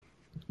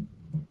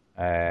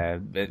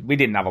We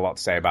didn't have a lot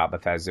to say about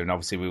Bethesda, and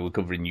obviously we were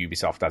covering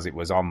Ubisoft as it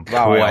was on.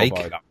 Oh boy,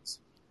 that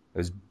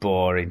was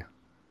boring.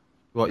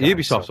 What,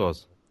 Ubisoft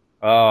was?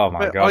 Oh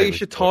my god!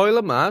 Aisha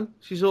Tyler, man,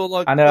 she's all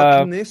like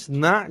watching this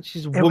and that.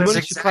 She's a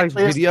woman. She plays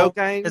video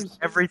games.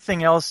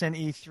 Everything else in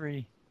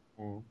E3,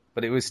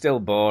 but it was still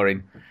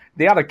boring.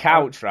 They had a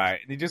couch, right?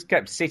 They just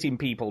kept sitting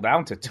people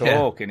down to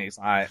talk, and it's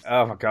like,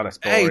 oh my god, it's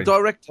boring.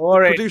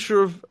 Hey,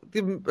 producer of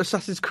the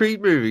Assassin's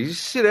Creed movies,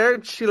 just sit there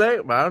and chill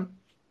out, man.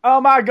 Oh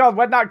my god,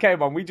 when that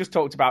came on, we just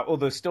talked about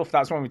other stuff.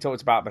 That's when we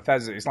talked about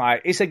Bethesda. It's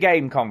like, it's a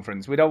game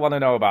conference. We don't want to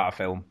know about a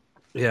film.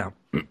 Yeah.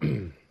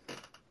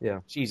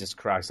 Yeah. Jesus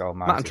Christ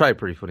almighty. Matt and Trey are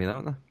pretty funny,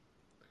 aren't they?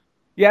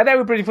 Yeah, they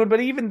were pretty fun,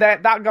 but even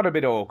that got a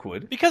bit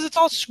awkward. Because it's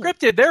all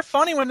scripted. They're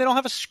funny when they don't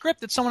have a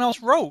script that someone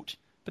else wrote.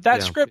 But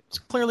that script is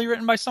clearly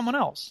written by someone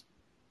else.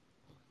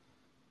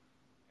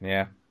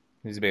 Yeah,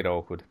 it's a bit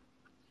awkward.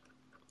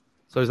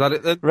 So is that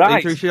it then?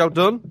 Right. E3 show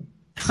done?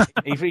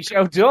 E3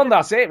 show done,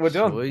 that's it, we're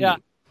done. Sweet. Yeah.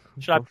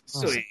 Should I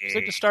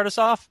music to start us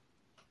off?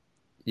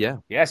 Yeah.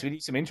 Yes, we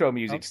need some intro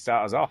music to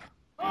start us off.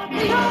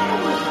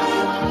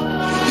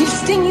 He'll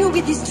sting you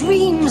with his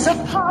dreams of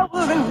power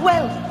and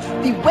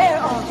wealth. Beware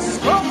of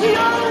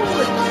Scorpio.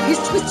 His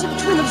twisted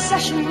twin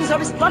obsessions are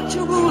his plot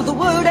to rule the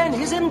world and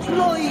his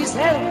employees'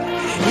 health.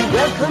 He'll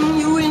welcome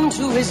you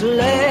into his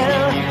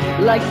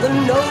lair, like the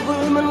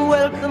nobleman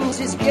welcomes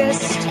his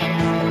guest,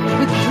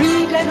 with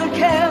free dental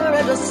care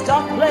and a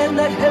stock plan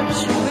that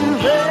helps you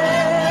invest.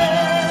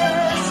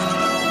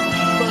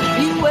 But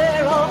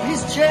beware of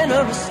his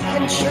generous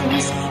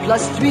pensions,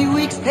 plus 3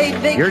 weeks paid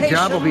vacation. Your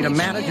job will be to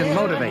manage and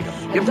motivate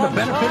them. Give them the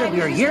benefit of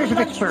your years of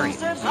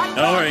experience. Don't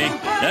worry,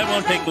 that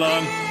won't take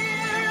long.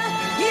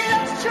 He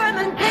loves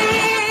German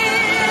beer.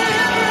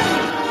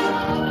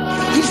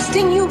 He'll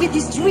sting you with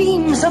his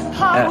dreams of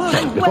power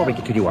and Before we wealth.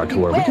 continue our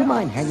tour, would you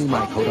mind hanging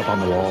my coat up on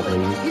the wall,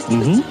 please? His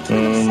twisted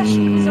twin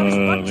obsessions are his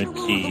plot to let's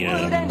rule see, the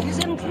world and his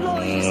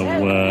employees'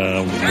 health.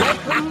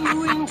 Welcome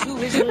you into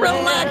his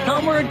Relax,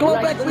 Homer and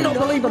Globex, we don't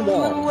believe in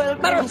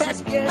walls. Matter of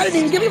fact, I didn't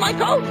even give you my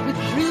coat. With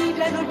free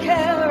dental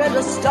care and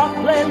a stock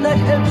plan that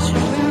helps you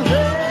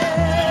invest.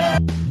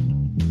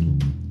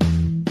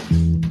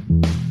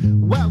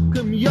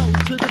 Welcome yo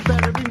to the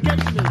veteran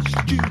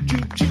gamers. Juju,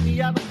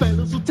 Jimmy, other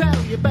fellas will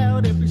tell you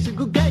about every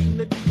single game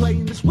that you're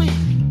playing this week.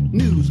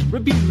 News,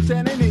 reviews,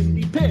 and an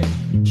indie pick.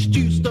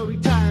 Stu story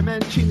time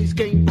and Chinny's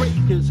game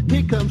breakers.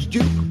 Here comes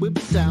Duke with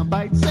the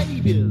soundbite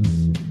saviors.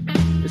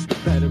 It's the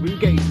veteran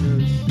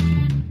gamers.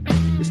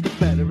 It's the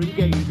veteran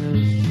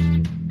gamers.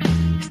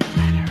 It's the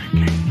veteran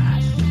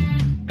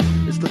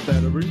gamers. It's the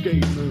veteran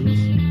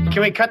gamers.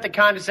 Can we cut the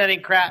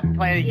condescending crap and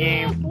play the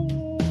game?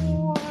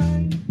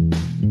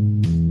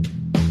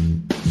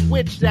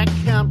 Switch that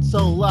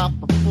console up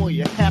before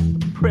you have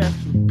to press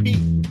repeat,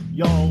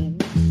 yo.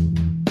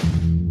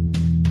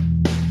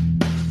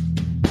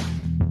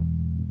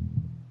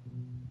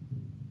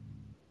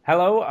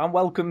 Hello and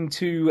welcome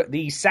to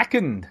the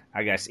second,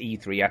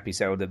 E3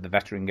 episode of the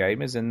Veteran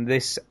Gamers, and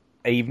this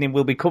evening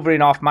we'll be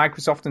covering off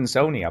Microsoft and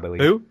Sony, I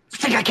believe. Who?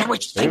 I can't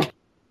wait to see it.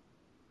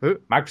 Who?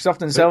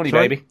 Microsoft and Sony,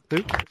 baby.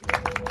 Who?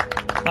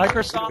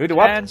 Microsoft Who do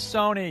what? and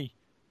Sony.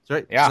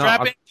 Sorry. Yeah.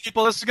 Strap in,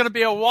 people. This is going to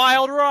be a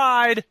wild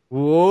ride.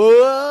 Whoa!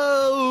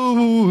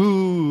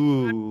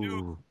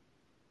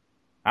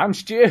 I'm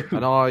Stu.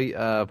 And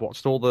I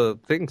watched all the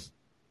things.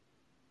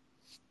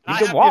 I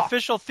did have what? the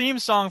official theme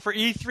song for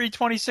E3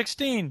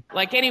 2016.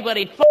 Like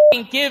anybody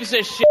fucking gives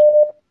a shit.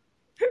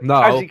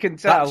 No, As you can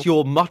tell. that's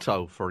your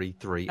motto for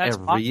E3 That's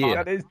my every year.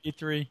 That is-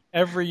 E3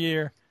 every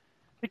year.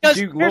 Because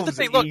Duke here's the loves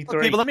thing, the look,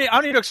 E3. people,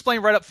 I need to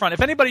explain right up front.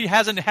 If anybody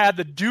hasn't had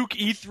the Duke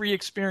E3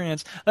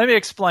 experience, let me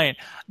explain.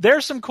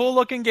 There's some cool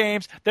looking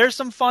games, there's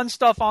some fun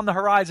stuff on the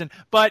horizon,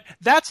 but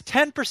that's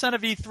 10%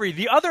 of E3.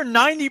 The other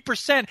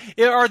 90%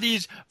 are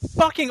these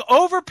fucking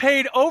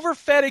overpaid,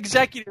 overfed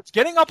executives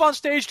getting up on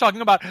stage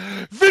talking about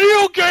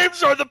video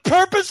games are the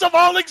purpose of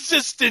all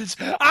existence.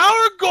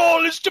 Our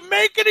goal is to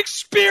make an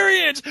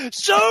experience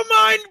so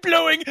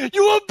mind-blowing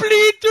you will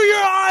bleed through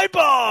your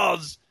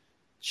eyeballs.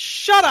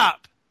 Shut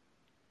up.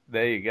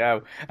 There you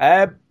go.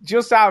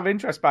 Just out of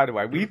interest, by the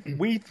way,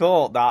 we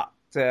thought that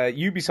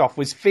Ubisoft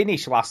was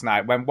finished last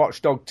night when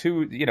Watch Dogs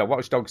 2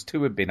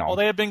 had been on. Well,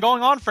 they had been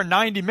going on for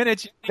 90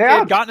 minutes. They Yeah.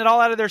 had gotten it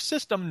all out of their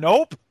system.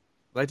 Nope.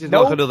 They did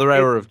No, like another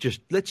hour of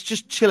let's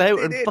just chill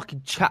out and did.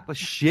 fucking chat the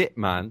shit,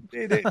 man.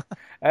 Did it?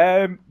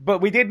 But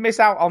we did miss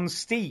out on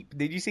Steep.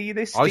 Did you see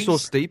this? I saw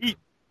Steep.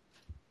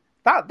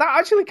 That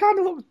actually kind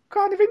of looked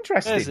kind of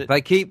interesting. Is it? They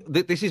keep.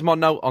 This is my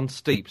note on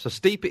Steep. So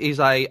Steep is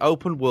a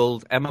open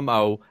world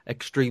MMO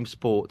extreme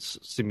sports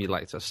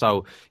simulator.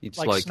 So it's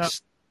Like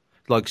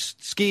like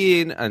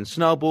skiing and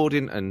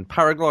snowboarding and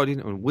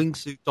paragliding and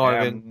wingsuit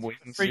diving.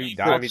 Free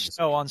diving.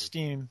 snow on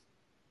Steam.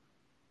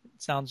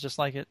 It sounds just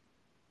like it.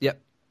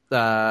 Yep.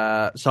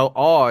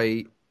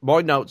 So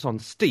my notes on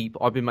Steep.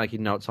 I've been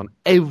making notes on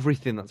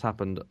everything that's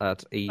happened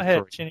at E3. Go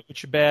ahead, Chinny,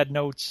 with your bad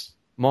notes.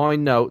 My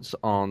notes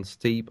on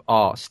Steep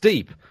are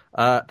Steep.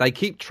 They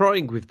keep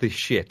trying with this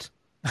shit.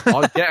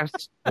 I guess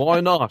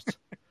why not?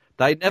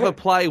 They never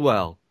play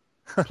well.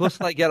 Plus,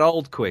 they get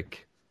old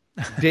quick.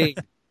 Ding.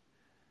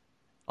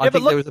 I but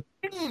think there was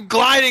a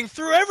gliding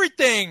through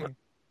everything.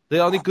 The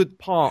only good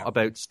part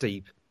about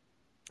Steep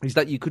is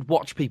that you could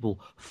watch people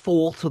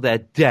fall to their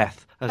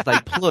death as they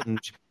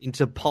plunge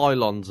into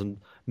pylons and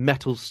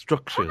metal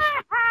structures.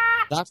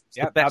 That's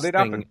the best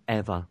thing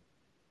ever.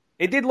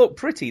 It did look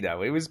pretty,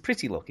 though. It was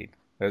pretty looking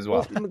as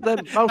well.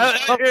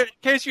 In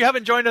case you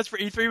haven't joined us for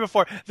E3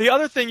 before, the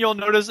other thing you'll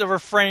notice a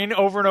refrain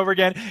over and over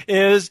again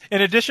is,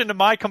 in addition to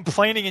my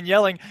complaining and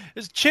yelling,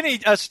 is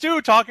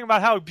Stu talking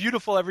about how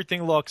beautiful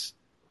everything looks.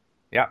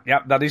 Yeah,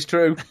 that is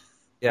true.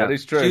 Yeah, that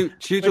is true.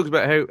 Stu talks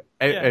about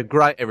how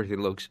great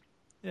everything looks.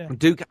 Yeah.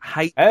 Duke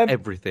hates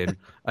everything,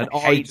 and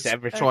I just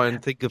everything. try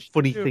and think of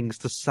funny things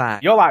to say.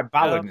 You're like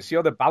balance.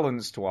 You're the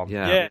balanced one.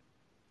 Yeah.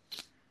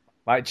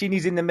 Like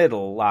Chinny's in the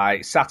middle,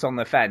 like sat on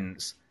the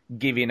fence,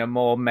 giving a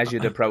more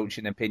measured approach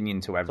and opinion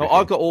to everything. So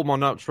I've got all my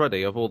notes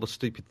ready of all the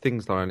stupid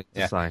things that I need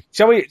to say.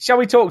 Shall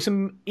we talk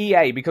some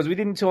EA, because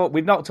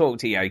we've not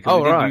talked EA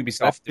because we did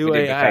Ubisoft. Let's do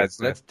EA.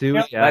 Let's do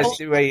EA. Let's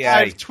do EA.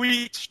 Live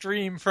tweet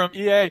stream from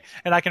EA,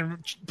 and I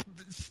can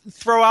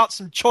throw out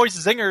some choice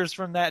zingers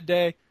from that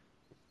day.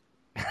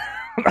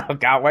 I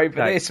can't wait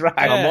for this. Right.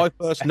 So my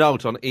first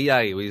note on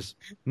EA was,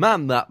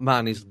 man, that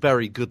man is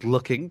very good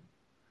looking.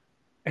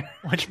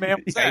 Which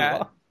man was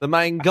that? The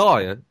main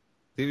guy.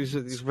 He's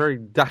a very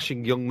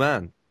dashing young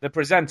man. The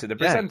presenter of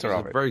he's it.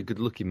 a very good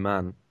looking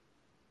man.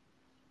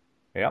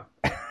 Yep.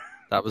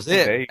 That was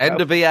it.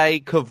 End of EA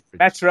coverage.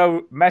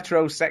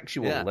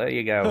 Metrosexual. Yeah. There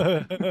you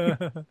go.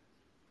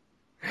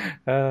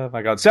 Oh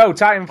my god. So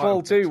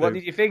Titanfall 2, what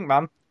did you think,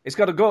 man? It's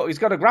got a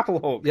grapple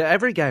hook. Yeah,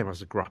 every game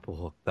has a grapple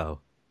hook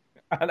though.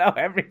 I know,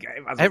 every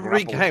game has a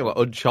grapple hook. Like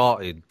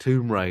Uncharted,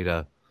 Tomb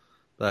Raider.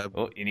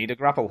 You need a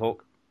grapple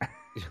hook.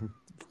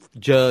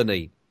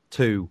 Journey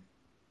 2.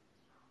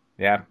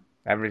 Yeah,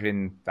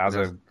 everything has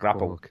a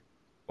grapple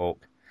hook.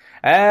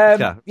 I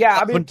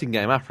mean, hunting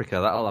game Africa,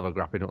 that'll have a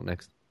grappling hook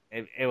next.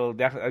 It will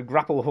definitely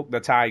grapple hook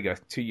the tiger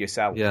to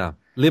yourself. Yeah.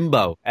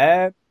 Limbo.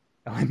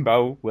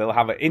 Limbo will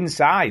have it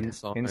inside.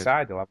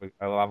 Inside, they'll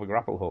have a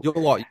grapple hook. You're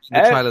what?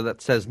 The trailer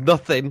that says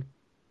nothing.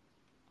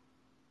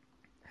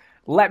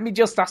 Let me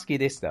just ask you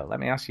this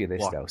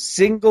though.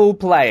 Single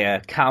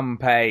player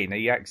campaign. Are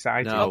you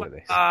excited for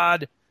this?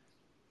 God.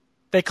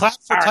 They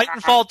clapped for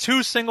Titanfall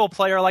 2 single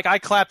player like I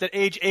clapped at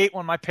age 8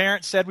 when my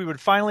parents said we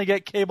would finally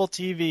get cable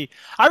TV.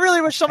 I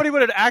really wish somebody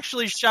would have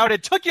actually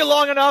shouted, "Took you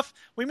long enough.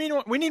 We need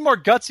more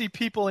gutsy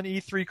people in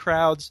E3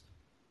 crowds."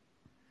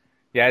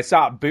 Yeah,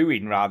 start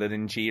booing rather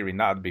than cheering.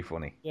 That'd be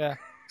funny. Yeah.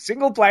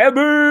 Single player,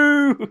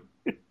 boo!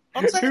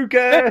 Who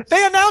cares?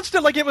 They announced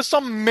it like it was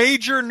some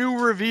major new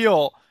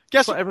reveal.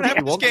 Guess what?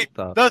 Everybody wanted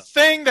that. The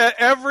thing that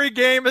every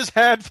game has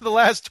had for the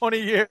last 20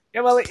 years.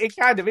 Yeah, well, it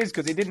kind of is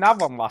because it didn't have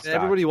one last time.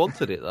 Everybody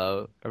wanted it,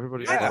 though.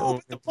 Everybody. I know,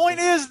 but the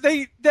point is,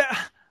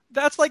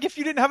 that's like if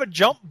you didn't have a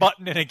jump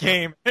button in a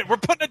game. We're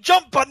putting a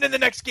jump button in the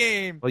next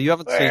game. Well, you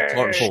haven't seen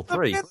Titanfall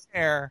 3.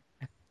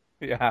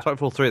 Yeah.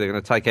 Titanfall 3, they're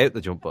going to take out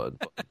the jump button.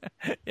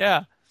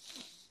 Yeah.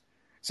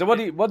 So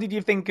what did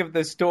you think of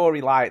the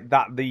story like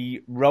that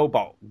the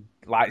robot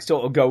like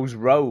sort of goes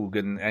rogue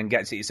and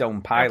gets its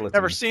own pilot? I've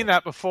never seen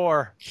that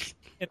before.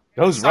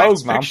 Goes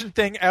rogue, man. Fiction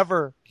thing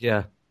ever.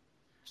 Yeah.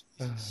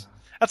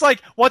 That's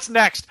like, what's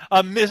next?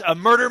 A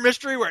murder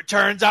mystery where it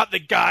turns out the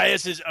guy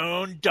is his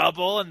own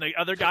double and the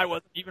other guy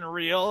wasn't even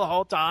real the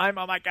whole time?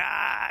 Oh my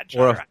god.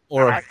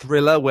 Or a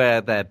thriller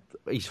where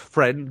his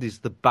friend is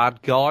the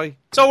bad guy.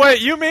 So wait,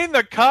 you mean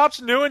the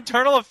cops' new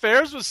internal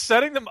affairs was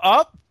setting them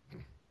up?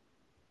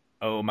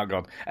 Oh my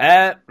god.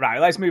 Right,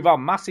 let's move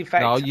on. Mass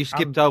Effect. No, you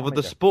skipped over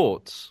the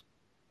sports.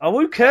 Oh,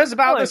 who cares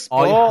about the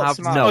sports? I have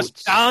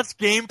notes. Most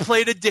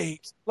gameplay to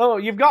date.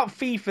 Look, you've got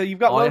FIFA. You've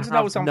got loads of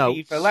notes on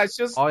FIFA. Let's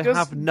just. I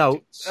have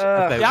notes.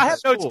 I have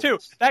notes too.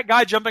 That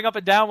guy jumping up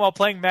and down while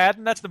playing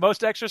Madden. That's the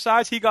most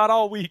exercise he got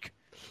all week.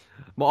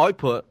 Well, I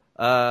put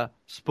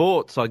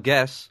sports, I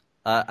guess,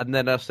 and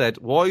then I said,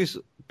 "Why is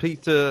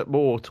Peter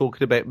Moore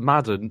talking about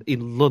Madden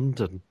in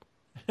London?"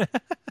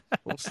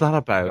 What's that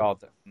about?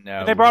 God,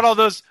 no. They brought all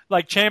those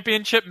like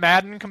championship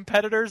Madden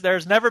competitors.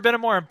 There's never been a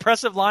more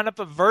impressive lineup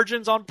of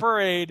virgins on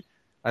parade.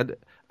 And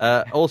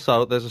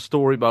also, there's a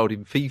story mode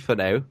in FIFA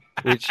now,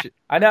 which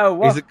I know.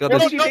 What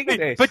did you think of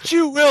this? But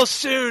you will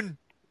soon.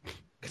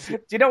 Do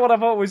you know what I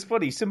thought was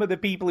funny? Some of the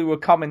people who were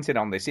commenting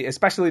on this,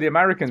 especially the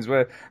Americans,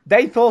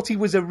 they thought he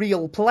was a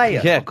real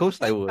player. Yeah, of course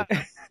they would.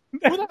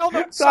 Who the hell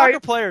knows soccer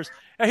players?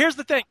 Now, here's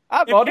the thing.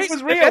 I thought it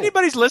was real. If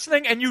anybody's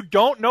listening and you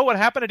don't know what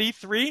happened at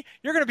E3,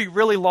 you're going to be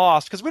really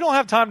lost because we don't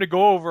have time to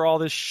go over all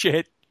this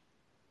shit.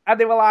 And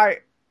they were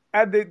like,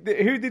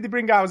 who did they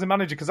bring out as a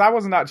manager? Because I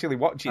wasn't actually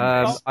watching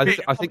this. I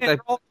think they're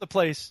all over the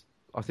place.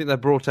 I think they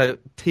brought out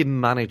Tim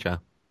Manager.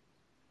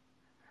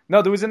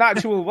 No, there was an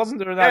actual, wasn't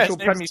there an actual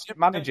Premiership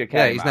manager?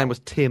 His name was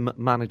Tim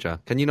Manager.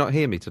 Can you not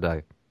hear me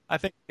today? I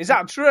think. Is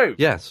that true?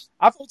 Yes.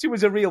 I thought he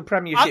was a real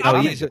Premiership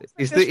manager.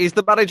 He's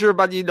the manager of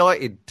Man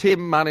United,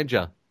 Tim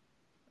Manager.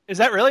 Is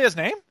that really his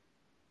name?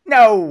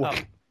 No.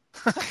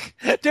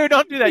 Dude,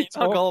 don't do that. You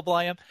know how gullible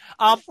I am.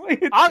 I'll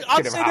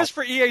say this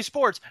for EA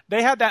Sports.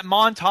 They had that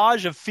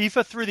montage of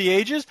FIFA through the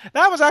ages.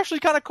 That was actually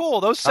kind of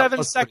cool. Those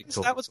 7 seconds,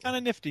 cool. That was kind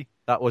of nifty.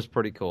 That was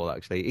pretty cool,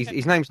 actually.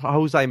 His name's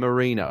Jose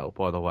Mourinho,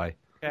 by the way.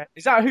 Okay.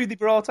 Is that who they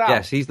brought out?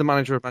 Yes, he's the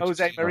manager of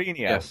Manchester Jose Mourinho.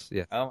 Yes,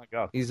 yeah. Oh my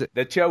God, he's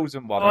the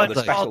chosen one, or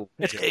the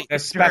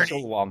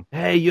special one.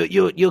 Hey,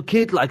 your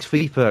kid likes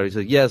FIFA. He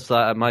said, yes,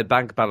 my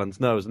bank balance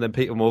knows. And then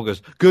Peter Moore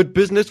goes, good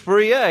business for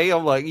EA.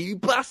 I'm like, you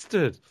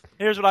bastard.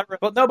 Here's what I read.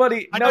 But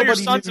nobody. I know your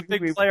son's a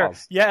big player.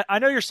 Yeah, I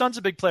know your son's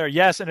a big player.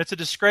 Yes, and it's a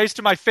disgrace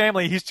to my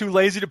family. He's too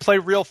lazy to play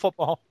real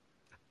football.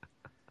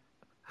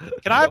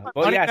 Can I have my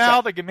money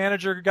now? The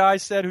manager guy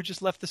said, who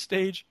just left the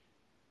stage.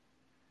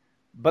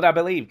 But I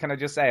believe, can I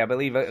just say,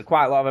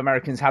 quite a lot of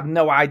Americans had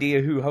no idea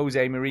who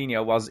Jose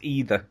Mourinho was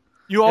either.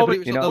 You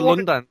always,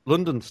 the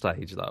London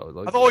stage, though.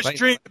 Like, I've always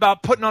dreamed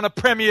about putting on a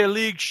Premier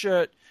League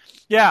shirt.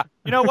 Yeah,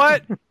 you know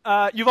what?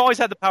 You've always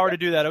had the power to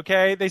do that,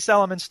 okay? They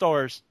sell them in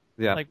stores.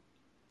 Yeah.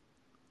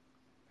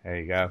 There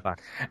you go.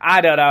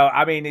 I don't know.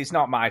 I mean, it's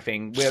not my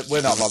thing.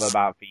 We're not bothered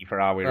about FIFA,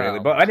 are we,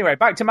 really? But anyway,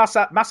 back to Mass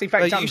Effect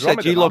Andromeda. You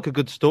said you like a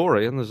good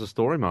story, and there's a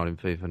story mode in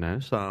FIFA now,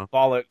 so...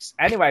 Bollocks.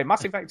 Anyway,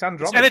 Mass Effect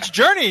Andromeda. And it's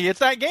Journey. It's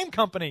that game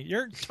company.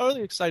 You're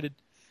totally excited.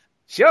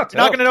 Shut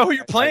You're not going to know who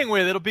you're playing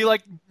with. It'll be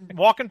like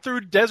walking through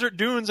desert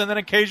dunes, and then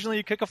occasionally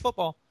you kick a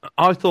football.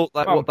 I thought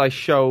that what they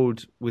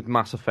showed with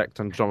Mass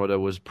Effect Andromeda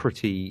was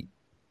pretty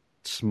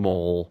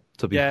small,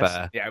 to be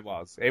fair. Yeah, it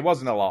was. It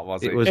wasn't a lot,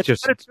 was it? It was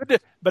just...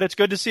 But it's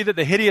good to see that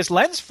the hideous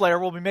lens flare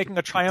will be making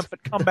a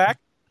triumphant comeback.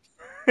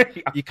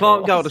 You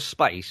can't go to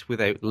space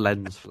without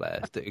lens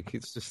flares, dude.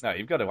 It's just... No,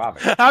 you've got to have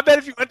it. I bet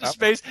if you went to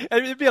space,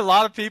 there'd be a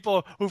lot of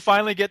people who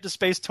finally get to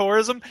space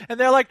tourism, and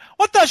they're like,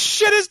 what the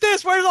shit is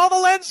this? Where's all the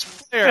lens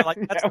flare? Like,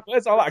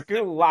 where's all that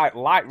cool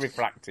light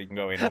refracting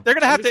going on? They're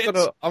going to have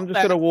to... I'm just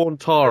going to warn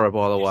Tara,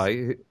 by the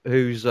way,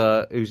 who's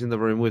in the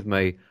room with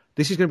me.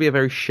 This is going to be a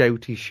very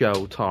shouty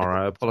show,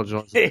 Tara. I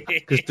apologise. Hi,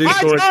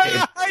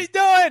 how you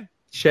doing?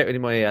 Shouting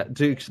in my ear.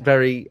 Duke's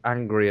very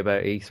angry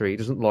about E3. He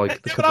doesn't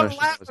like the commercials. I'm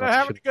laughing. I'm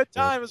having a good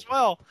time as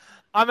well.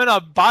 I'm in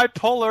a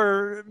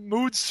bipolar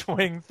mood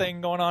swing thing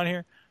going on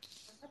here.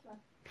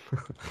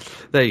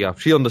 There you go.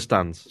 She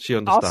understands.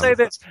 I'll say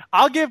this.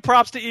 I'll give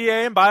props to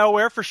EA and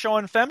BioWare for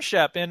showing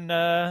FemShep in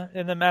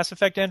the Mass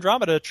Effect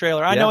Andromeda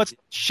trailer. I know it's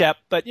Shep,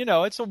 but,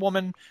 it's a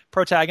woman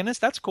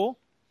protagonist. That's cool.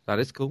 That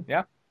is cool.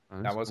 Yeah.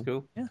 That was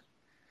cool. Yeah.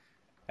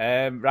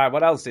 Right,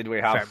 what else did we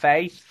have?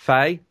 Faye,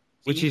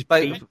 which is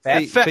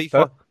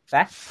FIFA.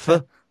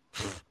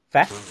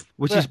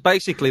 Which is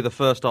basically the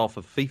first half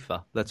of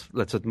FIFA.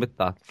 Let's admit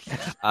that.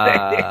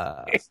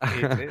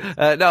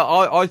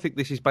 No, I think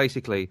this is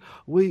basically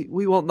we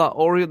want that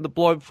Ori and the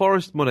Blind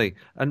Forest money.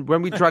 And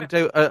when we dragged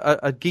out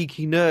a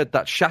geeky nerd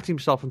that shat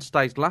himself on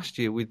stage last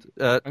year with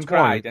and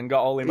cried and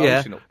got all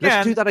emotional.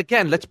 Let's do that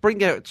again. Let's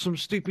bring out some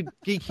stupid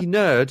geeky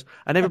nerd,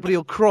 and everybody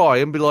will cry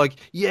and be like,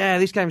 "Yeah,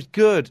 this game's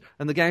good."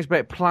 And the game's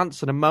about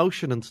plants and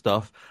emotion and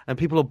stuff, and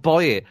people will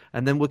buy it,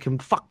 and then we can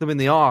fuck them in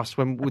the arse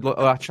when we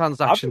our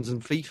transactions in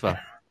FIFA.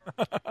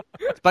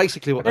 It's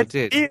basically what they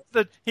did. He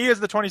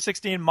is the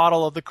 2016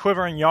 model of the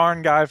quivering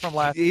yarn guy from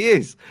last year. He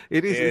is.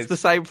 It's the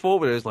same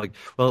formula. It's like,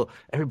 well,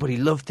 everybody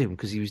loved him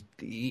because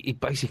he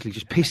basically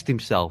just pissed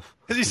himself.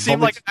 Because he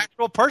seemed like an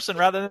actual person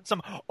rather than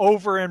some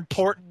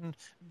over-important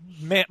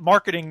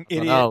marketing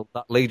idiot. Oh,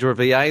 that leader of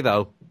EA,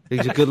 though.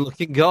 He's a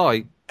good-looking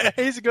guy.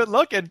 He's a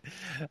good-looking.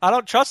 I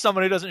don't trust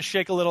someone who doesn't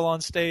shake a little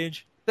on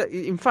stage.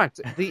 In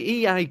fact, the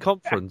EA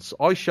conference,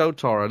 I showed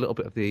Tara a little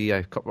bit of the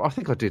EA conference. I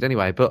think I did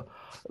anyway, but...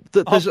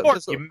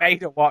 you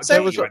made her watch.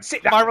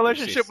 My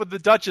relationship with the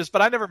Duchess,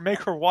 but I never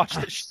make her watch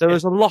this shit. There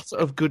was a lot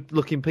of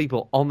good-looking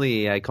people on the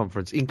EA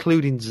conference,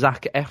 including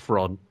Zac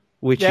Efron,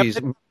 which is...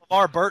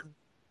 Lamar Burton.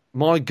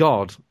 My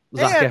God,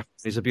 Zac Efron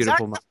is a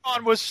beautiful man. Zac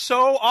Efron was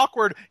so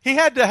awkward. He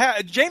had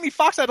to Jamie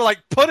Foxx had to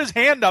put his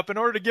hand up in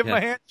order to give him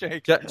a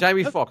handshake.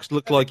 Jamie Foxx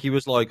looked like he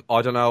was like,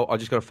 I don't know, I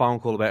just got a phone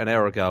call about an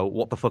hour ago.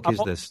 What the fuck is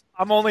this?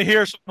 I'm only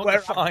here somewhere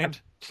to find.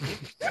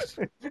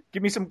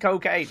 Give me some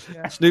cocaine.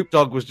 Yeah. Snoop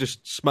Dogg was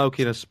just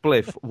smoking a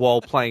spliff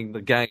while playing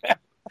the game.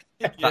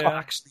 That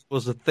actually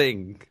was a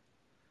thing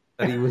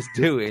that he was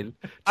doing.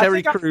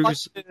 Terry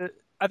Crews...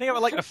 I think I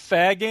would like a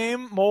FA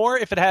game more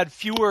if it had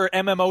fewer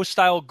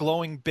MMO-style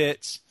glowing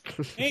bits.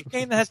 Any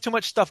game that has too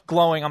much stuff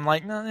glowing, I'm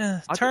like, no,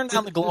 turn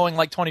down the glowing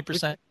like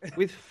 20%.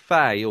 With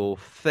Faye or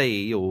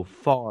Fee or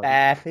Far.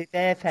 That's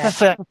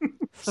going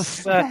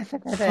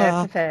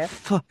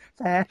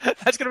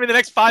to be the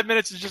next 5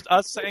 minutes is just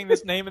us saying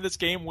this name of this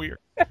game weird.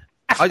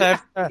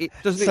 Doesn't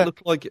it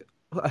look like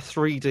a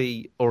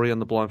 3D Ori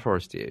and the Blind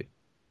Forest to you?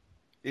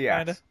 Yeah.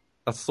 Kinda.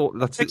 That's what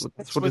it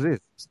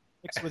is.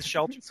 Mixed with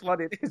shelter. That's what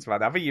it is,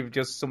 man. I think you've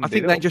just summed I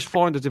think it they up. just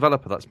find a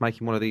developer that's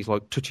making one of these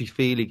like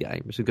touchy-feely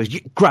games who goes,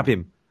 grab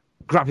him,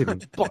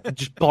 and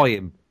just buy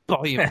him.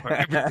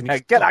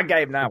 Get that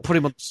game now. Put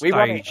him on stage.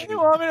 What do you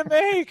want me to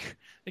make?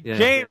 A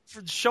game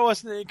for show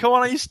us. Go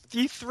on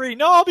E3.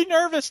 No, I'll be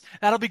nervous.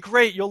 That'll be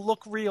great. You'll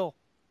look real.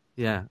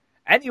 Yeah.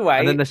 Anyway,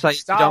 and then they say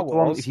Star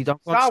Wars if you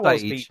don't go on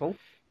stage, people.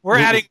 We're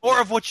adding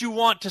more of what you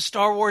want to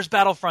Star Wars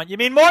Battlefront. You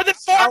mean more than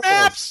 4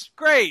 maps?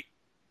 Great.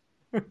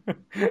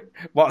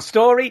 What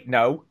story?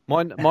 No.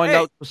 My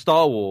note for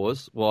Star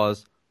Wars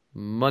was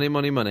money,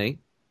 money, money.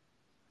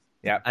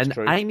 Yeah, and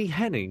true. Amy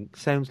Hennig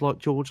sounds like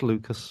George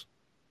Lucas.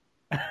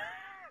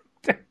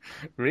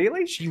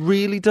 Really? She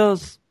really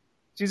does.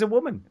 She's a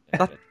woman.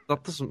 That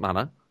doesn't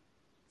matter.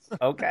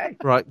 Okay.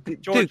 Right,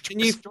 George,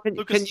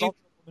 Duke,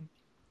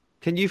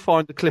 can you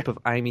find the clip of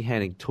Amy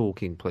Hennig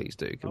talking, please,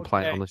 Duke, and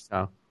play it on the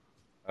show?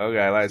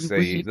 Okay, let's see.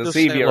 Really Let's does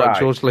see if sound you're like right.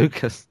 George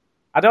Lucas.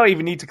 I don't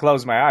even need to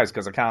close my eyes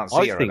because I can't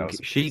see her. I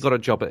think she got a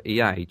job at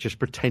EA just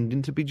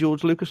pretending to be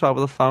George Lucas over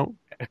the phone.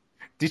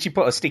 Did she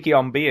put a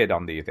sticky-on beard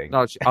on, do you think?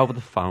 No, over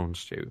the phone,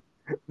 Stu.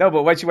 No,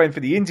 but when she went for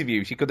the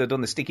interview, she could have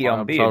done the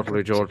sticky-on beard.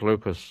 Totally George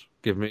Lucas.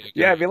 Give me a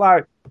Yeah, it'd be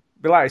like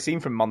a scene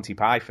from Monty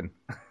Python.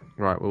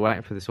 Right, we're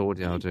waiting for this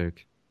audio,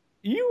 Duke.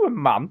 You a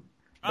man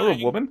or a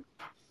woman?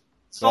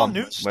 It's all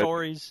news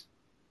stories.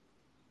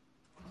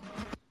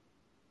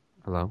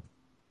 Hello?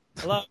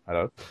 Hello?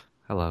 Hello?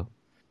 Hello?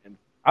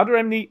 Are there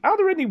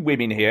any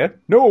women here?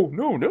 No.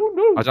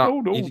 I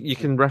don't. No. You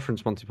can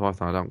reference Monty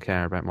Python. I don't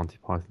care about Monty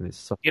Python. It's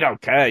such... You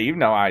don't care. You've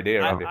no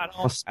idea. I have you? don't-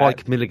 I'm a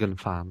Spike Milligan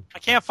fan. I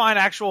can't find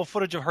actual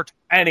footage of her.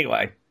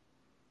 Anyway.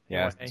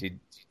 Yeah.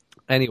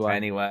 Anyway.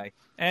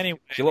 Anyway.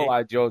 She looked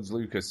like George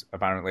Lucas,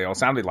 apparently, or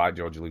sounded like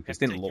George Lucas.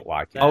 Didn't look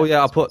like it. Oh,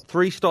 yeah, I put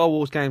 3 Star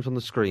Wars games on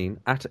the screen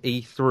at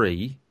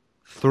E3.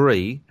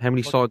 3. How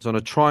many sides on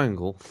a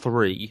triangle?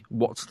 3.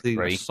 What's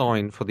the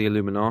sign for the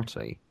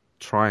Illuminati?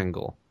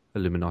 Triangle.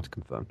 Illuminati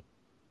confirmed.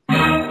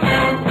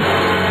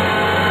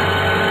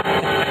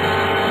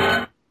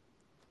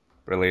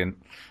 Brilliant.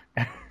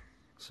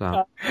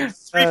 So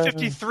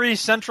 3:53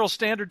 Central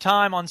Standard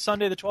Time on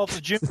Sunday, the 12th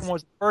of June,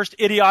 was the first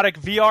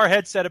idiotic VR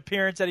headset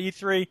appearance at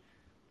E3.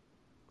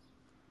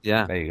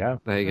 Yeah. There you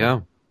go. There you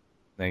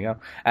go.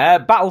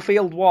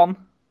 Battlefield 1.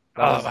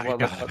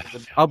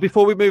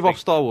 Before we move off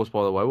Star Wars,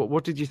 by the way,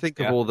 what did you think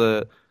of all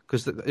the...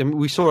 Because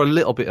we saw a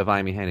little bit of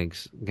Amy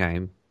Hennig's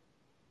game.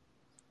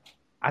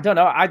 I don't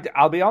know.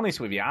 I'll be honest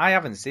with you. I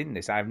haven't seen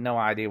this. I have no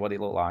idea what it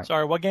looked like.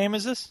 Sorry, what game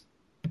is this?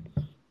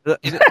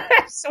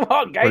 So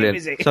what game Brilliant.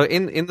 is it? So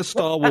in the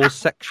Star Wars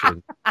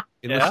section,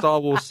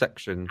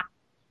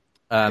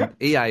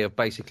 EA have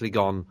basically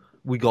gone,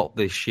 we got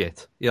this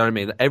shit. You know what I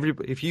mean?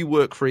 If you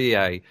work for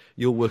EA,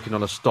 you're working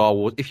on a Star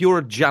Wars. If you're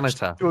a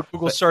janitor, do a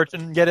Google search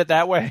and get it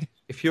that way.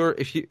 If you're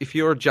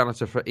a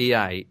janitor for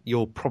EA,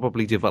 you're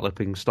probably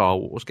developing Star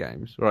Wars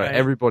games, right?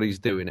 Everybody's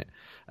doing it,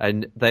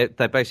 and they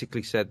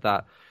basically said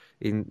that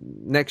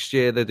next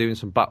year they're doing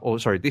some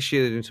this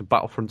year they're doing some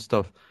Battlefront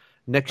stuff.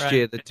 Next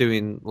year they're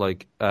doing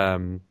like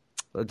Amy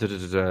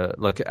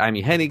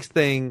Hennig's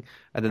thing,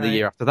 and then the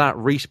year after that,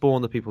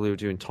 Respawn, the people who are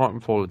doing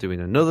Titanfall, are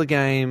doing another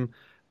game.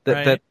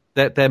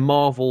 They're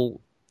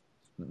Marvel,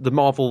 the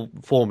Marvel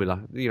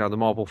formula, the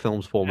Marvel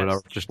films formula.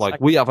 Yes. Just like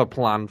we have a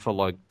plan for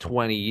like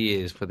 20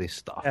 years for this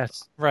stuff.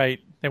 Yes, right.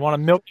 They want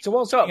to milk. So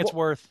what sort? It's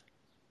worth.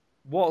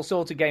 What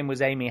sort of game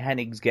was Amy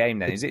Hennig's game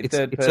then? Is it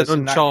third It's person?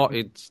 an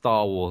Uncharted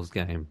Star Wars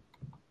game.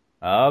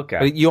 Okay.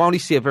 But you only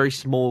see a very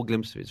small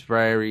glimpse of it. It's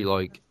very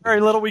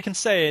very little we can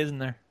say, isn't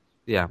there?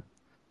 Yeah.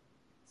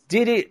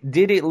 Did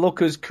it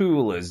look as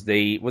cool as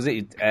was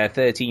it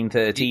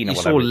 1313 or you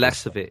whatever? saw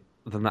less of it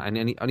than that,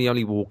 and he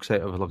only walks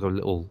out of like a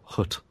little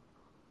hut.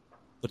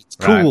 But it's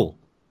cool.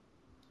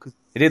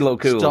 It did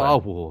look cool. Star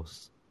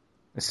Wars.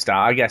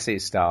 I guess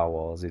it's Star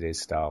Wars. It is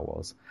Star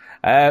Wars.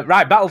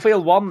 Right,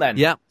 Battlefield 1 then.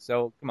 Yeah.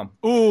 So come on.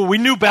 Ooh, we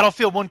knew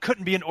Battlefield 1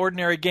 couldn't be an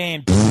ordinary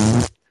game.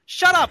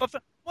 Shut up.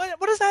 What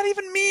does that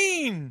even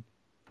mean?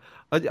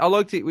 I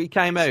liked it. He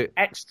came out.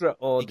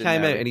 Extraordinary. He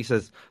came out and he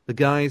says, the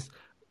guys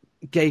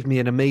gave me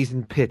an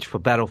amazing pitch for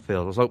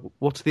Battlefield. I was like,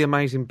 what's the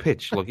amazing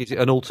pitch? Like, is it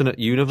an alternate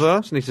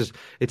universe? And he says,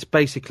 it's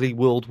basically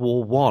World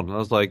War One. I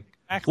was like,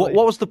 exactly.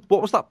 what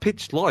was that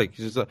pitch like?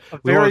 He says,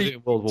 we are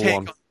doing World War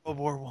One. World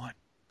War One.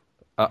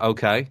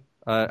 Okay.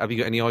 Have you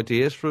got any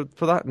ideas for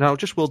that? No,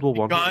 just World War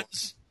One.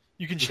 Guns.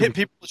 You can hit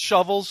people with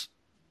shovels.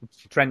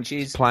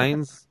 Trenches.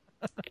 Planes.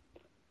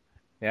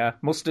 Yeah,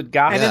 mustard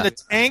gas. And in the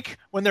tank,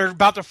 when they're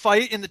about to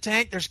fight in the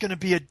tank, there's going to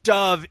be a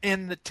dove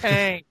in the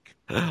tank.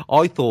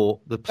 I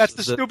thought that's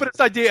the stupidest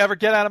idea ever.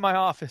 Get out of my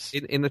office.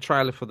 In the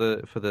trailer for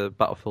the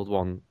Battlefield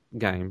 1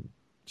 game,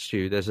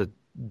 Stu, there's a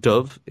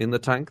dove in the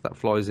tank that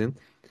flies in,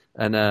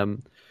 and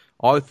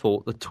I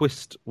thought the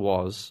twist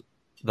was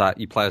that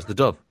you play as the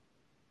dove.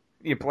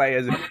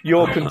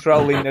 You're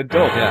controlling the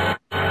dove.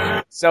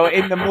 Yeah. So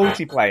in the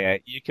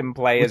multiplayer, you can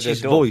play as a dove. Which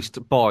is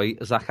voiced by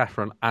Zac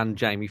Efron and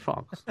Jamie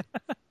Foxx.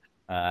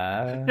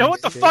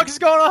 What the fuck is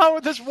going on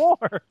with this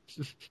war?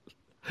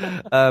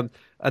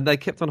 And they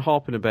kept on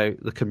harping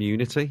about the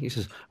community. He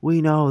says,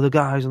 we know the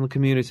guys in the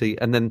community.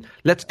 And then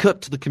let's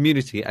cut to the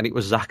community, and it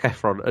was Zac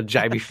Efron and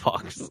Jamie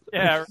Foxx.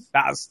 Yeah,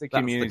 that's the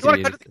community.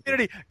 Cut to the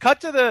community.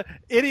 Cut to the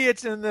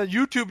idiots in the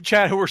YouTube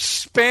chat who were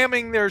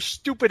spamming their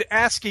stupid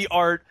ASCII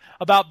art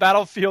about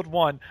Battlefield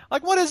 1.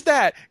 Like, what is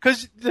that?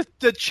 Because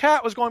the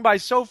chat was going by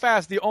so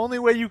fast, the only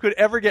way you could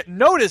ever get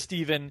noticed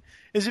even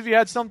is if you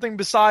had something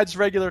besides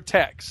regular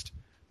text.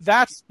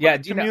 That's Yeah,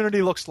 what the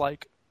community looks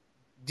like.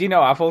 Do you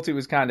know, I thought it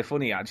was kind of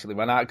funny, actually,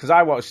 because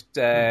I watched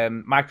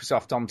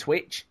Microsoft on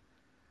Twitch,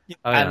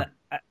 and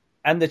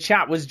the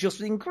chat was just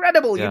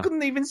incredible. Yeah. You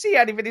couldn't even see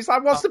anything. It's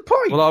like, what's the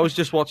point? Well, I was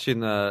just watching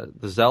the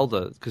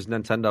Zelda, because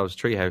Nintendo's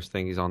Treehouse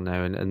thing is on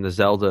now, and the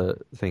Zelda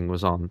thing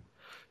was on.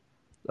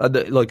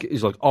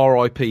 It's like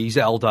R.I.P.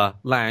 Zelda,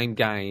 lame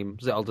game,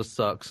 Zelda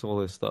sucks, all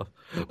this stuff.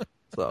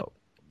 So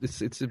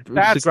it's a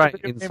great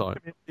insight.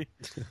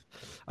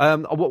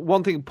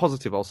 One thing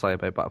positive I'll say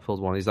about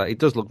Battlefield 1 is that it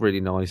does look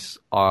really nice.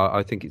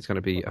 I think it's going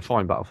to be a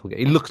fine Battlefield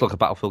game. It looks like a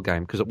Battlefield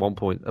game because at one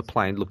point a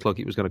plane looked like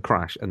it was going to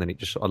crash and then it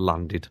just sort of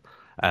landed.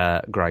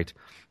 Great.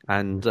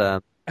 And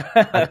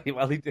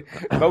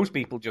most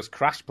people just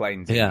crash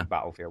planes in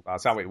Battlefield.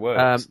 That's how it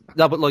works.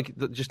 No,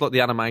 but just like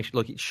the animation,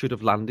 like it should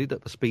have landed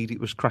at the speed it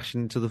was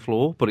crashing into the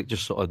floor, but it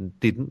just sort of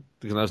didn't.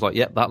 Because I was like,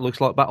 "Yep, that looks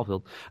like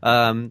Battlefield."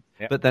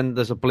 But then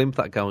there's a blimp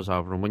that goes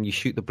over, and when you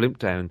shoot the blimp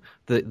down,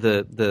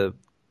 the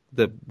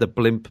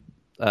blimp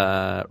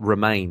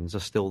remains are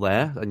still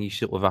there, and you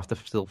sort of have to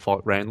still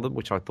fight around them,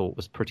 which I thought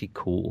was pretty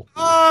cool.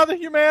 Ah, the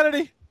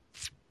humanity!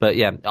 But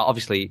yeah,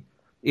 obviously,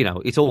 you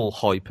know, it's all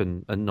hype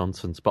and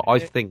nonsense. But I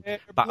think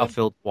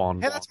Battlefield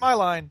 1... Hey, that's my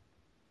line.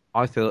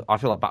 I feel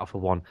like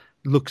Battlefield 1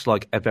 looks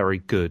like a very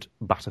good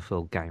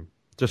Battlefield game.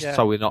 Just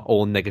so we're not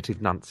all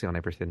negative Nancy on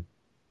everything.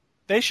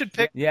 They should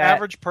pick the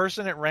average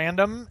person at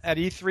random at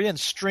E3 and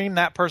stream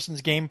that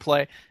person's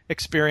gameplay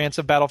experience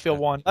of Battlefield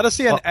 1. Let us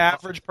see an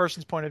average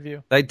person's point of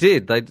view. They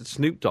did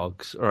Snoop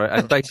Dogg's, all right,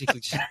 and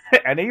basically...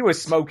 and he was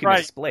smoking a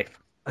spliff.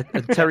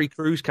 And Terry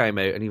Crews came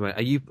out and he went,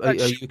 "Are you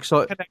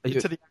excited?" Connected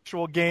to the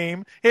actual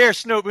game. Here,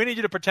 Snoop, we need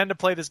you to pretend to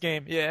play this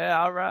game.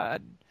 Yeah, all right.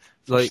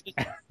 Like,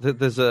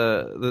 there's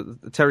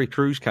Terry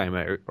Crews came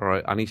out, all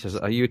right, and he says,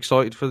 "Are you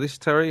excited for this,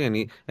 Terry?" And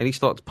he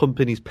starts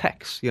pumping his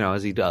pecs, you know,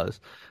 as he does,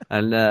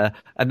 and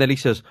then he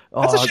says,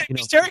 "Oh, that's a shame.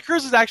 Terry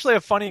Crews is actually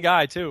a funny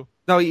guy too."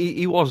 No,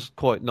 he was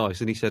quite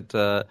nice, and he said,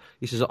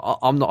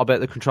 "I'm not about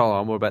the controller,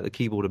 I'm more about the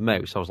keyboard and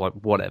mouse." I was like,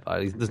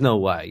 "Whatever, there's no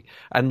way."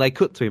 And they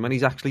cut to him, and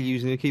he's actually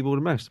using a keyboard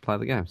and mouse to play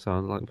the game. So I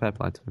was like, "Fair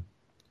play to him."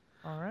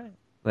 All right,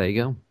 there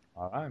you go.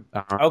 All right,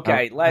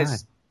 okay,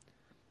 let's.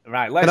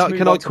 Right, let's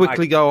can I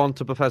quickly go on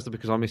to Bethesda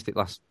because I missed it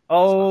last.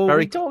 Oh,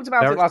 we talked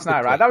about it last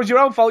night, right? That was your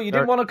own fault. You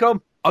didn't want to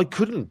come. I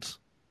couldn't.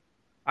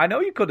 I know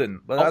you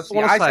couldn't, but I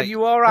said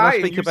you all right.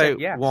 Can I speak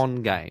about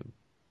one game?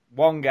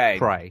 One game.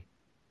 Prey.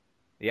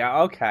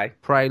 Yeah, okay.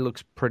 Prey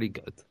looks pretty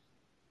good.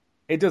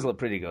 It does look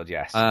pretty good,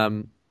 yes.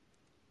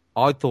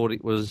 I thought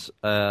it was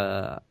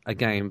a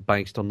game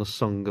based on the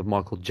song of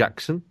Michael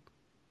Jackson,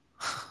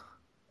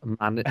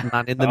 Man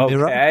in the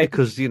Mirror,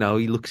 because you know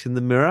he looks in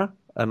the mirror,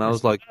 and I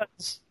was like,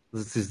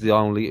 this is the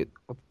only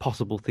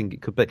possible thing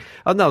it could be.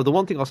 Oh no, the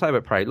one thing I'll say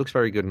about Prey, it looks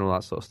very good and all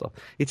that sort of stuff.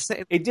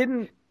 It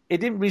didn't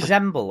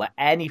resemble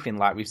anything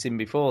like we've seen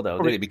before,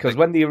 though, did it? Because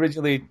when they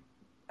originally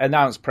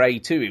announced Prey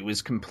 2, it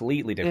was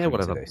completely different. Yeah,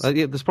 whatever. To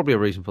this. There's probably a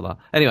reason for that.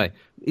 Anyway,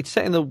 it's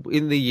set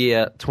in the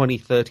year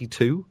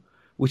 2032,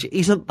 which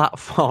isn't that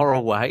far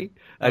away,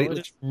 and it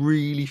looks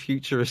really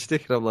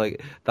futuristic. And I'm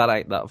like, that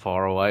ain't that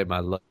far away,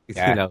 man. Look, you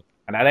know.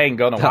 And that ain't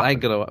gonna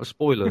happen.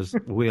 Spoilers,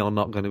 we are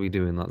not going to be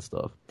doing that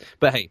stuff.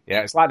 But hey.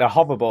 Yeah, it's like the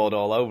hoverboard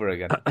all over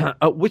again.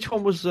 Which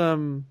one was...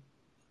 Oh,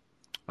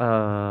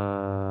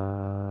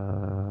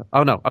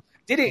 no.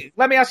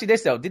 Let me ask you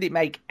this, though. Did it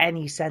make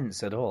any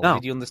sense at all? No.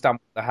 Did you understand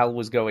what the hell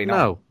was going on?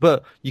 No,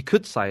 but you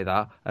could say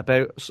that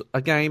about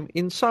a game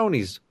in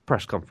Sony's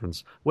press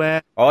conference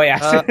where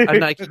a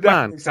naked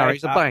man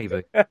carries a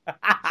baby.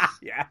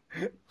 Yeah.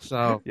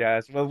 So...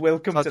 Yes, well, we'll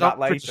come to that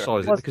later. Don't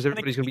criticise it, because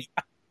everybody's going to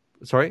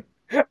be... Sorry?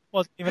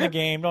 Wasn't even a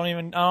game.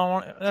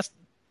 That's.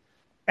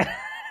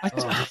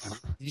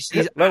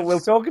 Look, we'll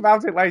talk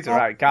about it later.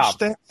 Right, calm.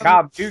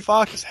 What the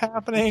fuck is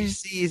happening?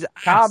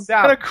 Calm down.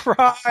 I'm gonna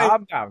cry.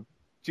 Calm down.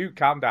 Duke,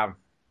 calm down.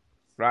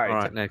 Right. All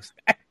right, next.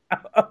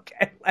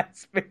 Okay,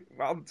 let's move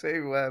on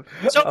to.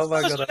 Oh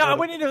my God,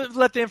 we need to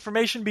let the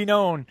information be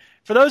known.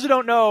 For those who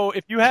don't know,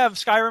 if you have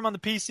Skyrim on the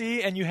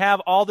PC and you have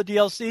all the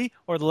DLC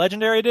or the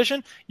Legendary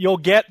Edition, you'll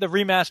get the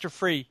remaster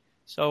free.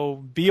 So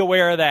be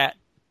aware of that.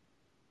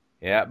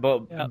 Yeah,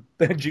 but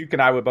Duke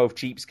and I were both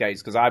cheapskates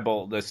because I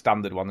bought the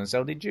standard one and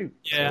so did Duke.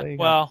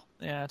 Yeah,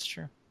 that's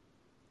true.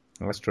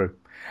 That's true.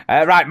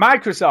 Right,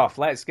 Microsoft,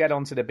 let's get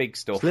on to the big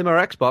stuff. Slimmer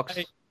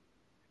Xbox.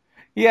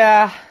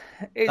 Yeah,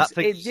 that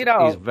thing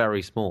is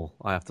very small,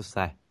 I have to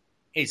say.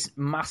 It's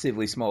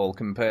massively small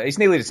compared. It's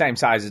nearly the same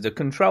size as the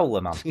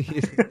controller, man.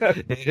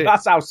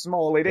 That's how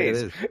small it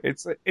is.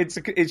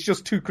 It's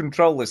just two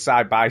controllers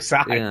side by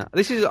side. Yeah,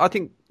 this is, I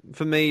think,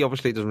 for me,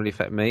 obviously, it doesn't really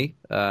affect me,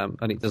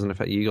 and it doesn't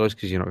affect you guys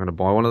because you're not going to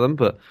buy one of them.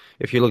 But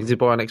if you're looking to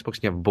buy an Xbox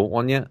and you haven't bought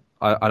one yet,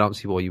 I don't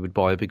see why you would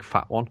buy a big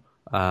fat one.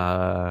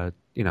 Buy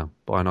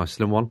a nice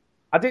slim one.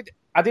 I did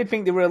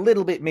think they were a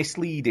little bit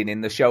misleading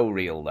in the show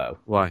reel, though.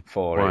 Why?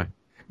 It.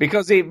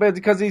 Because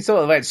he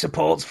sort of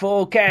supports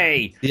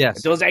 4K. Yes.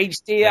 It does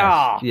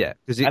HDR. Yes. Yeah.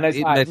 Because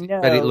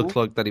it looked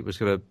like that it was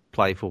going to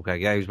play 4K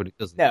games, but it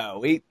doesn't.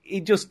 No, it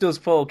just does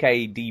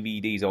 4K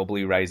DVDs or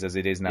Blu-rays as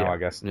it is now, I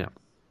guess. Yeah.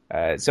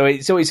 So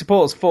it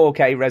supports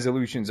 4K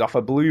resolutions off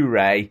a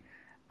Blu-ray,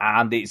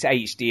 and it's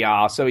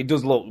HDR, so it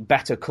does look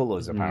better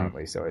colours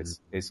apparently. So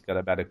it's got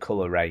a better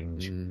colour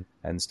range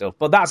and stuff.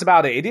 But that's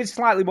about it. It is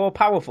slightly more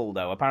powerful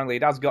though. Apparently,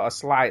 it has got a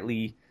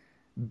slightly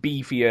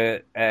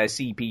beefier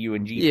CPU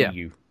and GPU.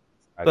 Yeah.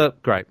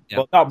 But great,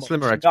 but not much,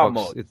 slimmer Xbox. Not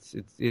much.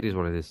 It is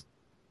what it is.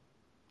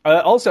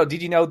 Also,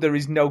 did you know there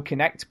is no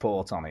Kinect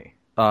port on it?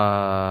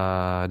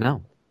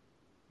 No.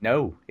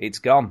 No, it's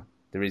gone.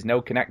 There is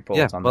no Kinect port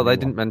on it. But they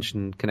didn't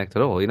mention Kinect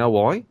at all. You know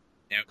why?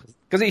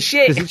 Because it's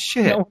shit. Because it's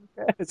shit. No one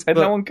cares.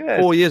 No one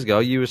cares. 4 years ago,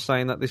 you were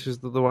saying that this was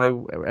the way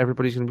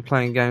everybody's going to be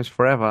playing games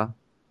forever.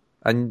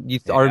 And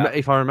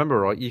if I remember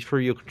right, you threw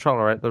your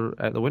controller out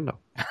the window.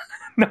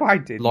 No, I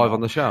didn't. Live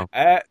on the show.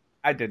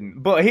 I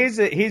didn't. But here's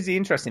the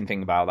interesting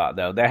thing about that,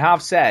 though. They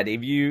have said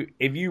if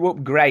you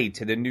upgrade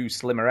to the new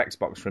slimmer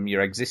Xbox from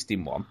your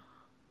existing one,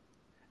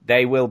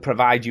 they will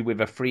provide you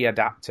with a free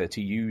adapter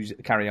to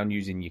carry on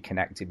using your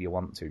Kinect if you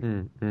want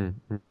to.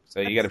 So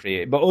you get a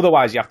free, but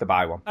otherwise you have to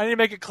buy one. I need to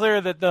make it clear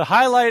that the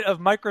highlight of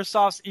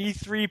Microsoft's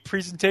E3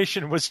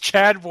 presentation was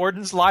Chad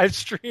Warden's live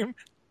stream.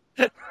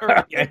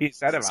 Yeah, he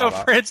said about that. So,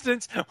 for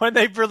instance, when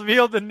they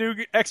revealed the new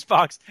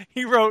Xbox,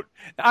 he wrote,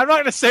 I'm not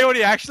going to say what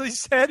he actually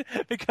said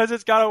because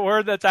it's got a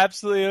word that's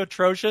absolutely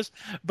atrocious,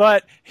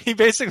 but he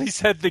basically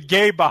said the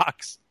gay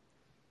box.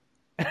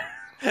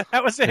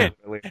 That was it. Yeah,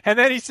 really. And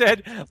then he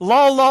said,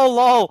 lol, lol,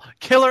 lol,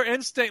 Killer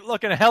Instinct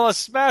looking hella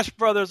Smash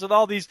Brothers with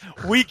all these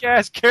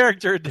weak-ass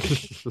character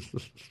additions.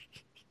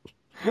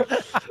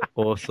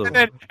 Awesome. And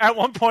then at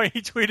one point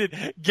he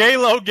tweeted,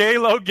 Galo,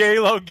 Galo,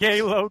 Galo,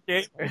 Galo,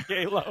 Galo,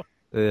 Galo.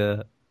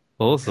 Yeah.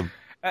 Awesome.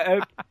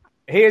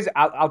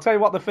 I'll tell you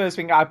what the first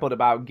thing I put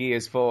about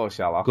Gears 4,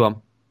 shall I? Go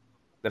on.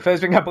 The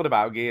first thing I put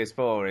about Gears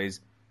 4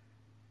 is,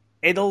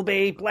 it'll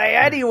be play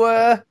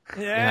anywhere.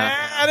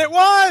 Yeah, and it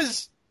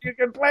was! You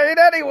can play it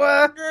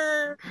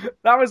anywhere.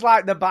 That was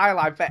like the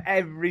byline for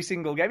every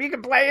single game. You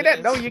can play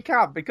it. No, you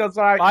can't because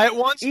buy it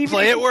once,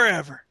 play it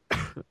wherever.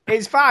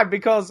 It's fine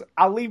because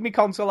I'll leave my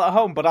console at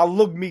home, but I'll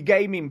lug me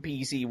gaming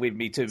PC with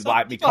me to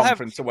my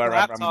conference or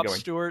wherever I'm going.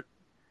 Stuart.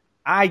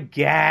 I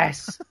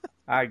guess.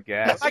 But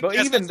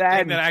guess even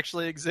then, that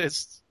actually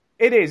exists.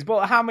 It is,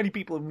 but how many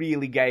people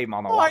really game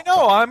on a laptop?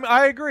 I know.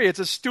 I agree. It's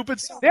a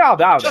stupid. They are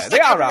down just there. Like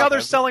they are every out other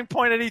there. selling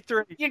point at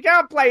E3. You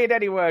can't play it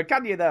anywhere,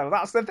 can you? Though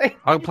that's the thing.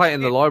 I can play it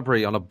in the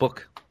library on a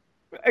book.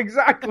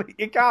 Exactly.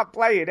 You can't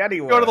play it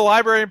anywhere. Go to the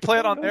library and play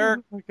it on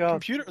their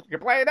computer. You can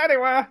play it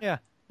anywhere. Yeah,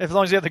 as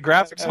long as you have the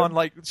graphics on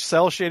like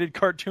cell shaded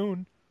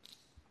cartoon.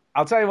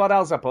 I'll tell you what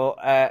else I put.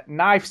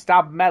 Knife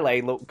stab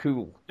melee look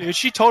cool. Dude,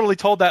 she totally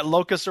told that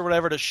Locust or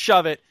whatever to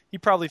shove it. He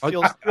probably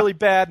feels really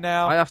bad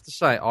now. I have to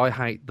say, I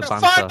hate the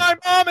banter. Find my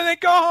mom and then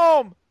go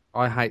home.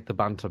 I hate the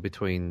banter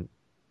between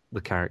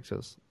the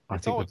characters. I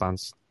think the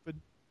banter.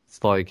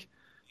 It's like.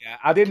 Yeah,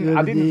 I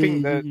didn't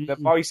think the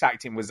voice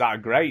acting was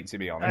that great, to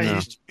be honest. I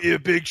used to be a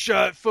big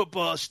shot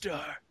football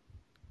star.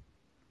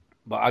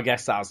 But I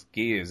guess that's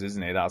Gears,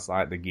 isn't it? That's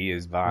like the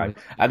Gears vibe.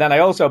 And then I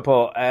also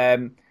put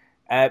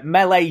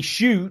melee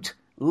shoot,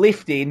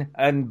 lifting,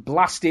 and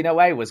blasting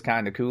away was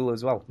kind of cool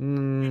as well.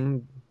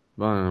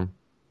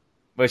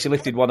 Where she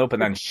lifted one up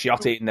and then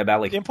shot it in the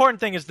belly. The important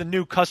thing is the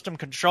new custom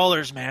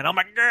controllers, man. Oh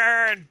my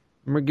god!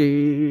 Oh my god!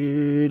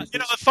 You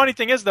know, the funny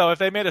thing is, though, if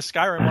they made a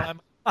Skyrim one,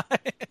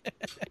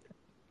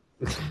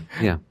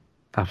 yeah,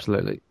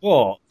 absolutely.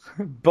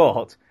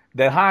 But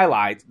the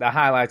highlight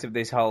of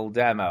this whole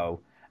demo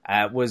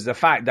was the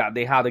fact that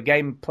they had a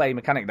gameplay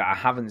mechanic that I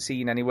haven't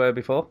seen anywhere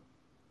before,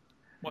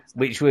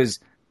 which was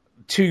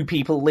two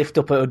people lift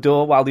up a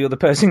door while the other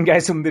person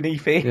gets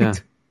underneath it. Yeah.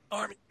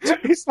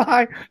 It's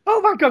like,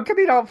 oh my god, can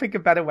you not think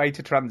of a better way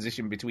to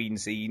transition between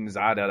scenes?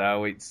 I don't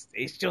know. It's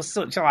just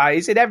such a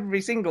it's in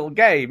every single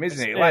game,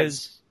 isn't it?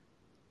 Let's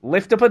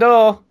lift up a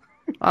door.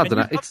 I don't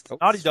know. It's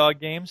Naughty Dog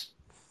games.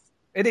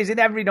 It is in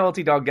every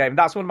Naughty Dog game.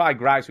 That's one of my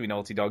gripes with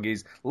Naughty Dog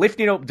is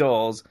lifting up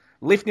doors,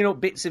 lifting up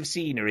bits of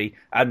scenery,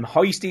 and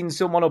hoisting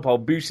someone up or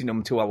boosting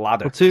them to a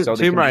ladder. Well,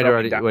 Tomb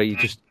Raider, where you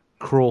just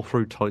crawl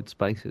through tight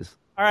spaces.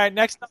 All right,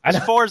 next up is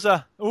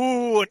Forza.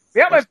 Ooh,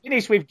 we haven't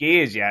finished with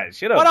Gears yet.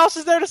 Shut up. What else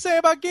is there to say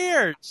about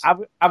Gears?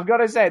 I've got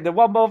to say, the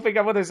one more thing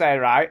I want to say,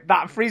 right?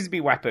 That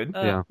frisbee weapon.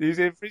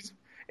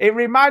 It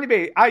reminded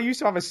me. I used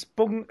to have a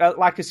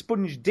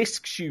sponge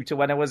disc shooter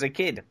when I was a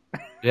kid.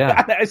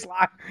 Yeah, and it's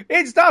like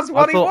that's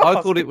what it was.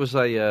 I thought it was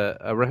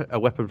a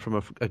weapon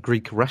from a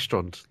Greek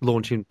restaurant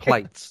launching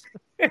plates.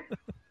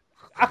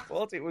 I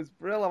thought it was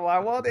brilliant.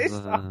 Like, what is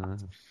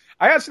that?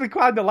 I actually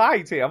kind of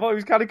liked it. I thought it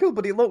was kind of cool,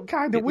 but it looked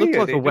kind of weird. It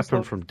looked like a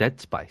weapon from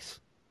Dead Space.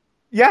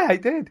 Yeah,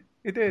 it did.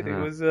 It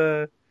was,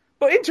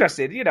 but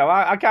interesting. You know,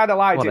 I kind of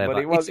liked Whatever. it,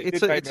 but it was.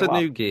 It's a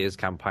new Gears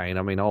campaign.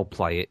 I mean, I'll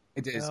play it.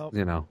 It is.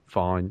 You know,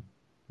 fine,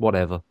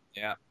 whatever.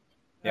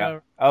 Yeah.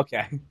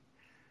 Okay.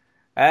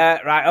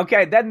 Right.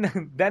 Okay.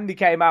 Then they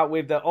came out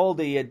with all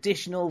the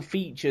additional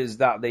features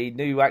that the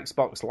new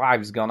Xbox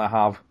Live's gonna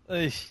have.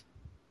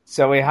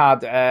 So we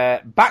had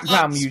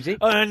background music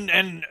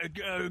and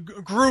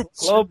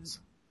groups. Clubs.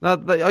 Now,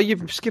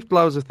 you've skipped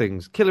loads of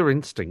things. Killer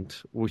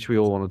Instinct, which we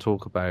all want to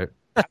talk about.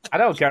 I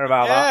don't care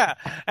about that.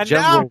 Yeah, and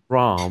General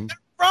Rom.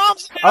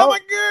 Rom's, oh my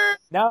god!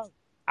 No,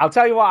 I'll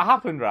tell you what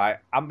happened, right?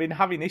 I've been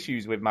having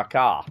issues with my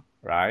car,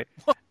 right?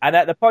 And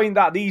at the point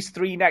that these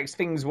 3 next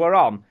things were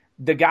on,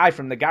 the guy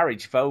from the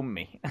garage phoned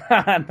me.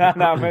 And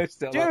I'm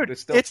still Dude,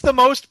 it's the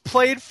most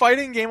played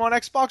fighting game on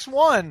Xbox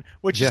One,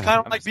 which is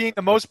kind of like being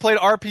the most played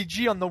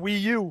RPG on the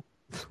Wii U.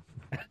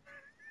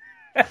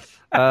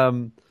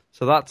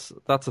 So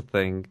that's a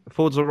thing.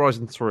 Forza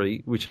Horizon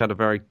 3, which had a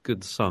very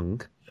good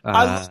song.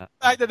 I love the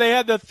fact that they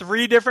had the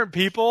 3 different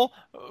people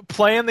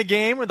playing the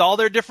game with all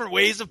their different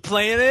ways of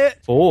playing it.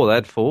 They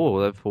had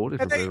four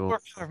different people.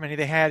 However many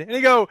they had. And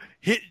they go,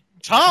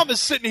 Tom is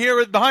sitting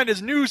here behind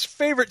his new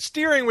favorite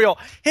steering wheel.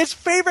 His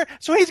favorite.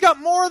 So he's got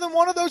more than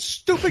one of those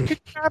stupid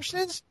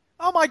contraptions?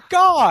 Oh my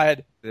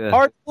God. Yeah.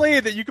 Hard to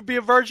believe that you could be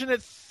a virgin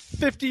at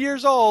 50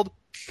 years old.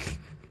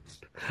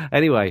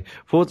 Anyway,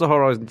 Forza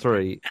Horizon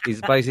 3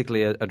 is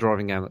basically a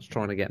driving game that's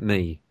trying to get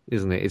me,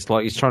 isn't it? It's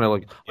like he's trying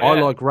to I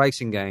like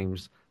racing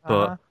games,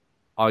 but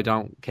I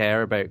don't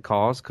care about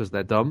cars because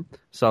they're dumb.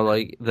 So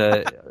like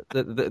the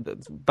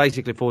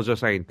basically Forza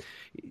saying,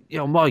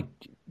 Mike,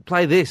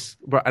 play this,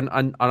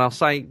 and I'll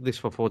say this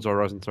for Forza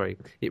Horizon 3.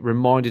 It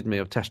reminded me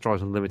of Test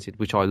Drive Unlimited,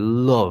 which I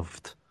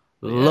loved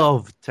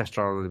Test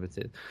Drive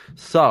Unlimited.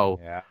 So.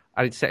 Yeah.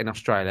 And it's set in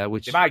Australia,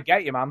 which... They might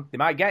get you, man. They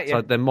might get you.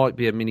 So there might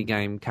be a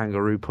minigame,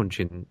 kangaroo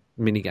punching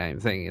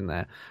minigame thing in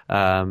there.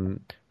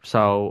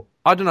 So,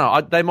 I don't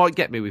know. They might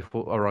get me with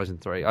Horizon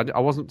 3. I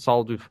wasn't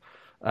sold with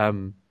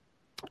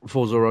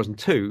Forza Horizon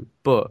 2,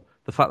 but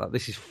the fact that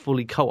this is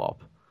fully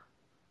co-op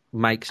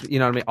makes... You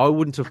know what I mean? I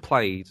wouldn't have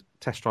played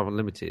Test Drive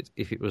Unlimited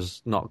if it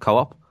was not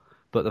co-op,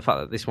 but the fact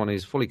that this one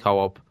is fully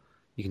co-op,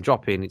 you can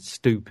drop in, it's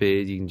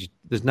stupid, you're just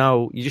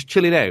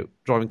chilling out,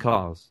 driving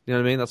cars. You know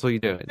what I mean? That's all you're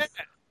doing.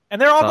 And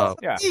they're all going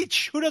to the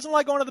beach. Who doesn't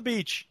like going to the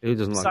beach? Who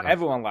doesn't like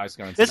everyone likes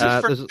going to the beach. This is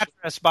for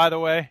actress, by the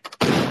way.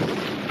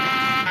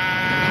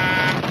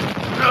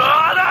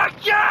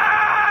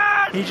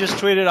 He just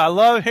tweeted, I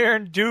love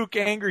hearing Duke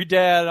Angry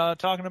Dad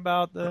talking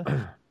about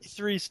the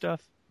E3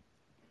 stuff.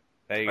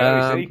 There you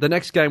go. The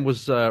next game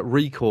was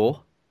Recore.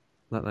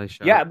 That they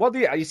showed. Yeah, what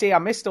you see? I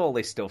missed all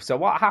this stuff. So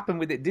what happened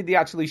with it? Did they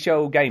actually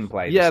show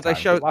gameplay? Yeah, they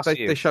showed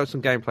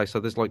some gameplay. So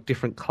there's like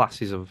different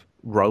classes of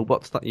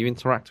robots that you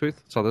interact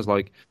with. So there's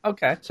like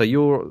So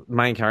your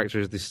main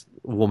character is this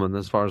woman,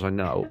 as far as I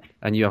know,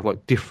 and you have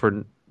like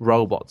different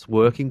robots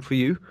working for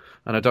you.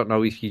 And I don't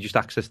know if you just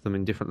access them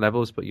in different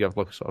levels, but you have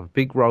like a sort of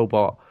big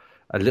robot,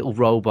 a little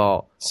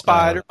robot.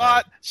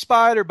 Spider-Bot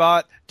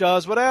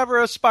does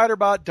whatever a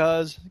Spider-Bot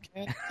does.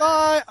 Can't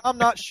fly. I'm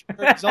not sure.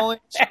 He's only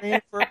on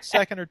screen for a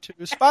second or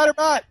two.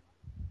 Spider-Bot.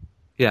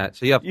 Yeah,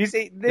 so you have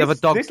a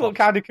dog. This looked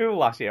kind of cool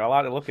last year. I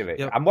like the look of it.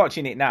 I'm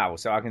watching it now,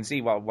 so I can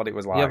see what it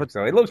was like.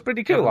 So it looks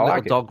pretty cool. I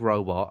like it. Dog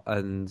robot,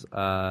 and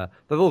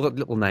they've all got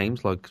little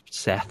names like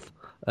Seth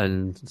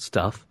and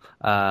stuff.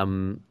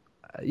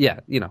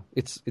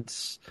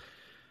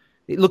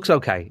 It looks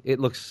okay. It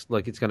looks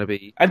like it's going to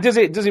be. And does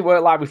it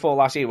work like before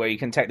last year, where you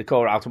can take the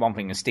core out of one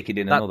thing and stick it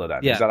in another?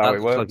 Then is that how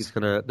it works? Like it's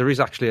gonna. There is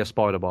actually a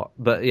spider bot,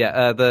 but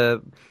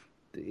it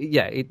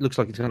looks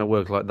like it's going to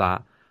work like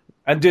that.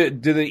 And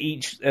do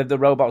each of the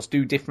robots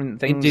do different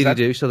things? Indeed, they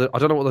do. So I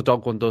don't know what the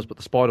dog one does, but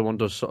the spider one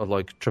does sort of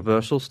like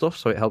traversal stuff.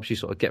 So it helps you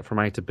sort of get from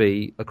A to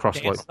B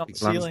across like big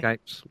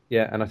landscapes.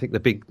 Yeah, and I think the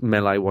big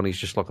melee one is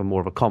just like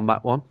more of a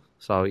combat one.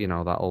 So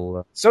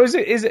that'll. So is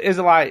it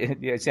like?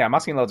 Yeah, see, I'm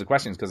asking loads of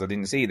questions because I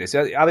didn't see this.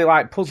 Are they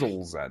like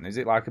puzzles then? Is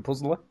it like a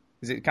puzzler?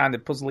 Is it kind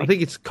of puzzly? I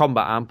think it's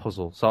combat and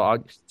puzzle.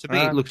 So to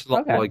me, it looks a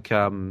lot like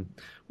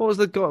what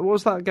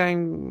was that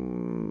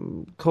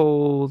game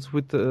called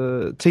with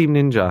the Team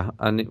Ninja?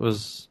 And it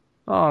was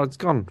it's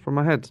gone from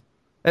my head.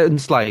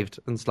 Enslaved.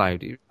 Oh,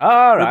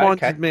 right.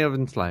 Reminded me of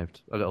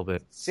Enslaved a little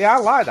bit. See, I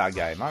like that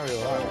game. I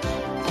really like it.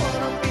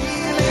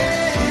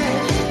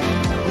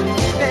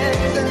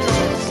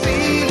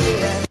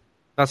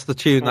 That's the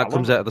tune that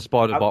comes out of the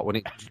spider bot when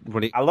it.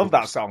 I love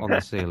that song on the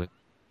ceiling.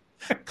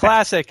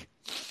 Classic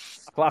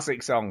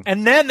song.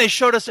 And then they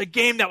showed us a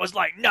game that was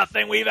like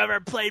nothing we've ever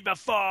played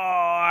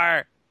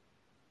before.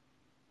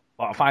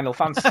 What, Final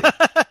Fantasy?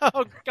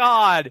 Oh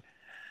God!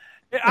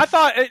 I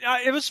thought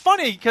it was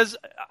funny because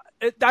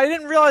I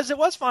didn't realize it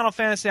was Final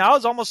Fantasy. I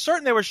was almost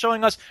certain they were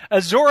showing us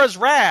Azura's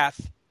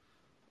Wrath.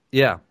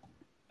 Yeah.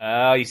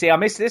 You see, I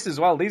missed this as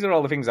well. These are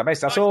all the things I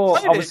missed. I saw,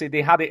 obviously,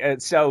 they had it at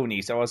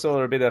Sony, so I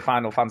saw a bit of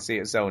Final Fantasy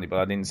at Sony, but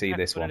I didn't see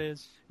this one.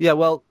 Yeah,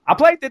 well... I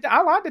like the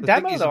demo, though.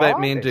 The thing is about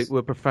me and Duke,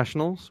 we're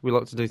professionals. We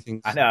like to do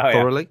things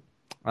thoroughly.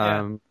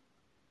 Yeah.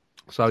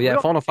 So,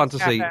 Final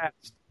Fantasy...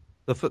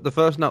 The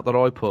first note that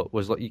I put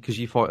was, like, because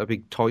you fight a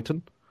big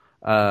Titan,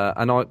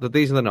 and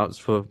these are the notes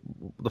for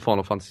the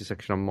Final Fantasy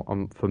section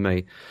for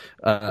me.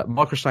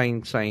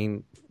 Microsoft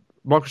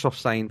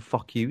saying,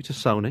 fuck you to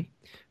Sony.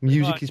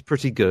 Music is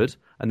pretty good,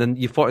 and then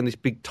you're fighting this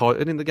big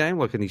Titan in the game,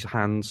 like, and his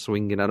hands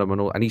swinging at him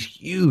and all, and he's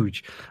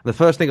huge. And the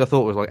first thing I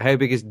thought was like, how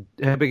big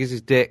is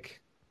his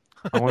dick?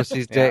 I want to see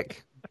his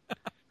dick.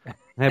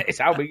 It's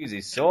how big is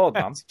his sword,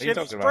 man? What are you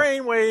Jimmy's talking about?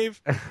 brainwave.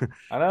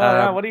 I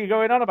know. What are you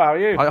going on about,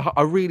 you?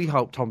 I really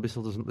hope Tom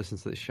Bissell doesn't listen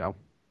to this show.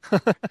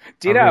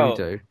 Do you know?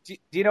 Really do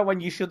you know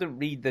when you shouldn't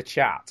read the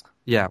chat?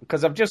 Yeah.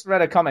 Because I've just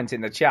read a comment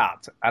in the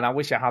chat, and I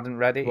wish I hadn't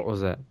read it. What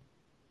was it?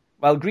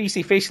 Well,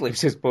 Greasy Fish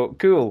Lips has put,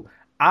 cool,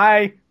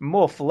 I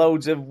muff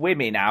loads of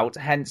women out,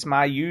 hence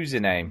my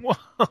username.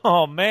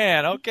 Oh,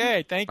 man.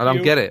 Okay, thank you. I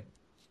don't get it.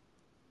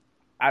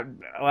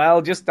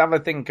 Well, just have a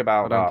think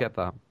about that. I don't get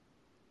that.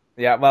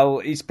 Yeah, well,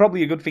 it's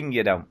probably a good thing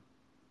you don't.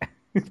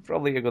 It's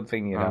probably a good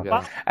thing you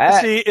don't.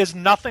 See, is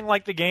nothing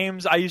like the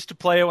games I used to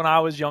play when I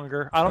was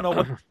younger. I don't know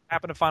what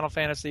happened to Final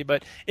Fantasy,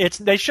 but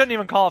they shouldn't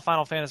even call it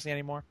Final Fantasy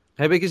anymore.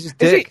 How big is his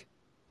dick?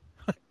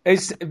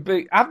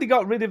 Have they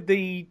got rid of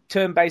the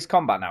turn-based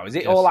combat now? Is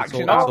it all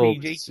action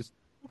RPG? It's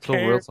all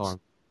real time.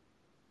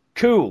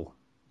 Cool.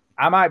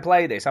 I might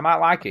play this. I might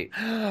like it.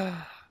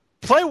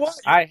 Play what?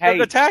 I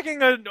hate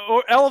attacking an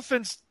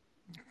elephant's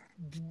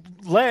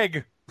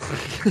leg.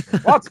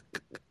 What?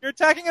 You're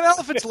attacking an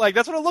elephant's leg.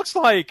 That's what it looks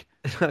like.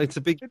 It's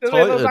a big. It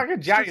looks like a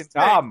giant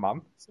arm, man.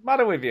 What's the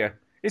matter with you?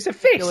 It's a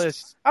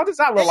fist. How does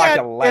that look like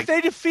a leg? If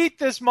they defeat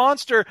this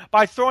monster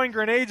by throwing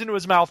grenades into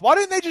his mouth, why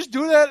didn't they just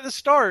do that at the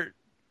start?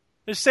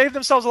 They saved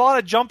themselves a lot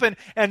of jumping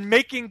and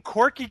making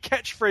quirky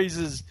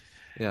catchphrases.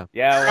 Yeah.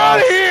 Yeah. Get out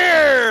of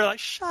here! Like,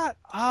 shut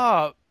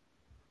up.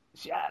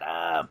 Shut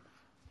up.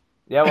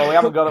 Yeah, well, we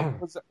haven't got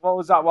what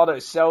was that one at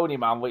Sony,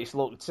 man, which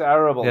looked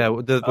terrible. Yeah,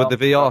 with the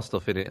VR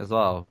stuff in it as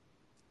well.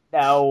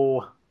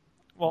 No.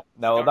 Well,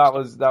 no, that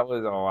was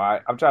all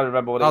right. I'm trying to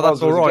remember what it was. Oh,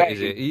 that's all right, is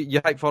it? You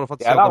hate Final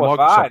Fantasy at the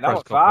Microsoft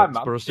press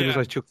conference, but as soon as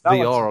I took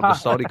VR on the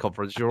Sony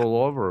conference, you're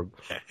all over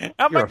them.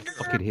 You're a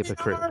fucking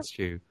hypocrite,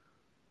 Stu.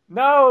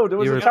 No, there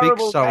was You're a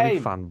terrible big Sony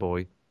game.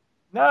 fanboy.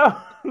 No,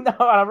 and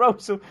I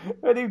wrote some.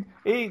 And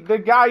the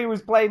guy who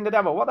was playing the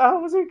demo, what the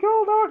hell was he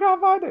called? No, I can't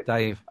find it.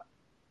 Dave.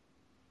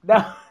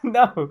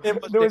 No.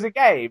 There was a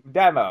game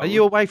demo. Are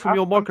you away from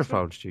your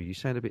microphone, Stu? You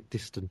sound a bit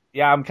distant.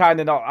 Yeah, I'm kind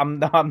of not. I'm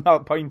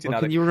not pointing at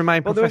it. Can you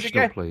remain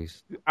professional,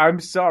 please? I'm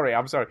sorry.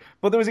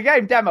 But there was a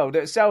game demoed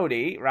at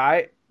Sony,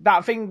 right?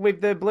 That thing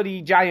with the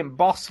bloody giant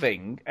boss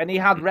thing, and he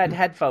had red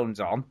headphones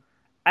on,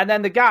 and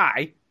then the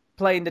guy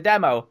playing the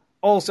demo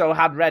also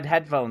had red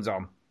headphones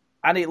on,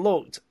 and it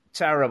looked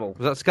terrible.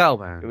 Was that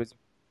Scalebound? It was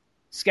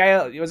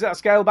Was that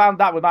Scalebound?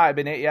 That might have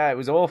been it. Yeah, it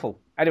was awful.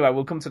 Anyway,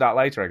 we'll come to that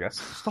later, I guess.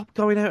 Stop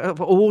going out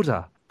of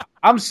order.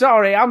 I'm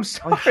sorry, I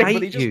but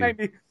hate he just you. made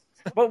me.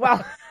 But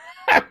well.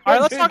 All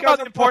right, let's talk about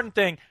the important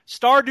thing.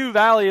 Stardew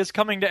Valley is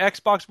coming to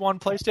Xbox One,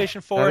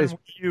 PlayStation 4, and Wii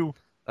U.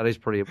 That is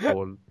pretty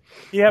important.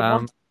 You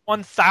have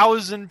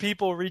 1,000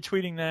 people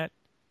retweeting that.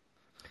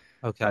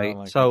 Okay,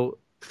 so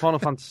Final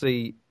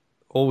Fantasy,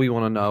 all we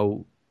want to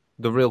know,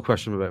 the real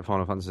question about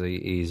Final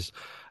Fantasy is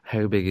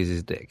how big is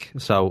his dick?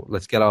 So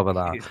let's get over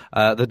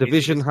that. The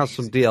Division has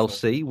some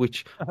DLC,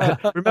 which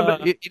remember,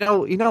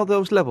 you know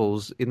those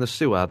levels in the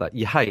sewer that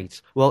you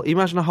hate. Well,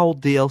 imagine a whole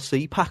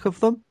DLC pack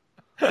of them.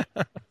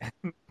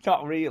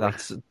 Not really.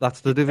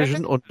 That's the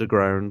Division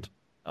Underground.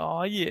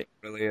 Oh yeah,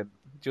 brilliant.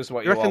 Just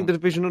what you reckon? The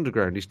Division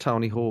Underground is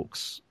Tony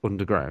Hawk's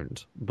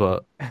Underground,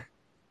 but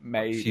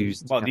maybe.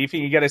 What do you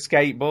think? You get a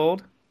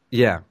skateboard?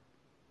 Yeah.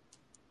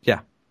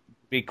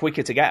 Be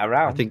quicker to get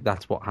around. I think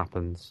that's what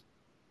happens.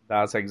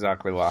 That's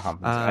exactly what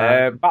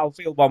happens.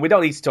 Battlefield 1. We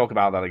don't need to talk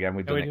about that again.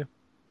 We've done it.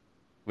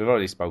 We've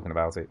already spoken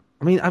about it.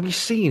 I mean, have you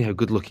seen how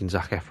good looking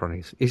Zac Efron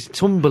is?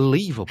 It's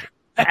unbelievable.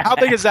 How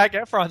big is Zac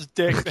Efron's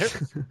dick?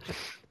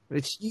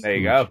 It's huge. There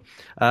you go.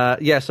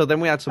 Yeah, so then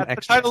we had some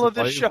That's the title of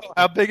this show.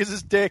 How big is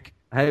his dick?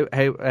 How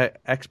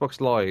Xbox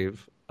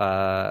Live,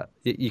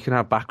 you can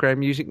have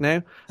background music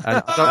now.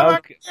 And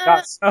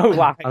that's so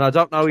live. And I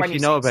don't know if you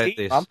know about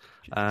this,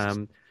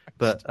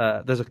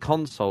 but there's a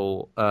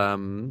console,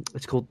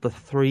 it's called the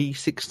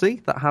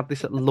 360, that had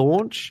this at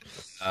launch.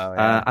 Oh,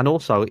 yeah. And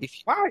also,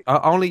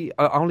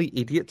 only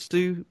idiots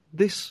do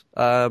this.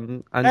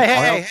 And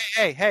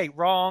hey,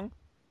 wrong.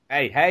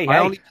 I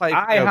only play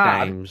video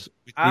games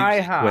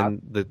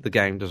when the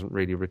game doesn't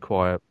really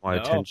require my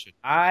attention.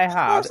 I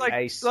had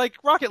like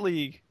Rocket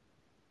League.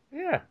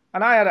 Yeah,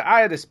 and I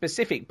had a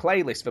specific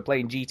playlist for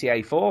playing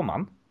GTA 4,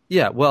 man.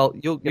 Yeah, well,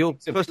 you're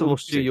first of all,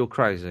 Stu, you're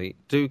crazy.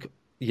 Duke,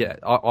 yeah,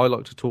 I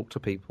like to talk to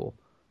people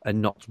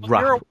and not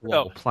rap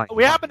while playing.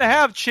 We happen to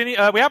have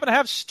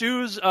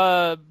Stu's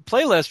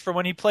playlist for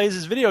when he plays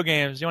his video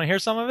games. You want to hear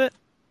some of it?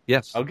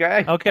 Yes.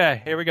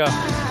 Okay, here we go.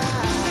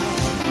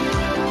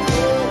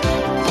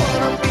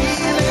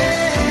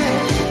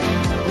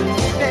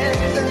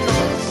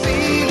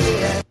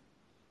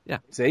 Yeah.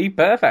 See,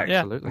 perfect. Yeah.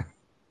 Absolutely.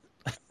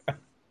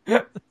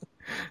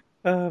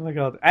 Oh my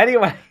god.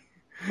 Anyway,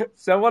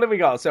 so what have we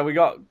got? So we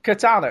got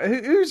Katana.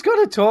 Who's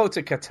going to talk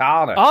to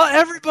Katana? Oh,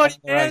 everybody!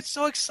 Man, it's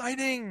so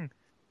exciting.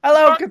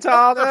 Hello,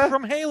 Katana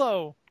from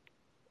Halo.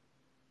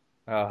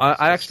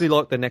 I actually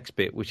like the next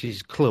bit, which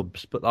is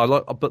clubs. But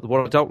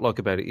what I don't like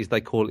about it is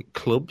they call it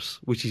clubs,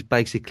 which is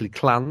basically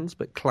clans.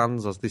 But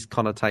clans has this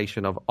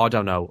connotation of, I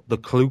don't know, the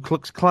Ku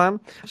Klux Klan.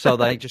 So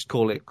they just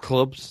call it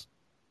clubs.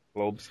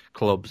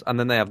 clubs, and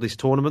then they have this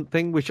tournament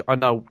thing, which I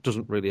know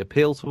doesn't really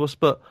appeal to us,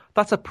 but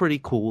that's a pretty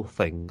cool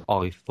thing,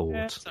 I thought.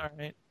 Yeah, it's all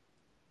right.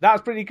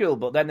 That's pretty cool,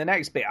 but then the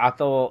next bit, I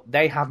thought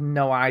they have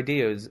no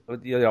ideas,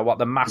 what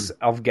the mass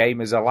of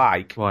gamers are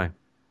like. Why?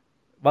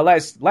 Well,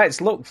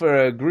 let's look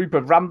for a group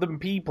of random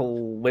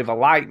people with a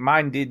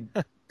like-minded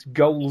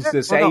goals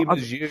the same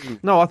as you.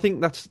 No, I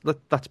think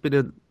that's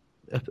been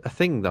a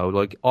thing though.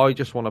 Like, I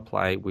just want to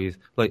play with,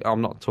 like,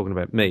 I'm not talking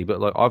about me,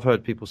 but like I've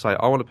heard people say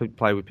I want to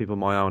play with people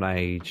my own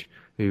age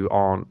who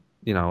aren't,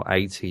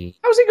 18.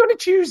 How's he going to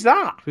choose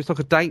that? It's like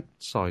a date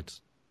site.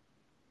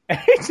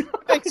 It's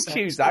not going to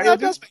choose that. Yeah, He'll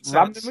just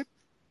randomly.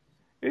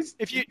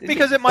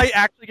 Because it might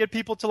actually get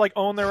people to like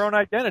own their own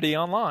identity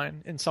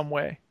online in some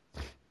way.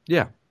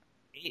 Yeah.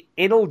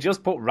 It'll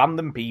just put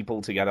random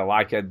people together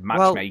like a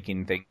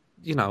matchmaking thing.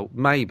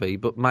 Maybe,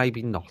 but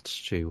maybe not,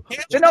 Stu.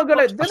 They're not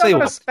going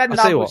to spend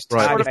that much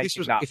time. If this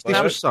was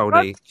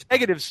Sony,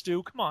 negative,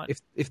 Stu. Come on.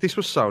 If this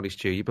was Sony,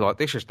 Stu, you'd be like,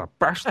 "This is the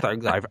best thing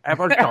they've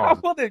ever done."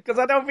 Because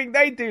I don't think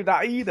they do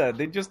that either.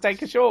 They just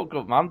take a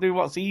shortcut, man. Do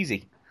what's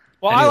easy.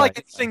 Well, anyway. I like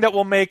anything that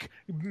will make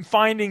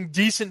finding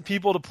decent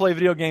people to play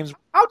video games.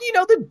 How do you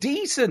know they're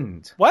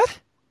decent? What?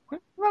 They're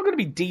not going to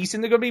be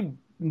decent. They're going to be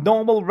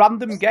normal,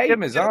 random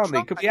gamers, aren't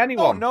they? Could be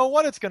anyone. I don't know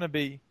what it's going to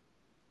be.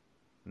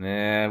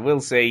 Yeah,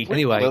 we'll see.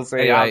 Anyway, we'll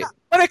see. Anyway.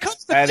 When it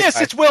comes to this,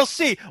 it's we'll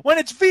see. When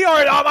it's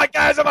VR, oh my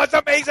God, it's the most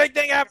amazing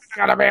thing ever. It's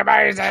gonna be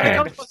amazing.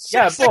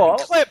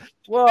 Clip.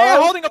 Whoa,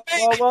 holding a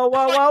baby. Whoa.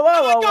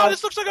 Oh my God,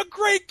 this looks like a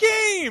great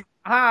game.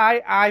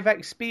 I've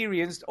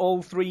experienced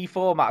all 3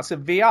 formats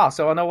of VR,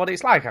 so I know what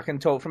it's like. I can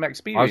talk from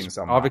experience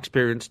on that. I've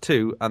experienced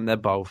 2, and they're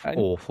both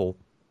awful.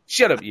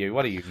 Shut up, you.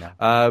 What are you now?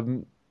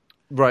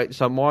 Right,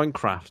 so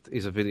Minecraft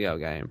is a video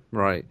game,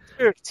 right?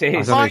 It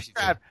is.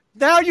 Minecraft.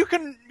 Now you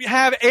can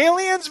have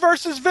aliens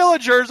versus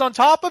villagers on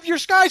top of your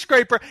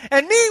skyscraper,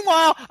 and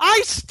meanwhile,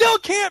 I still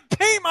can't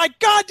paint my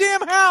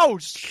goddamn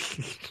house.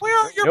 Where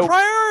are your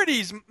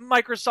priorities,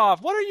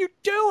 Microsoft? What are you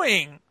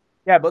doing?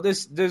 Yeah, but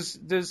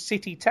there's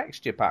city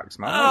texture packs,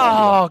 man.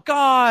 Oh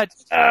God,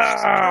 it's been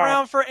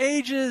around for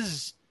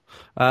ages.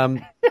 I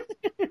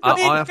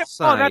have to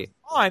say, that's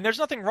fine. There's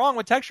nothing wrong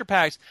with texture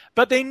packs,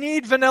 but they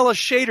need vanilla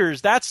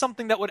shaders. That's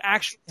something that would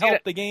actually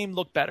help the game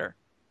look better.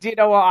 Do you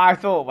know what I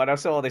thought when I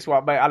saw this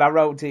one, mate? And I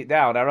wrote it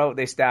down. I wrote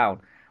this down.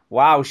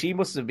 Wow, she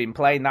must have been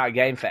playing that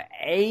game for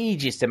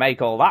ages to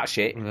make all that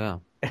shit. Yeah.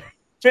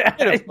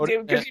 This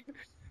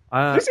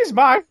is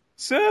my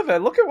server.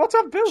 Look at what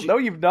I've built. No,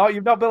 you've not.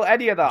 You've not built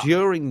any of that.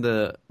 During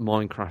the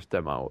Minecraft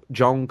demo,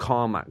 John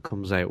Carmack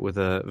comes out with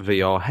a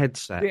VR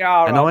headset.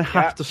 And I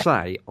have to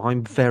say,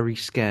 I'm very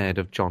scared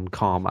of John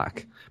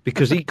Carmack.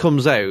 Because he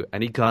comes out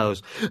and he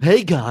goes,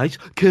 "Hey guys,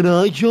 can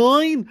I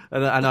join?"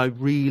 And I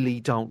really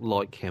don't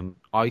like him.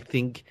 I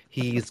think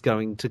he's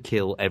going to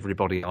kill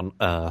everybody on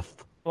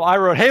Earth. Well, I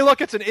wrote, "Hey,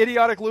 look, it's an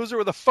idiotic loser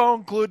with a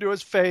phone glued to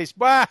his face."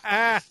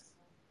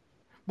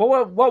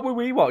 Well, what were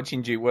we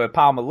watching, Duke, where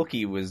Palmer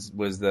Lucky was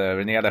there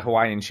and he had a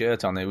Hawaiian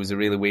shirt on? It was a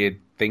really weird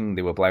thing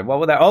they were playing. What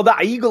were they? Oh,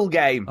 that Eagle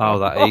game. Oh,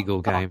 that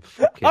Eagle game.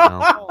 Fucking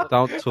hell.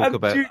 Don't talk and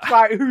about... Duke's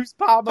like, who's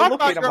Palmer Lucky?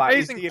 Talk about your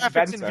amazing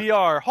graphics in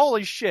VR.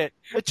 Holy shit.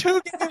 The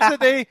 2 games that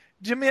they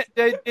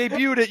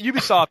debuted at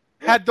Ubisoft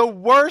had the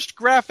worst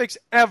graphics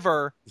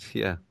ever.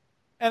 Yeah.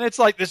 And it's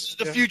like, this is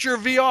the future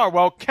of VR.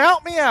 Well,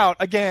 count me out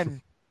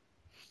again.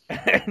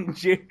 And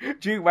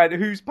Duke went,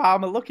 who's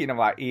Palmer Lucky? And I'm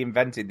like, he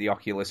invented the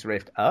Oculus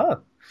Rift. Oh.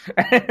 No,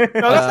 that's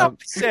not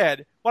what I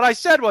said. What I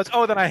said was,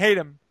 then I hate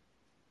him.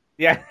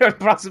 Yeah,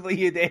 possibly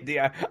you did,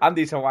 yeah. And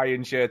his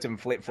Hawaiian shirt and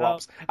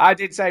flip-flops. I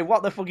did say,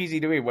 what the fuck is he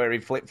doing wearing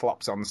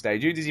flip-flops on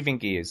stage? Who does he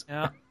think he is?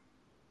 Yeah.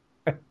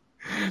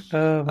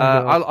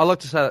 I like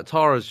to say that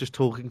Tara's just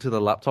talking to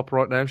the laptop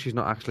right now. She's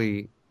not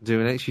actually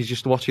doing it. She's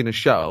just watching a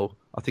show.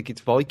 I think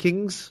it's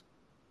Vikings.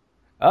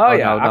 Oh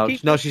yeah.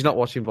 No, she's not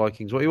watching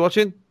Vikings. What are you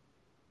watching?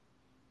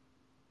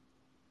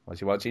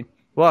 What's you watching?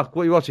 What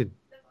are you watching?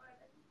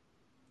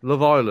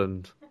 Love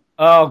Island.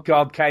 Oh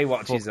God, Kay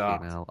watches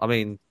that. Hell. I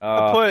mean,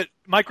 I put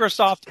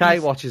Microsoft. Kay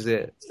watches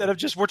it instead of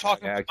just we're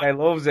talking. Yeah, Kay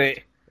loves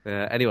it.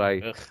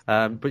 Anyway,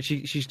 but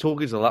she's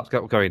talking to the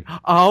laptop, going,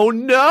 "Oh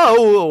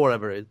no," or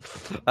whatever it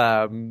is.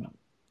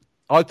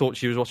 I thought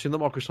she was watching the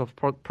Microsoft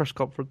press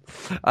conference.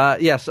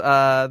 Yes,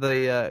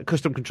 the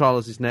custom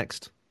controllers is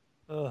next.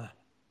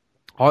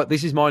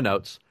 This is my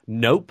notes.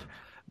 Nope.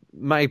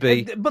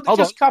 Maybe. But they're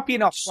just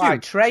copying off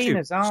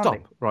trainers, aren't Stop.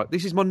 they? Right,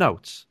 this is my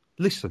notes.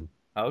 Listen.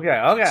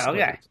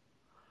 Okay.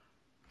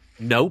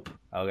 Nope.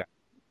 Okay.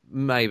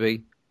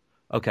 Maybe.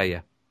 Okay,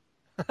 yeah.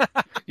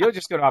 You're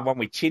just going to have one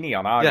with Chinny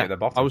on, aren't you, at the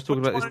bottom? I was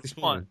talking about this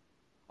morning.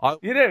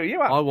 You do? You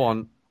are? I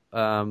want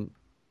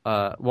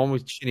one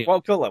with Chinny.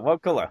 What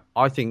colour?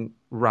 I think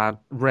red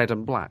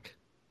and black.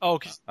 Oh,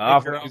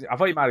 I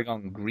thought you might have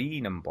gone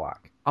green and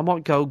black. I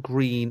might go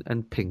green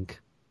and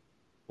pink.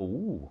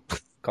 Ooh,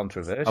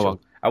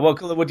 controversial. And what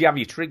colour would you have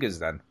your triggers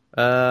then?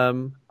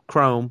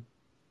 Chrome.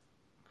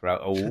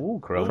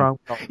 Chrome.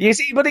 You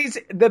see, but it's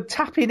the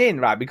tapping in,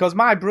 right? Because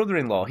my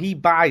brother-in-law, he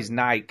buys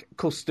Nike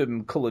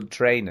custom coloured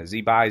trainers.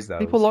 He buys those.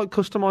 People like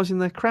customising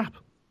their crap.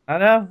 I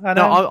know.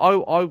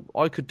 No,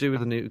 I could do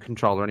with a new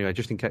controller anyway,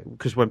 just in case,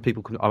 because when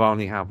people I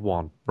only have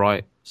one,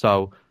 right?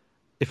 So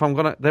if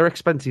I'm they're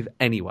expensive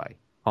anyway,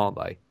 aren't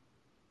they?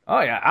 Oh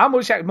yeah, how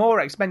much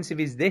more expensive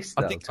is this?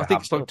 Though, I think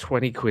it's like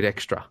 20 quid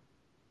extra.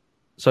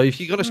 So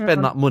if you're going to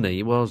spend that money,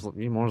 you might as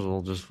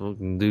well just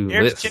fucking do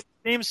Here's this. a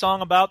theme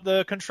song about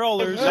the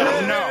controllers.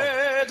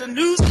 I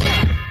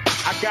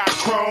got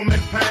chrome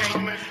and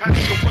pain.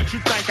 What you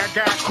think? I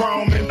got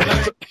chrome and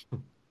pain.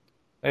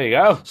 There you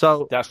go.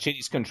 So that's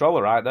Chinny's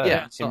controller right there.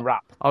 Yeah, in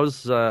wrap. I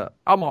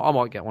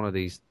might get one of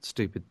these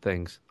stupid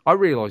things. I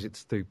realise it's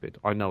stupid.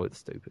 I know it's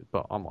stupid,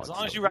 but I might. As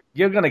long as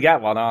you're going to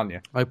get one, aren't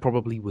you? I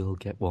probably will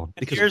get one.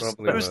 Because here's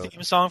Stu's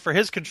theme song for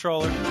his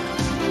controller.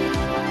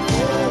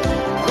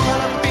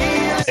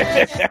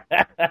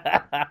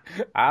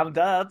 I'm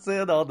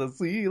dancing on the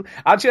seal.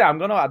 Actually,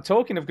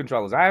 talking of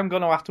controllers, I am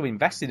going to have to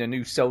invest in a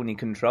new Sony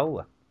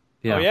controller.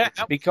 Yeah. Oh yeah,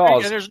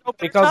 because there's no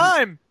better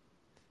time.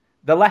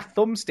 The left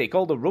thumbstick,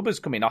 all the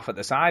rubber's coming off at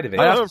the side of it.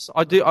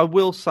 I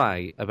will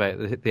say about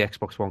the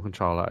Xbox One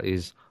controller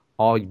is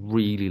I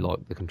really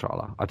like the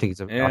controller. I think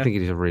I think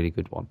it is a really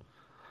good one.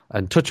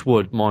 And touch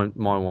wood, my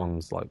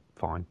one's like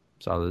fine.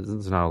 So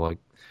there's no like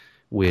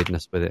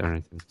weirdness with it or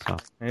anything. So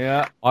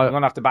yeah, I'm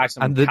gonna have to buy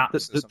some. And the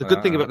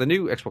good thing about the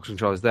new Xbox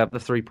controllers, they have the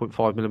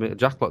 3.5mm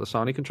jack like the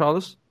Sony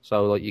controllers.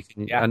 So like you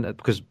can, and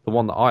because the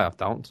one that I have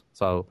don't.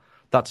 So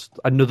that's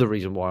another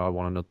reason why I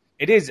want another.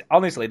 It is,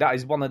 honestly, that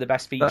is one of the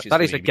best features.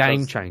 That is a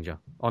game changer,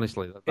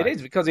 honestly. It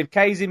is, because if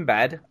Kay's in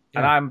bed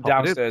and I'm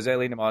downstairs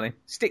early in the morning,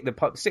 stick the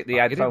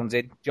headphones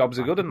in, jobs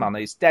are good, man.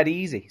 It's dead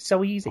easy.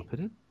 So easy.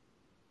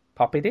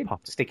 Pop it in.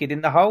 Stick it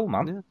in the hole,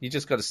 man. Yeah. You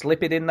just got to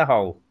slip it in the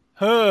hole.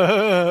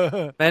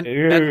 Men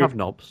have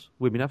knobs,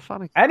 women have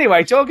fannies.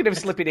 Anyway, talking of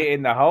slipping it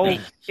in the hole,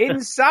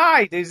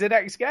 Inside is the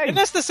next game. Isn't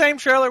this the same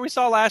trailer we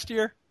saw last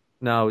year?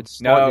 No, it's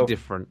slightly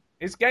different.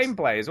 It's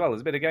gameplay as well.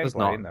 There's a bit of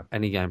gameplay in there.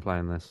 Any gameplay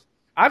in this.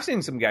 I've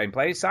seen some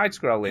gameplay,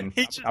 side-scrolling.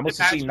 I must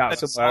have seen that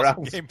somewhere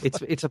else.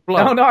 It's a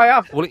bloke. No, I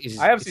have. Well,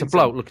 it's a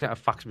bloke looking at a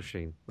fax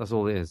machine. That's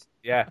all it is.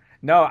 Yeah.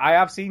 No, I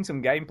have seen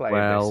some gameplay.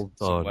 Well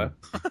done.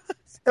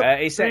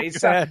 It's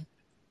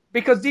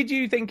because did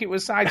you think it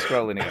was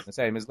side-scrolling again, the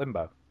same as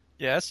Limbo?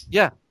 Yes.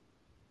 Yeah.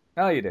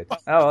 Oh, you did.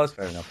 Oh, that's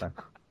fair enough then.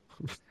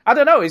 I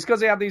don't know. It's because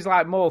they had these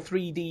like more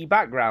 3D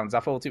backgrounds. I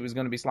thought it was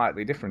going to be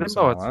slightly different.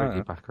 Limbo had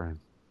 3D background.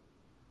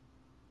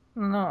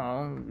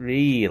 No,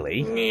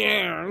 really.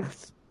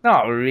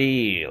 Not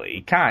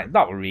really.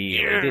 Not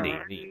really, did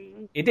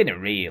it? It didn't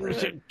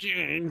really.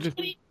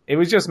 It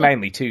was just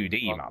mainly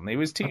 2D, man. It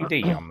was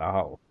 2D on the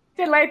whole.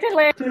 I'd like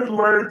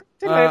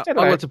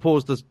to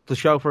pause the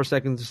show for a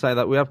second to say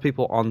that we have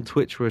people on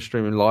Twitch who are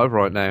streaming live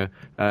right now.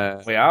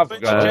 We have.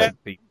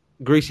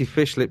 Greasy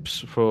Fish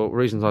Lips, for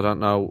reasons I don't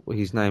know,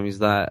 his name is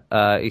that.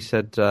 He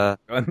said... no,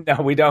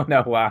 we don't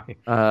know why.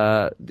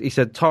 He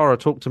said, Tara,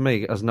 talk to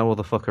me, as no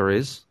other fucker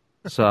is.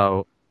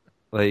 So...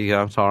 There you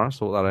go, Tara,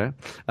 sort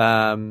that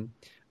out.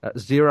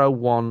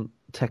 01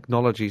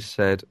 Technologies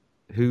said,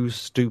 who's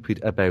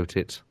stupid about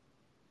it?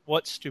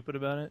 What's stupid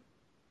about it?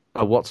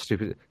 Oh, what's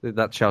stupid?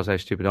 That shows how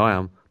stupid I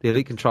am. The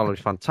Elite controller is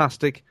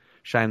fantastic.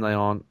 Shame they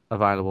aren't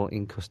available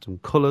in custom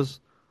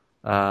colours.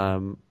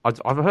 I've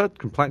heard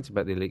complaints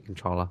about the Elite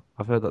controller.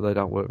 I've heard that they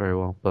don't work very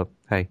well, but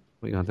hey,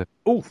 what are you going to do?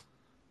 Oof.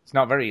 It's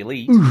not very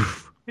elite.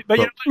 But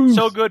you know, it's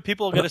so good,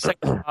 people will get a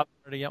second job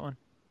to get one.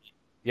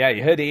 Yeah,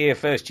 you heard it here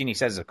first. Ginny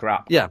says a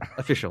crap. Yeah,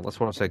 official. That's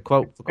what I said.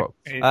 Quote for quote.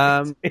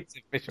 It's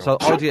official. So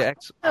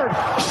IDX.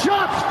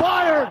 Shots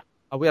fired!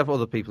 We have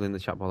other people in the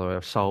chat, by the way. We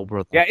have Soul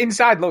Brother. Yeah,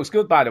 Inside looks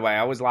good, by the way.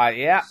 I was like,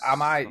 if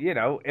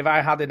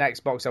I had an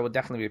Xbox, I would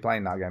definitely be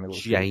playing that game. It looks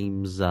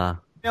James.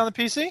 On the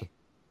PC?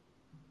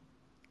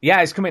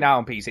 Yeah, it's coming out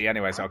on PC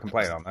anyway, so I can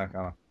play it on there,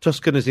 can't I?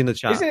 Tuscan is in the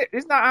chat.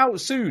 Isn't that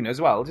out soon as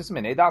well? Just a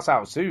minute. That's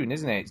out soon,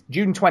 isn't it? It's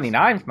June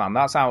 29th, man.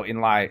 That's out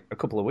in like a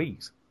couple of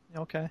weeks.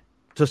 Okay.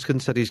 Tuscan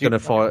said he's going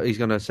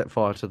to set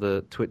fire to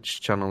the Twitch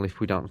channel if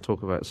we don't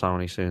talk about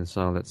Sony soon.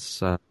 So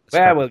let's.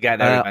 We'll get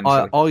there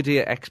eventually.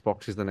 Idea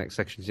Xbox is the next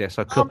section. Yeah,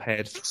 so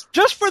Cuphead.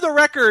 Just for the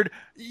record,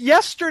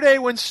 yesterday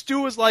when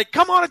Stu was like,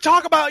 "Come on and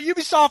talk about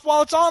Ubisoft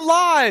while it's on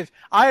live,"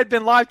 I had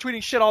been live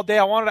tweeting shit all day.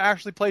 I wanted to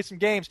actually play some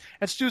games,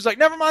 and Stu's like,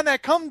 "Never mind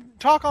that. Come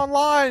talk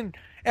online."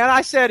 And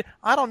I said,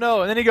 I don't know.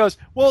 And then he goes,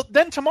 well,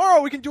 then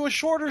tomorrow we can do a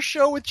shorter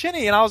show with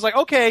Chinny. And I was like,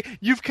 okay,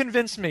 you've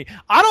convinced me.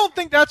 I don't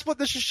think that's what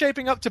this is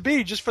shaping up to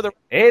be, just for the...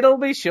 It'll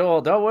be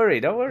short. Don't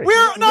worry.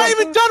 We're not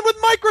even done with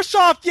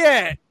Microsoft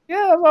yet.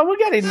 Yeah, well, we're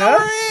getting there.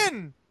 We're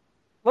in.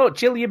 Look,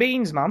 chill your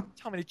beans, man.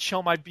 Tell me to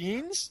chill my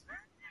beans?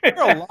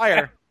 You're a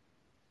liar.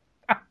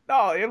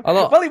 Well,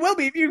 it will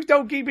be if you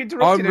don't keep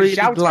interrupting and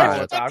shouting.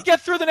 Let's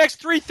get through the next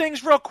three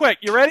things real quick.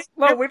 You ready?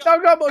 Look, we've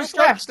not got much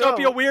left.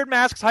 Dystopia, weird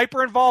masks,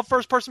 hyper-involved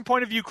first-person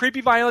point of view,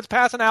 creepy violence,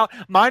 passing out,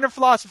 minor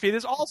philosophy.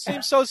 This all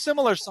seems so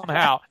similar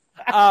somehow.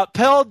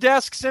 Pill,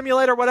 desk,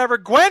 simulator, whatever.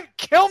 Gwent,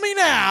 kill me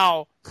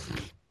now!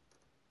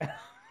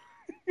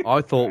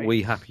 I thought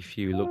We Happy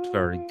Few looked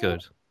very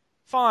good.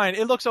 Fine,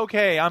 it looks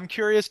okay. I'm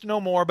curious to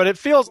know more, but it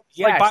feels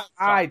like Bioshock.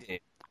 I did.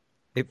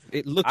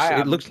 It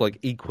looks like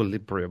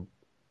Equilibrium.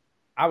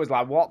 I was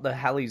like, what the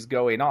hell is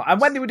going on? And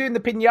when they were doing the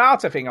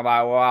pinata thing, I'm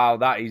like, wow,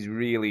 that is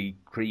really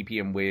creepy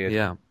and weird.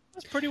 Yeah.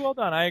 That's pretty well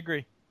done. I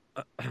agree.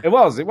 It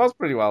was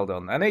pretty well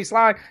done. And it's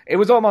like, it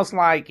was almost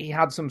like he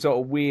had some sort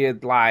of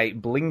weird,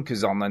 like,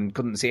 blinkers on and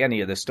couldn't see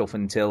any of the stuff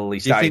until he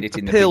started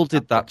hitting the pill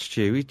did that,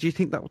 Stu? Do you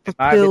think that what the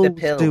pill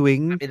was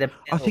doing?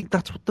 I think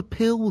that's what the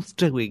pill was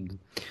doing.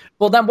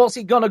 Well, then what's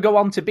it going to go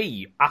on to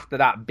be after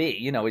that bit?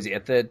 You know, is it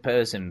a third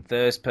person,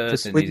 first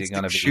person? Is it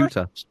going to be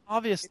shooter?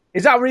 Obvious.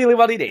 Is that really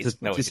what it is?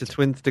 It's a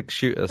twin stick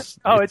shooter. It's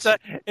a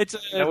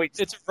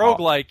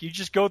roguelike. You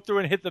just go through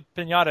and hit the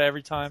pinata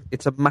every time.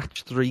 It's a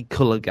match 3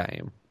 color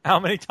game. How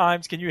many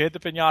times can you hit the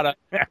pinata?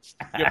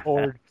 Get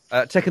bored.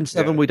 Tekken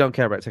 7, we don't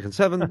care about Tekken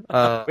 7.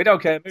 We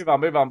don't care.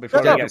 Move on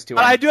before it gets too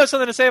But I do have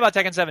something to say about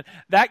Tekken 7.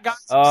 That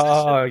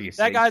guy's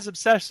guy's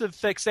obsessive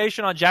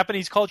fixation on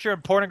Japanese culture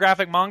and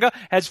pornographic manga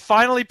has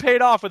finally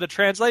paid off with a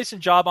translation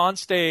job on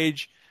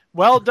stage.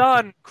 Well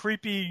done,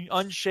 creepy,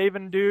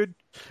 unshaven dude.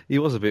 He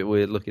was a bit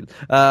weird looking.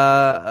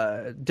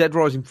 Dead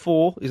Rising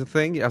 4 is a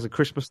thing. It has a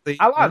Christmas theme.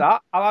 I like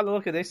that. I like the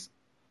look of this.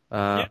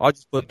 I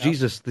just put,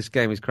 Jesus, this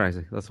game is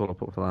crazy. That's what I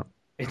put for that.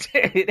 It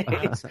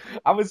is.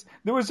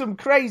 There were some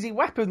crazy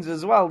weapons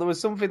as well. There was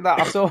something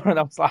that I saw and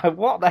I was like,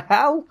 what the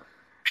hell?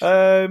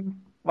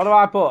 What do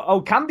I put?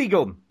 Oh, candy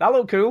gun. That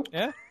looked cool.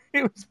 Yeah.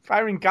 It was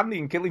firing candy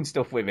and killing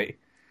stuff with it.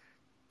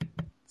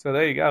 So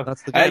there you go.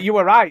 That's the game. You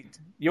were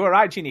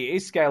right. Chinny. It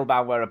is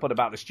Scalebound where I put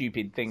about the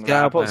stupid thing.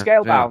 Right? I put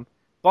Scalebound, yeah.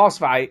 boss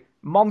fight,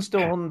 Monster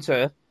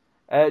Hunter,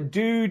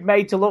 dude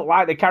made to look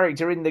like the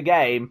character in the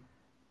game,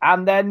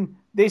 and then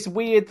this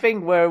weird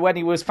thing where when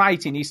he was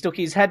fighting, he stuck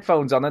his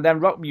headphones on and then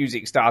rock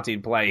music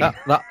started playing.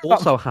 That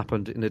also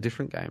happened in a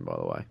different game, by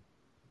the way.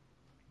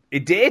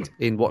 It did?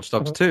 In Watch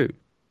Dogs 2.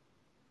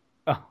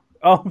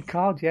 Oh,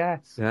 God,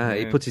 yes. Yeah,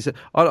 he puts his...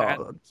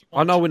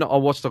 I know we're not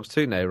on Watch Dogs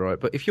 2 now, right?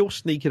 But if you're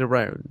sneaking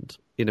around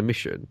in a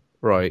mission,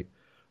 right,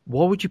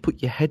 why would you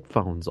put your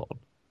headphones on?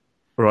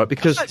 Right,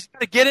 because... You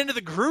gotta get into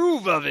the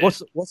groove of it.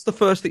 What's the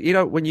first thing... You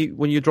know, when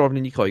you're driving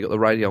in your car, you got the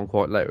radio on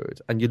quite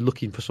loud, and you're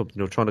looking for something,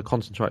 or trying to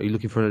concentrate, you're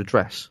looking for an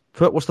address.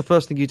 What's the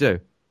first thing you do?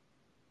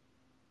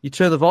 You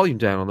turn the volume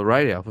down on the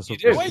radio for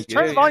something. You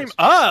turn the volume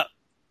up.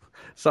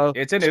 So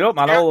you turn it up,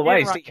 man, all the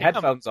way. Stick your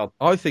headphones on.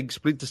 I think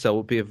Splinter Cell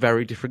would be a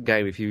very different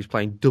game if he was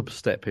playing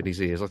dubstep in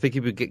his ears. I think he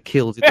would get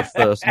killed in the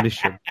first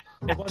mission.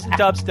 It wasn't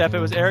dubstep. It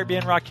was Eric B.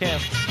 and Rakim.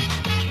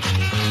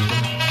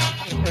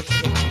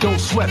 Don't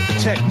sweat the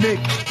technique.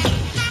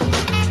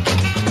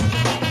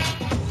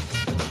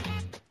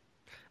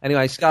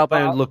 Anyway,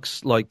 Scalebound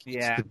looks like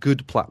it's the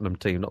good Platinum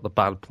team, not the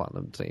bad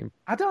Platinum team.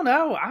 I don't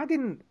know.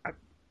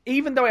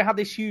 Even though it had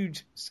this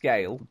huge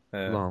scale...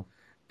 No.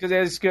 Because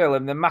there's a girl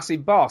and the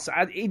massive boss.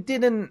 It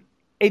didn't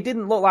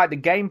look like the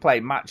gameplay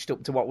matched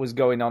up to what was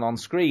going on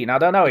screen. I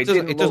don't know. It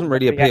doesn't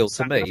really appeal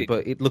to me,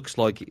 but it looks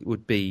like it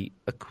would be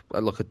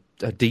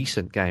a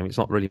decent game. It's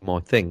not really my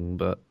thing,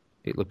 but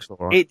it looks all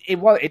right. It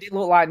didn't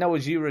look like Noah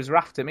Jura's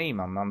Wrath to me,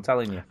 man. I'm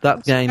telling you.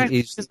 That game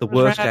is the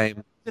worst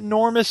game.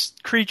 Enormous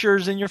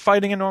creatures, and you're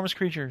fighting enormous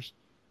creatures.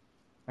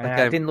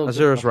 That game,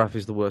 Azura's Wrath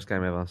is the worst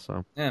game ever.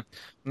 So yeah.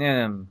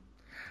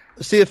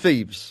 Sea of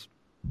Thieves.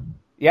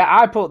 Yeah,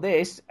 I put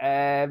this,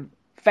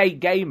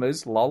 fake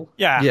gamers, lol.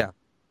 Yeah.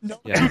 No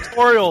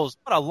tutorials.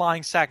 What a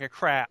lying sack of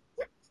crap.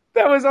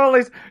 There was all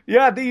this,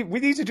 we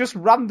need to just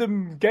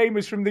random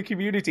gamers from the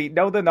community.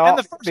 No, they're not. And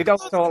the first they don't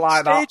talk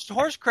like that. Staged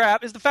horse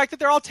crap is the fact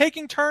that they're all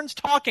taking turns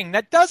talking.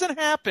 That doesn't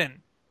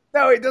happen.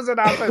 No, it doesn't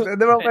happen.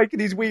 And they're all making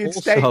these weird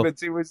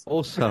statements. It was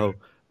also,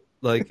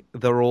 like,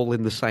 they're all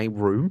in the same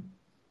room.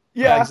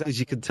 Yeah. As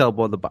you can tell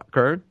by the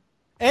background.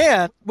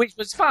 And which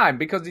was fine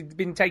because it'd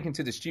been taken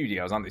to the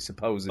studios, aren't they,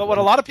 supposedly? But what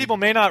a lot of people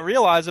may not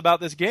realize about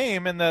this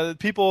game and the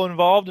people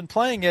involved in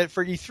playing it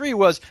for E3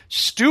 was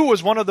Stu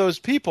was one of those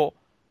people.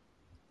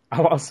 I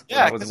was.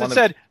 Yeah, because it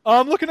said,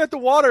 I'm looking at the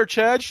water,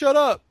 Chad, shut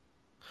up.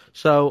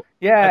 So,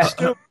 yeah.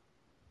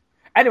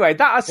 Anyway,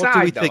 that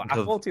aside, though, I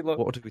thought it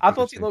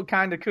looked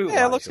kind of cool.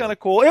 Yeah, it looks kind of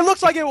cool. It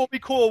looks like it will be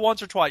cool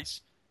once or twice.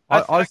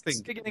 I think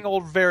it's getting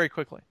old very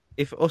quickly.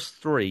 If us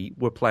three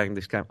were playing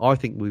this game, I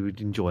think we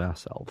would enjoy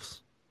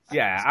ourselves.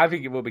 Yeah, I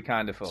think it will be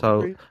kind of fun.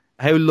 So,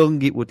 how long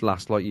it would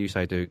last, like you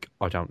say, Duke,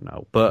 I don't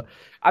know. But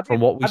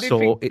from what we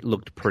saw, it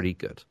looked pretty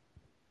good.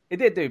 It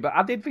did do, but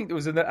I did think there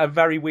was a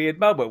very weird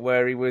moment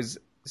where he was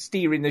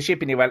steering the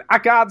ship and he went, I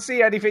can't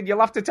see anything, you'll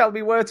have to tell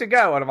me where to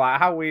go. And I'm like,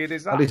 how weird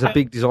is that? Well, it's a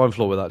big design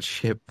flaw with that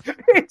ship.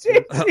 It is.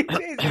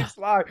 It's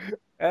like...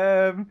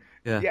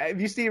 if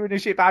you're steering a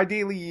ship,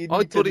 ideally you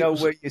need to know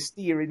where you're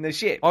steering the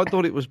ship. I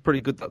thought it was pretty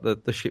good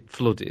that the ship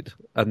flooded,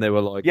 and they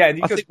were like, I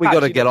think we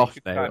got to get off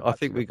now. I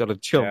think we got to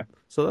jump. Yeah.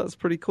 So that's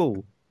pretty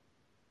cool.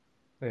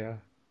 Yeah.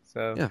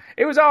 So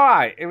it was all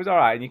right.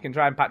 And you can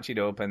try and patch it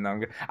up. And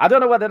I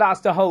don't know whether that's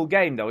the whole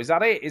game, though. Is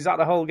that it? Is that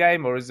the whole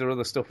game, or is there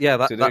other stuff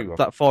to do?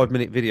 That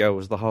 5-minute video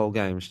was the whole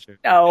game, Stu.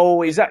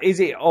 No, is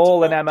it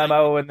all an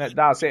MMO and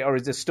that's it, or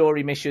is there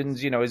story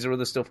missions? Is there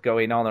other stuff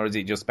going on, or is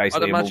it just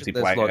basically a multiplayer?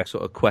 There's like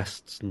sort of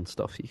quests and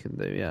stuff you can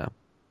do. Yeah.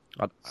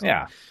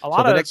 Yeah.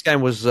 The next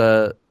game was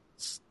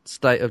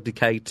State of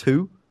Decay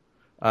 2.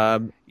 I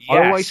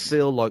always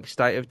feel like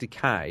State of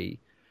Decay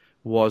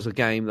was a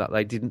game that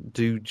they didn't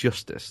do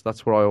justice.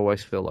 That's what I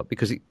always feel like,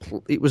 because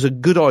it was a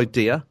good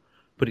idea,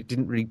 but it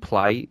didn't really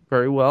play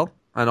very well,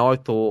 and I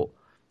thought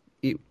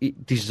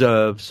it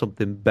deserved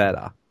something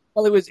better.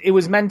 Well, it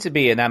was meant to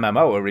be an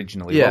MMO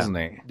originally, wasn't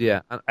it?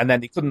 Yeah. And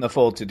then they couldn't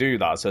afford to do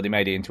that, so they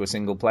made it into a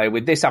single player.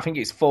 With this, I think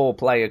it's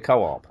 4-player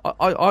co-op.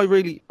 I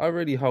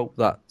really hope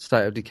that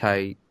State of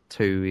Decay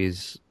 2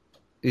 is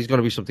going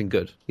to be something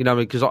good. You know,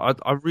 because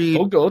I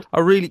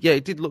really,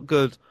 it did look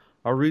good.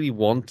 I really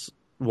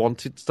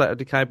wanted State of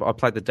Decay, but I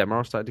played the demo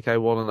of State of Decay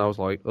 1, and I was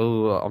like,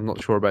 oh, I'm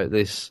not sure about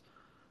this.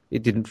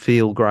 It didn't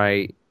feel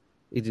great.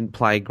 It didn't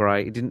play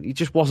great. It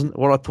just wasn't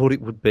what I thought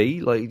it would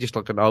be. Like, just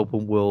like an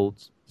open world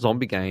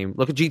zombie game,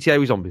 like a GTA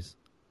with zombies.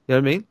 You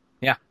know what I mean?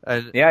 Yeah.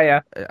 And, yeah.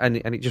 And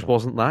it just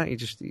wasn't that.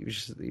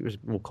 It was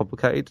more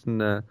complicated.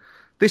 And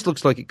this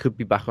looks like it could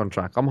be back on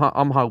track.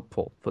 I'm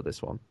hopeful for this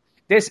one.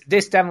 This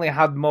definitely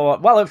had more.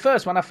 Well, at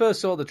first, when I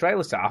first saw the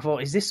trailer start, I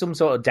thought, is this some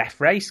sort of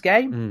death race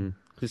game?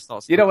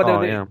 You know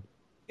what?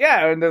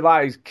 Yeah, and they're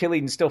like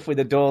killing stuff with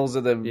the doors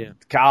of the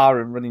car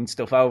and running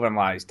stuff over. I'm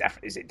like,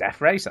 is it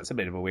Death Race? That's a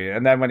bit of a weird.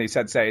 And then when he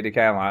said State of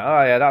Decay, I'm like,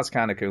 oh yeah, that's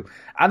kind of cool.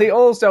 And it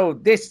also,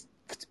 this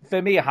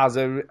for me has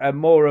a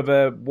more of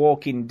a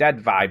Walking Dead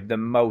vibe than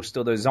most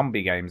other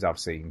zombie games I've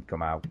seen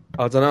come out.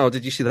 I don't know.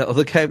 Did you see that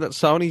other game that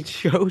Sony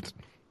showed?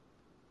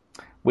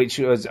 Which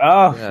was,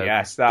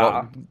 yes,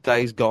 that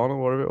Days Gone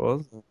or whatever it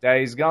was.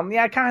 Days Gone,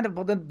 yeah, kind of.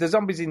 But the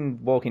zombies in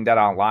Walking Dead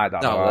aren't like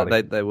that. No,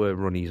 they were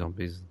runny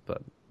zombies,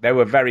 but. They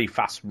were very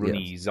fast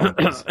runny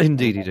zombies.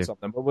 Indeed, you do.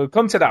 But we'll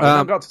come to that.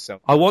 We've got to sell.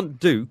 I want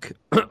Duke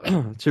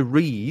to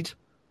read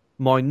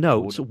my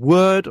notes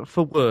word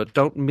for word.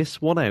 Don't miss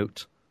one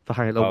out for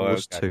Halo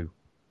Wars 2.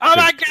 Oh,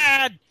 my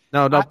God!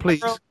 No,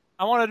 please.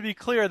 I wanted to be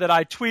clear that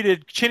I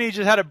tweeted, Chinny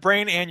just had a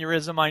brain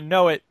aneurysm. I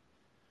know it.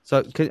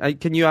 So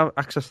can you have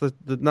access the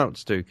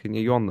notes, Duke? Can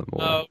you on them?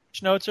 Or?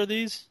 Which notes are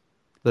these?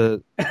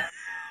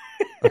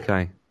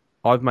 Okay.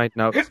 I've made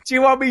notes. Do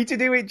you want me to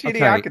do it, Ginny?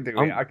 Okay, I can do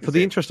it. For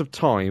the interest of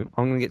time,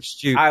 I'm going to get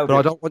stupid,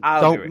 but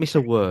don't miss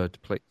a word,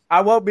 please.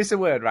 I won't miss a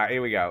word. Right,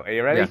 here we go. Are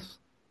you ready?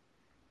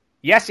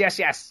 Yes. Yes.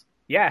 Yes.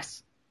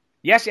 Yes.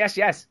 Yes. Yes.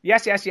 Yes.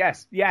 Yes. Yes.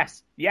 Yes.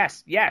 Yes.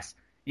 Yes. Yes.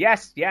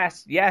 Yes.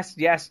 Yes. Yes.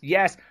 Yes.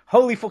 Yes.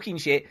 Holy fucking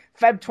shit.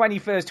 Feb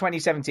 21st,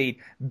 2017.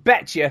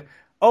 Betcha.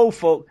 Oh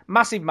fuck.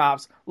 Massive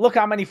maps. Look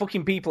how many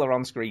fucking people are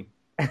on screen.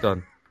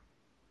 Done.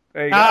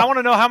 I want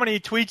to know how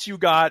many tweets you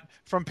got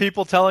from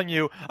people telling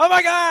you, "Oh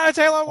my God, it's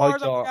Halo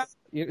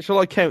Wars!" Shall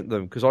I count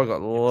them? Because I got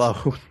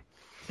loads.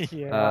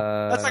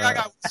 Yeah, that's like I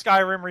got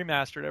Skyrim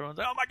remastered. Everyone's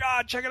like, "Oh my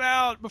God, check it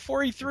out before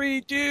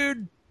E3,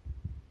 dude."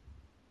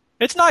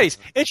 It's nice.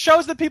 It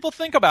shows that people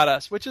think about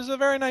us, which is a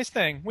very nice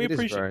thing. We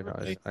appreciate it.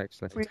 Very nice,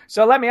 actually.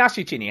 So let me ask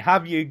you, Chinny,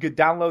 have you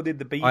downloaded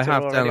the beta already?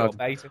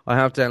 I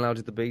have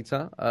downloaded the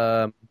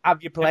beta.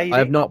 Have you played it? I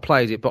have not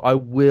played it, but I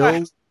will.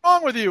 What's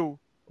wrong with you?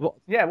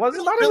 Yeah, what's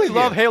the matter really with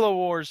you? love Halo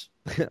Wars.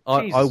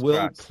 I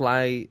will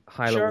play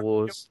Halo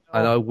Wars,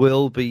 and I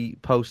will be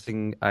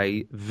posting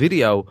a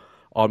video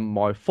on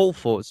my full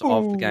thoughts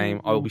of the game.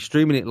 I will be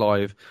streaming it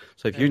live.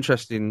 So if you're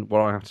interested in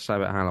what I have to say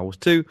about Halo Wars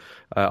 2,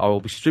 I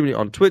will be streaming it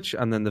on Twitch,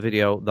 and then the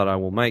video that I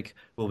will make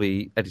will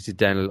be edited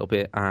down a little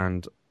bit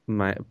and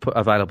put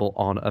available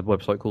on a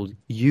website called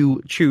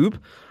YouTube,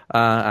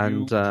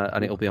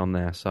 and it'll be on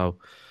there. So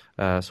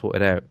sort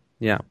it out.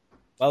 Yeah.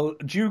 Well,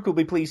 Duke will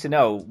be pleased to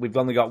know we've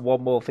only got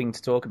one more thing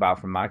to talk about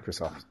from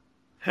Microsoft.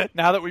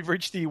 Now that we've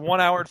reached the 1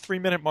 hour, 3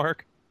 minute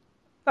mark.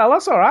 Oh,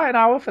 that's all right. An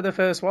hour for the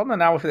first one,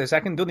 an hour for the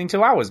second. Done in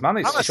 2 hours, man.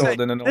 It's shorter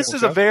than a normal This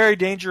is a very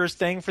dangerous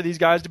thing for these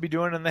guys to be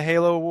doing in the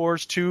Halo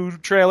Wars 2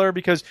 trailer,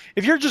 because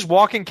if you're just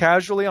walking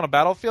casually on a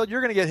battlefield,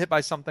 you're going to get hit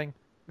by something.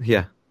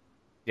 Yeah.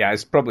 Yeah,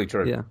 it's probably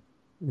true. Yeah.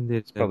 Indeed.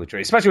 It's probably true.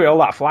 Especially with all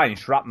that flying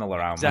shrapnel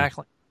around.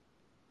 Exactly.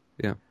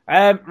 Man.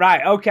 Yeah.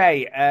 Right,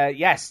 okay.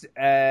 Yes.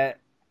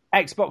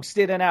 Xbox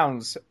did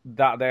announce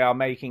that they are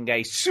making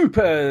a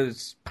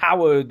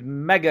super-powered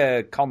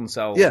mega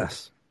console.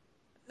 Yes.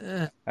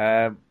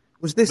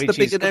 Was this the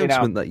big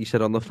announcement that you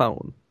said on the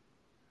phone?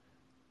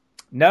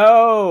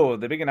 No,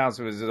 the big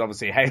announcement was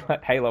obviously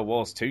Halo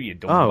Wars 2, you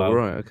dumbo. Oh,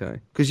 right, okay.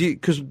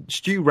 Because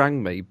Stu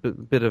rang me,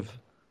 bit of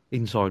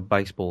inside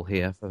baseball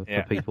here for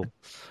people.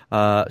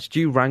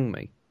 Stu rang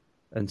me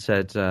and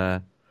said,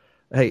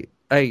 hey,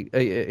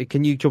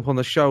 can you jump on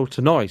the show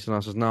tonight? And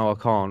I said, no, I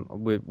can't.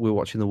 We're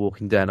watching The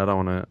Walking Dead. I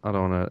don't want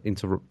to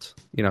interrupt.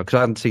 You know, because I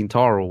hadn't seen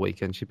Tara all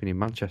weekend. She'd been in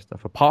Manchester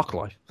for Park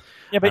Life.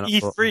 Yeah, but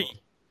E3.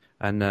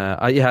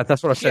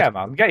 That's what I said. Yeah,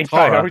 man, getting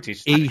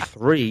priorities.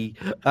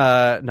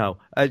 E3. No,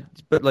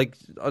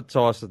 but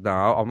so I said, no,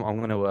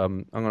 I'm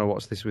gonna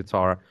watch this with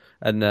Tara,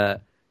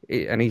 and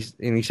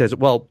he says,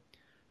 well,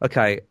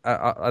 okay,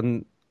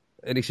 and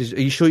he says,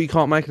 are you sure you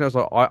can't make it? I was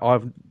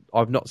like,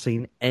 I've not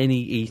seen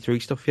any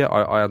E3 stuff yet.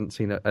 I hadn't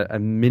seen a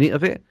minute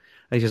of it.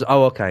 And he says,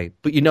 oh, okay,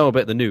 but you know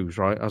about the news,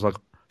 right? I was like,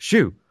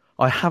 shoo,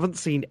 I haven't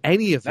seen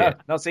any of it.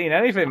 Not seen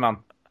anything, man.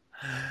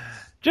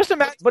 Just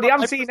imagine. But you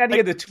haven't seen any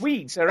of the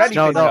tweets or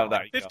anything. No.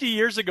 50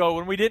 years ago,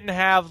 when we didn't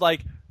have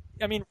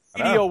I mean,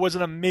 radio was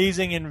an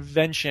amazing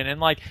invention, and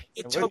like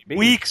it took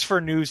weeks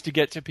for news to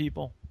get to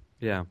people.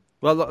 Yeah.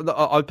 Well,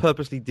 I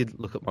purposely did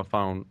look at my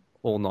phone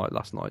all night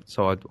last night,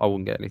 so I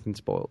wouldn't get anything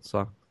spoiled.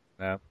 So.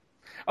 No.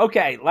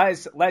 Okay,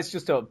 let's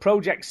just talk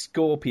Project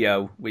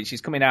Scorpio, which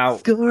is coming out.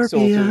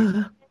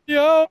 Scorpio.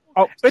 Yo,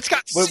 it's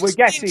got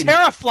 16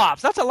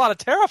 teraflops. That's a lot of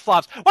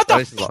teraflops. What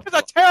the fuck is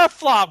a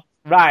teraflop?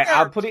 Right,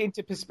 I'll put it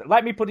into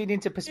let me put it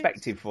into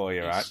perspective for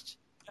you, right?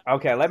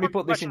 Okay, let me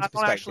put this into perspective.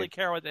 I don't actually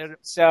care what they're...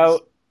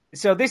 So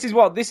this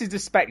is the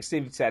specs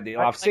they've said.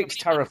 It'll have 6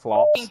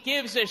 teraflops.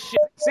 Gives a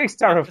shit. 6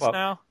 teraflops.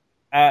 Now.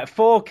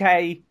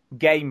 4K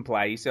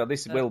gameplay, so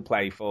this will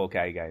play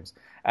 4K games.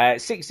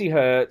 60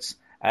 hertz,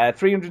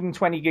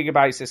 320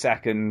 gigabytes a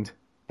second.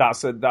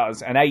 That's an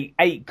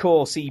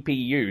 8-core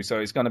CPU, so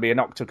it's going to be an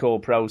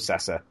octa-core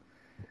processor.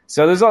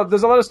 So there's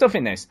a lot of stuff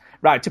in this.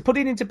 Right, to put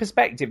it into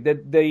perspective,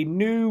 the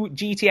new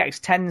GTX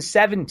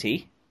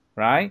 1070,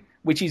 right,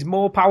 which is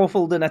more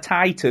powerful than a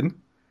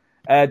Titan,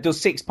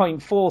 does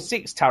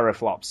 6.46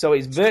 teraflops. So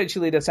it's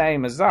virtually the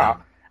same as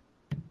that.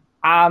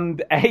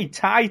 And a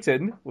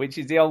Titan, which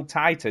is the old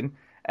Titan,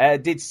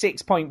 did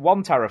 6.1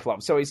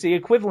 teraflops. So it's the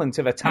equivalent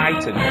of a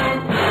Titan. You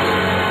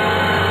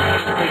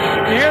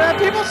hear that,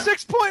 people?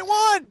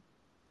 6.1!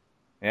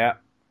 Yeah.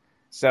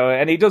 So,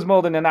 and he does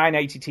more than a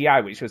 980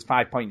 Ti, which was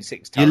 5.6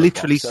 teraflops. You're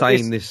literally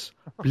saying this.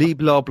 Blee,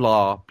 blah,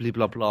 blah, blee,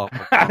 blah, blah.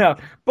 I know.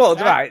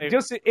 But, right,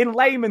 just in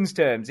layman's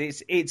terms,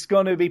 it's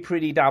going to be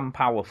pretty damn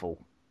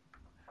powerful.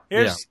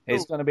 It's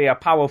going to be a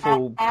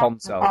powerful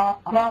console.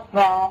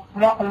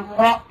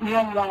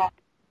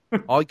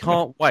 I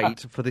can't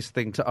wait for this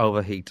thing to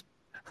overheat.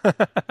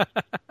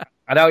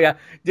 I know, yeah.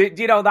 Do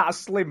you know that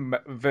slim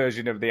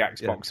version of the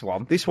Xbox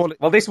One? This one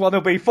will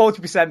be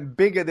 40%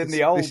 bigger than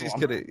the old one.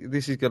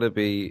 This is going to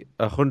be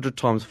 100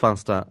 times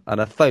faster and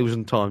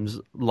 1,000 times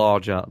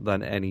larger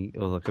than any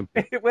other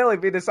computer. It will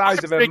be the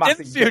size of a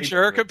massive. In the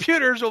future,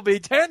 computers will be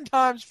 10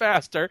 times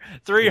faster,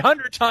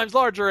 300 times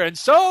larger, and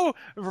so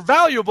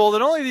valuable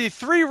that only the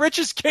 3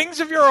 richest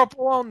kings of Europe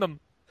will own them.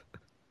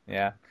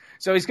 Yeah.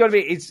 So it's going to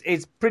be.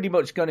 It's pretty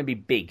much going to be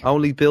big.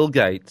 Only Bill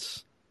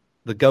Gates,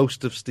 the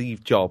ghost of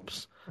Steve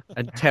Jobs,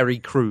 and Terry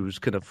Crews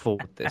can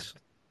afford this.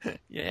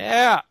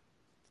 Yeah.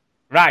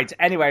 Right,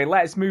 anyway,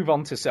 let's move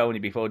on to Sony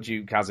before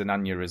Duke has an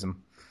aneurysm.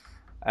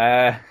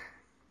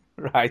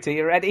 Right, are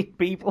you ready,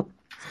 people?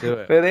 Let's do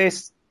it. For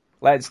this?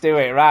 Let's do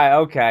it. Right,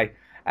 okay.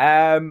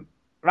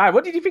 Right,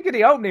 what did you think of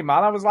the opening,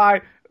 man? I was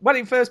like, when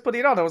he first put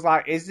it on, I was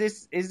like, is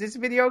this a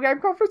video game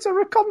conference or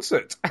a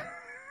concert?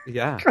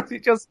 Yeah.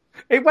 Because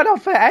it went on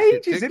for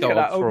ages, didn't it?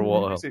 That for a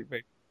while. Music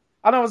thing.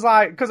 And I was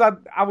like, because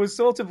I was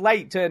sort of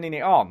late turning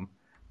it on.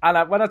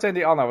 And when I turned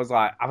it on, I was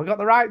like, have I got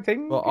the right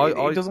thing? Well,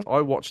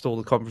 I watched all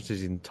the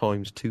conferences in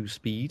 ×2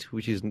 speed,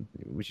 which is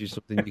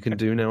something you can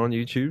do now on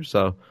YouTube.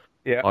 So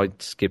yeah. I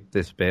skipped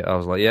this bit. I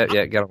was like, yeah,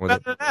 get on with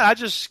it. I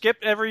just skip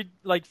every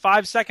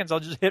 5 seconds. I'll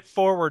just hit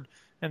forward,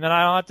 and then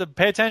I don't have to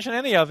pay attention to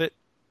any of it.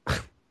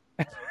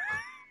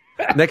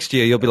 Next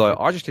year, you'll be like,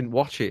 I just didn't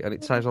watch it, and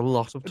it saves a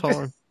lot of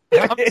time.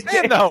 I'm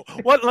saying, though,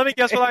 let me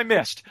guess what I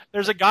missed.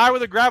 There's a guy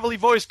with a gravelly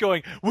voice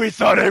going, we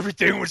thought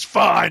everything was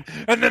fine,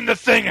 and then the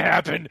thing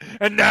happened,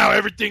 and now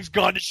everything's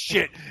gone to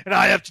shit, and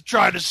I have to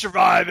try to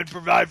survive and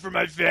provide for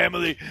my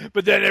family,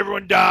 but then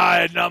everyone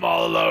died, and I'm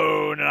all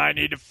alone, and I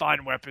need to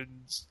find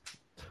weapons.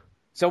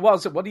 So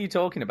what are you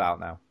talking about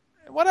now?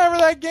 Whatever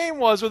that game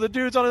was with the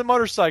dudes on a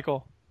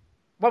motorcycle.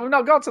 Well, we've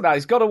not got to that.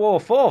 It's God of War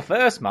 4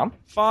 first, man.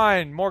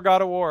 Fine, more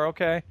God of War,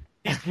 okay.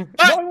 No,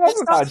 it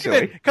wasn't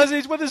actually. Because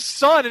he's with his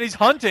son and he's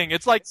hunting.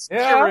 It's like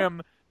Skyrim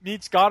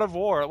meets God of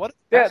War. What?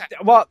 Yeah,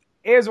 well,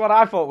 here's what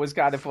I thought was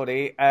kind of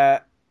funny.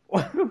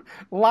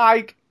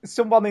 Like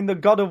someone in the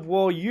God of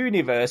War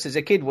universe as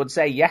a kid would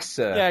say, yes,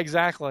 sir. Yeah,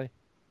 exactly.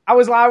 I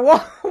was like,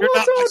 what sort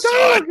of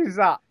dialogue is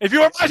that? If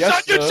you were my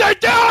son, you'd say,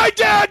 die,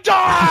 Dad,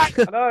 die!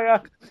 I know,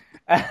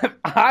 yeah.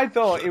 I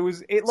thought it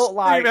looked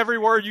like... Scream every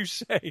word you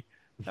say.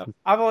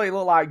 I thought it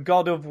looked like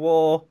God of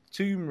War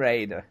Tomb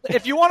Raider.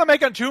 If you want to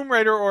make a Tomb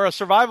Raider or a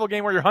survival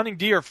game where you're hunting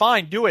deer,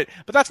 fine, do it.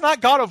 But that's not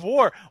God of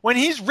War. When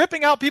he's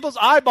ripping out people's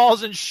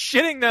eyeballs and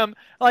shitting them,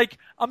 like,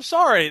 I'm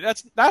sorry,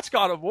 that's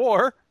God of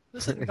War.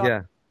 This isn't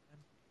God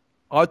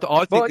of War.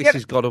 I think this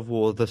is God of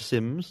War, The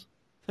Sims.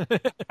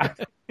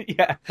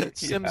 Yeah.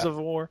 Sims of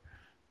War.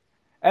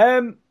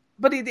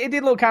 But it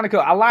did look kind of cool.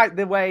 I like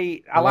the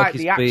way, I like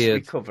the axe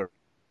recovery.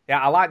 Yeah,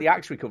 I like the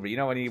axe recovery. You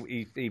know, when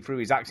he threw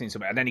his axe in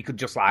something, and then he could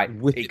just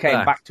it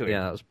came back to him.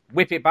 Yeah,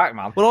 whip it back,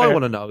 man. What I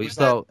want to know is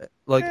though,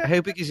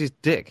 how big is his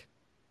dick?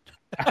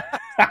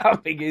 How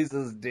big is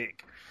his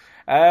dick?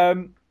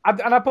 And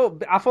I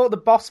thought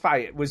the boss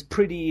fight was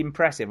pretty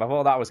impressive. I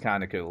thought that was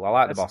kind of cool. I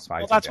like the boss fight.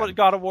 Well, that's what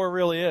God of War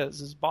really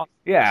is boss.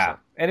 Yeah,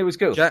 and it was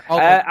cool.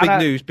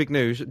 Big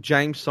news.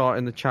 James Sart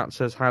in the chat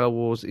says Halo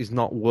Wars is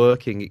not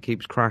working. It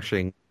keeps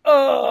crashing.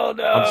 Oh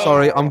no! I'm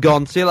sorry. I'm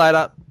gone. See you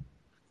later.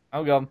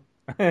 I'm gone.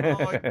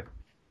 But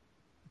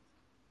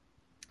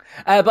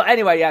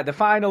anyway, yeah, the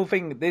final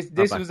thing,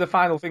 this was the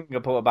final thing I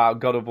put about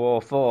God of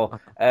War 4.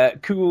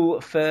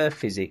 Cool fur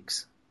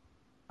physics.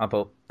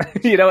 Apple.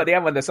 You know, at the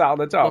end when they sat on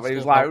the top, it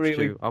was like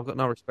really. You? I've got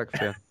no respect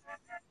for you.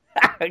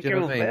 Do you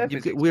Cool, know what I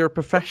mean? We're a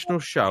professional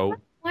show.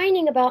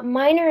 Whining about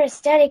minor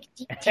aesthetic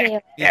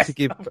details. You need to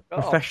give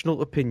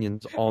professional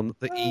opinions on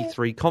the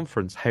E3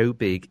 conference. How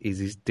big is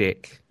his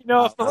dick? You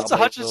know, if Melissa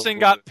Hutchinson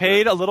got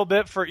paid a little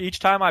bit for each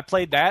time I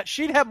played that,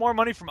 she'd have more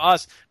money from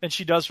us than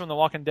she does from The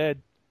Walking Dead.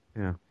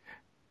 Yeah.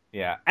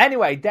 Yeah.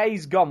 Anyway,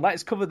 Days Gone.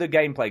 Let's cover the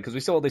gameplay because we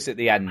saw this at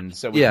the end,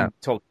 so we can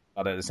talk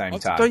about it at the same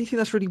time. Don't you think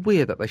that's really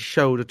weird that they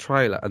showed a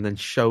trailer and then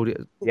showed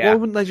it? Yeah. Why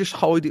wouldn't they just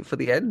hide it for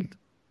the end?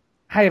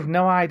 I have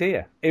no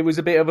idea. It was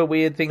a bit of a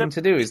weird thing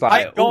to do. It's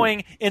like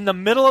going in the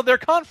middle of their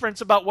conference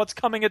about what's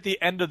coming at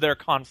the end of their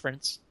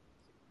conference.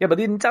 Yeah, but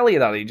they didn't tell you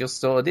that. He just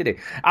sort of did it.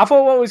 I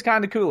thought what was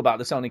kind of cool about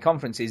the Sony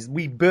conference is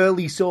we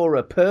barely saw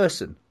a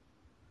person.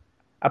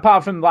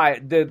 Apart from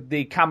like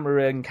the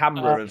camera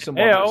of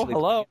someone actually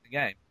playing the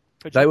game.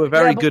 They were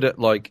very good at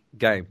like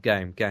game.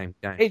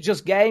 It's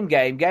just game.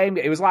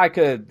 It was like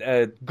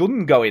a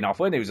gun going off,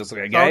 wasn't it? It was just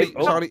like a game,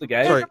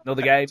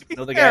 another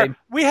game.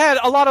 We had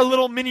a lot of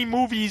little mini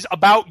movies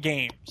about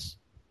games,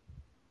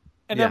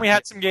 and then we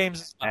had some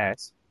games.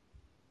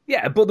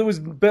 Yeah, but there was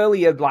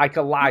barely a live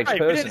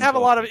person. We didn't have a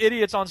lot of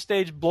idiots on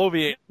stage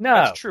bloviating. No,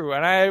 that's true,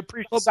 and I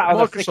appreciate that.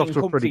 Microsoft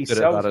were pretty good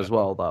at that as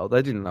well, though.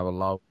 They didn't have a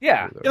lot.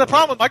 Yeah. The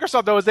problem with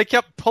Microsoft though is they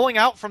kept pulling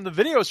out from the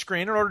video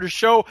screen in order to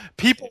show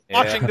people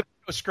watching the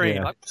video screen.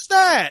 Yeah. Like, what's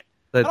that?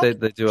 They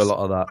do a lot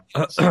of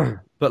that.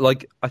 But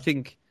like, I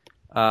think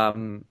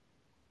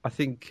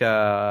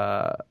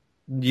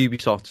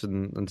Ubisoft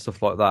and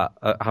stuff like that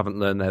haven't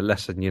learned their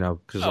lesson, you know,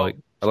 because like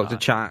I like to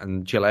chat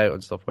and chill out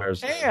and stuff.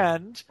 Whereas,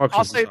 and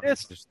I'll say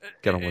this: just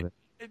get on with it.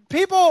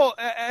 People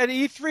at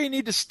E3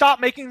 need to stop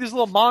making these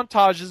little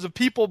montages of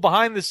people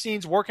behind the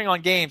scenes working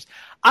on games.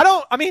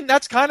 I mean,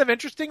 that's kind of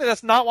interesting.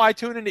 That's not why I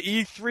tune into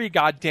E3.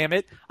 God damn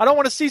it! I don't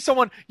want to see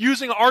someone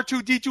using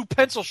R2-D2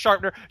 pencil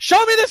sharpener.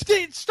 Show me this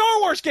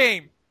Star Wars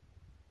game.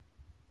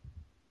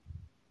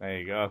 There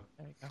you go.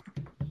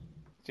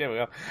 There we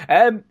go.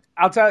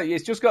 I'll tell you,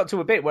 it's just got to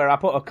a bit where I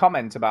put a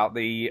comment about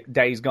the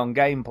Days Gone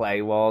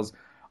gameplay was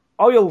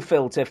oil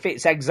filter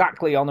fits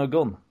exactly on a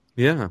gun.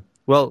 Yeah.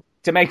 Well,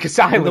 to make a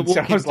silencer,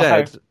 I was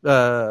Dead,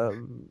 like,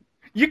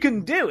 you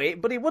can do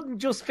it, but it wouldn't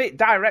just fit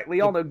directly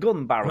on a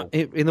gun barrel.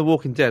 In The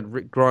Walking Dead,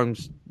 Rick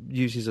Grimes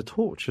uses a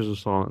torch as a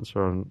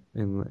silencer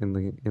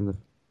in the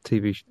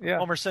TV show. Yeah.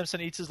 Homer Simpson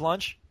eats his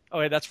lunch. Oh,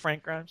 wait, that's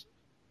Frank Grimes.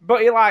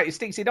 But he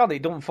sticks it on,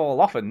 it doesn't fall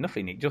off and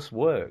nothing. It just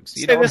works.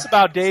 Say this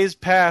about Days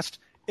Past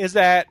is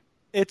that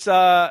it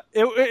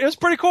was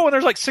pretty cool when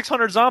there's like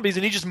 600 zombies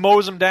and he just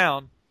mows them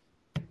down.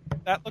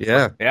 That looks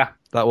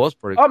that was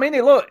pretty cool. I mean,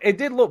 it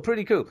did look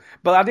pretty cool.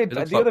 But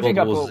the other thing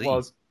I thought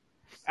was,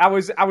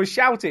 I was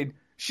shouting,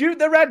 shoot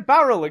the red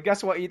barrel, and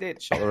guess what he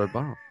did? Shot the red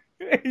barrel.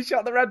 He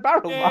shot the red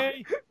barrel,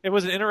 man. It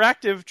was an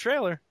interactive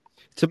trailer.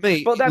 To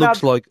me, it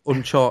looks like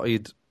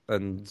Uncharted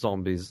and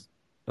zombies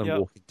and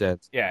Walking Dead.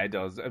 Yeah, it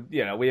does.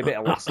 We're a bit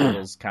of Last of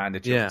Us kind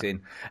of chucked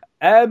in.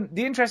 The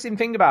interesting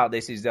thing about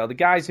this is, though, the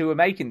guys who are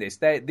making this,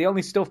 the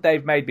only stuff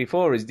they've made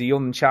before is the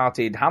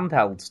Uncharted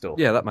handheld stuff.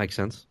 Yeah, that makes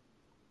sense.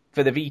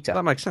 For the Vita.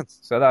 That makes sense.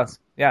 So that's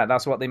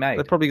what they made.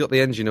 They probably got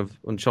the engine of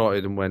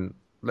Uncharted and went,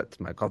 let's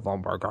make a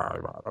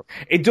hamburger.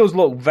 It does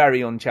look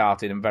very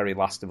Uncharted and very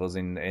Last of Us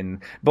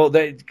but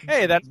that's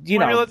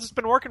formula that's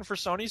been working for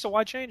Sony, so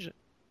why change it?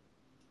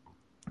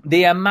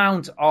 The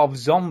amount of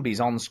zombies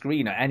on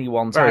screen at any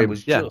one time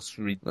was just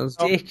ridiculous.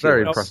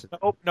 Very impressive.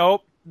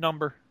 Nope.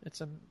 Number.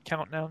 It's a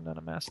count now, not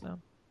a mass now.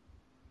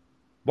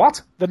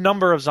 What? The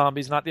number of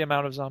zombies, not the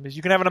amount of zombies.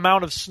 You can have an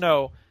amount of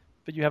snow,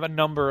 but you have a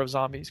number of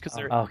zombies because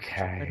they're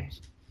okay.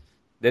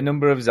 The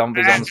number of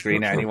zombies on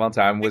screen at any one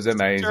time was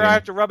amazing. Sure, I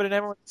have to rub it in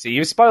everyone. See,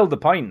 you spoiled the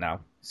point now.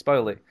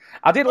 Spoil it.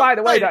 I did like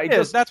the way that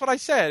it That's what I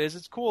said.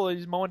 It's cool.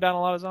 He's mowing down a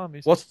lot of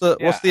zombies. What's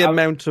the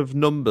amount of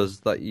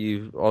numbers that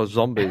or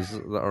zombies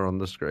that are on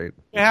the screen?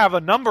 You have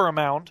a number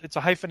amount. It's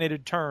a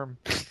hyphenated term.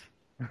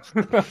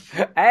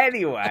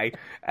 Anyway,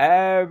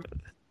 I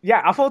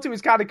thought it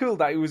was kind of cool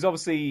that he was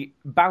obviously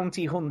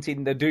bounty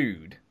hunting the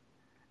dude,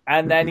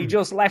 and then he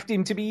just left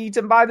him to be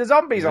eaten by the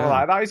zombies. I'm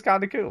like, that is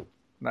kind of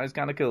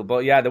cool.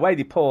 But yeah, the way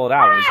they poured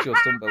out was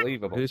just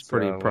unbelievable. It was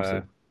pretty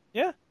impressive.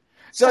 Yeah.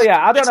 So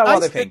yeah, I don't know what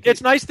they think.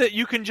 It's nice that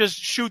you can just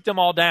shoot them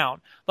all down.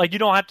 Like you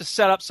don't have to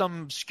set up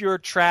some obscure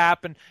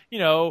trap and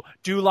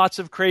do lots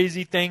of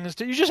crazy things.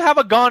 You just have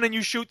a gun and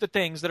you shoot the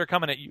things that are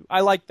coming at you. I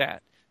like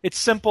that. It's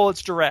simple.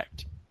 It's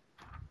direct.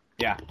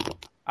 Yeah,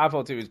 I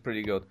thought it was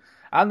pretty good.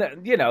 And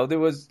there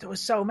was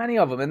so many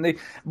of them. And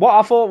what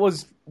I thought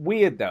was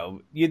weird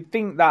though, you'd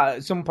think that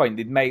at some point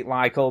they'd make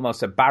like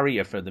almost a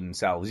barrier for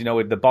themselves,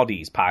 with the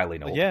bodies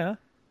piling up. Yeah.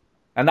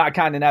 And that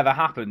kind of never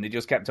happened. They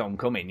just kept on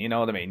coming. You know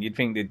what I mean? You'd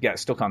think they'd get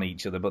stuck on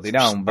each other, but they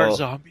don't. But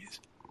zombies.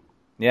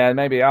 Yeah,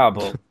 maybe they are.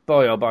 But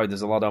boy, oh boy,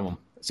 there's a lot of them.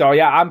 So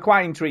yeah, I'm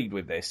quite intrigued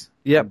with this.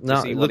 Yeah, it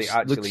looks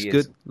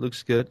good.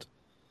 Looks good.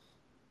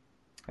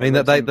 I mean,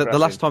 the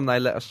last time they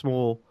let a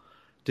small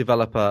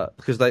developer,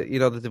 because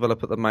the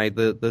developer that made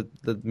the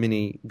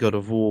mini God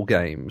of War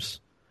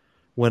games,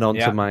 went on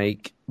to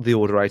make The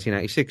Order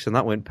 1886, and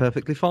that went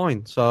perfectly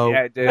fine. So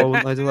why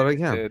wouldn't they do that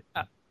again?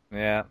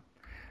 Yeah.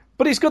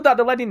 But it's good that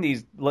they're letting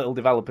these little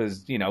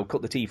developers,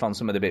 cut the teeth on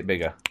something a bit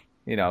bigger.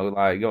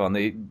 Go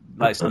on,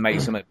 let's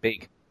make something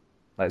big.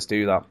 Let's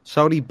do that.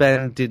 Sony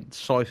Ben did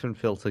Siphon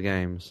Filter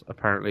games,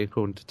 apparently,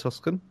 according to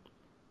Tuscan.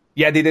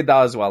 Yeah, they did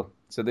that as well.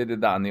 So they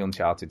did that on the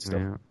Uncharted stuff.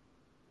 Yeah.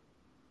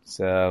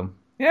 So,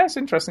 yeah, it's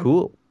interesting.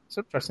 Cool. It's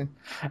interesting.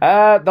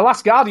 The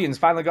Last Guardian's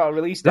finally got a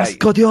release date. Last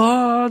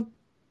Guardian!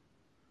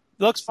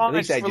 Looks fine.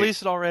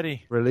 Release it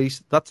already.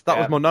 Release. That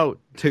was my note,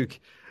 Duke.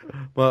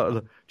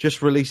 But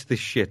just release this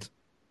shit.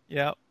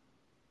 Yeah.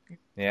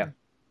 Yeah.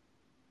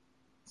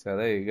 So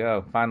there you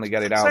go. Finally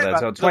get it out there.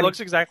 So it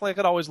looks exactly like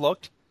it always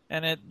looked.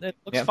 And it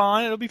looks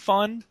fine. It'll be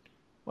fun.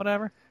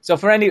 Whatever. So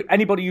for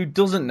anybody who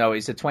doesn't know,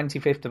 it's the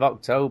 25th of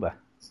October.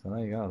 So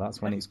there you go.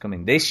 That's when it's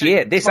coming. This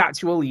year. This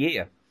actual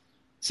year.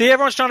 See,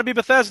 everyone's trying to be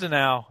Bethesda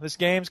now. This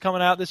game's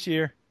coming out this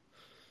year.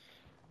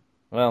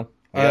 Well,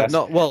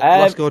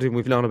 Last Guardian,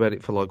 we've known about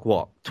it for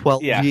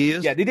 12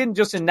 years? Yeah, they didn't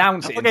just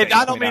announce it. Okay,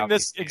 I don't mean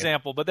this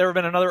example, but there have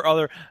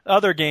been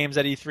other games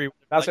at E3.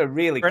 That's a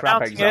really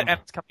crap example. And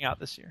it's coming out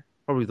this year.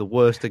 Probably the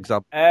worst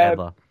example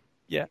ever.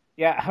 Yeah.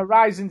 Yeah,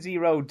 Horizon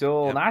Zero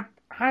Dawn.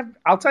 Yeah.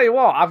 I'll tell you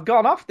what, I've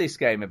gone off this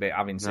game a bit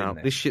having seen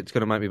this. This shit's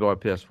going to make me buy a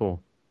PS4.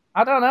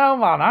 I don't know,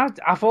 man.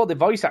 I thought the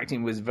voice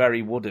acting was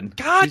very wooden.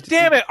 God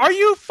damn it. Are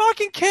you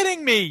fucking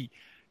kidding me?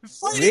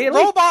 Fighting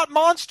really? Robot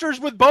monsters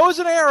with bows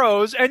and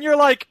arrows, and you're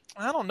like,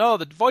 I don't know,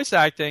 the voice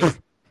acting.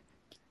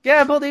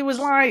 Yeah, but it was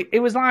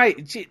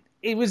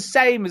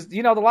same as,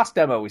 the last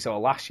demo we saw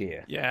last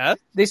year. Yeah.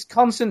 This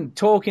constant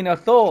talking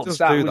of thoughts.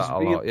 That was a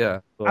lot, yeah.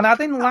 But... And I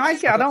didn't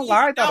like it. I don't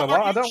like that a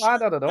lot. I don't like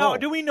that at all. No,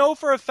 do we know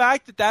for a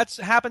fact that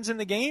happens in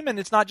the game, and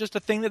it's not just a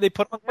thing that they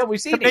put on? Well,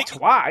 we've seen it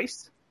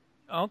twice.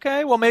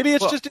 Okay, well maybe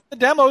it's just in the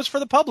demos for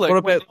the public. What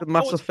about the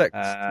Mass Effect?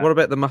 What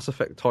about the Mass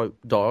Effect type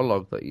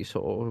dialogue that you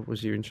saw?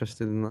 Was you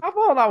interested in that? I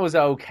thought that was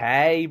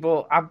okay,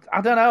 but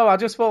I don't know. I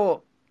just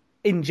thought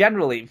in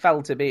general it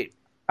felt a bit,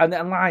 and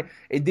I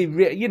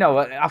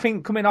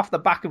think coming off the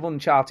back of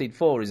Uncharted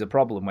 4 is a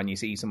problem when you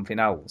see something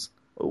else.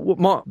 Go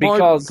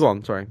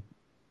on, sorry.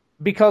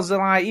 Because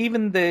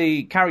even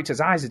the characters'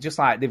 eyes are just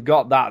they've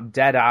got that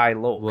dead eye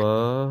look.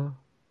 What?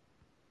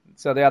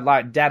 So they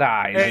had dead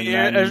eyes. Hey,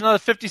 there's another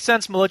 50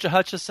 cents, Melissa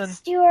Hutchison.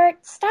 Stuart,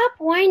 stop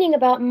whining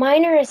about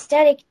minor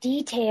aesthetic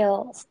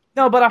details.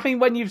 No, but I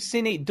think when you've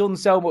seen it done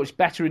so much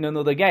better in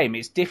another game,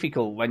 it's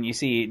difficult when you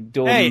see it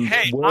done.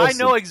 Hey, I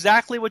know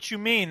exactly what you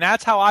mean.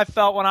 That's how I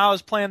felt when I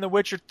was playing The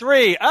Witcher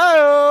 3.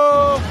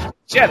 Oh,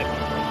 shut it.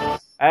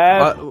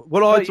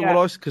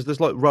 Because there's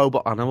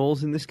robot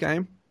animals in this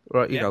game.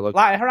 Right,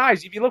 her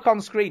eyes. If you look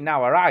on screen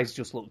now, her eyes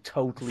just look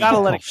totally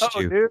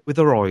with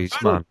her eyes,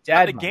 man.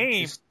 Dead, the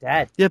game. Just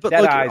dead. Yeah, but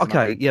dead eyes,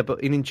 man. But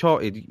in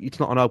Uncharted,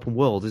 it's not an open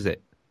world, is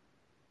it?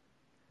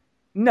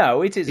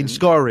 No, it isn't. In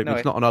Skyrim,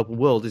 it's not an open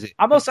world, is it?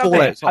 I must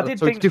admit, I did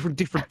think it's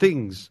different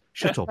things.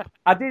 Shut up.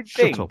 I did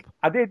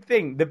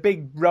think the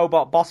big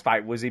robot boss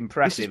fight was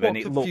impressive, and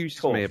it looked tough. This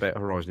is what confused me about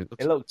Horizon.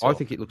 I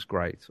think it looks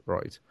great,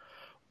 right?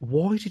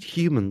 Why did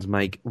humans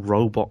make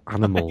robot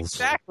animals?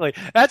 Exactly.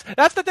 That's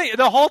the thing.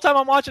 The whole time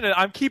I'm watching it,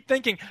 I keep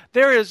thinking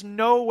there is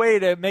no way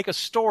to make a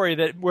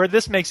story where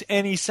this makes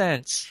any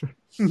sense.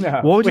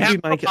 No. Why did you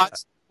make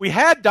it? We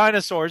had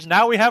dinosaurs.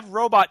 Now we have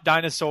robot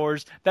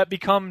dinosaurs that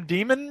become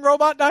demon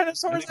robot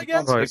dinosaurs, I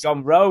guess. They've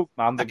gone rogue,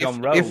 man. They've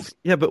gone rogue.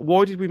 But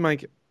why did we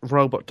make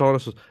robot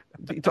dinosaurs?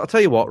 I'll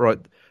tell you what, right?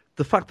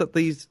 The fact that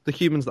the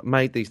humans that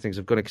made these things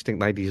have gone extinct,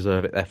 they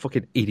deserve it. They're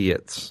fucking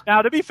idiots.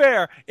 Now, to be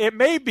fair, it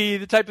may be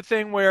the type of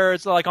thing where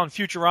it's like on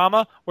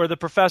Futurama, where the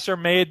professor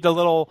made the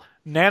little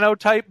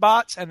nanotype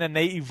bots and then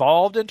they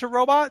evolved into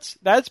robots.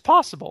 That's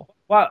possible.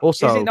 Well,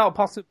 also, is it not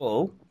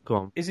possible? Go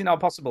on. Is it not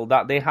possible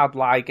that they had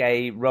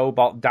a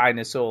robot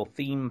dinosaur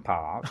theme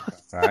park,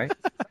 right?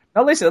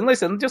 Now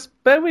listen, just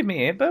bear with me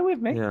here,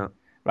 Yeah.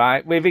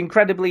 Right, with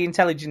incredibly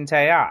intelligent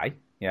AI,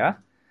 yeah?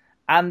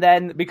 And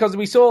then, because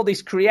we saw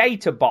this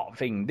creator bot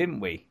thing, didn't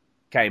we,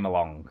 came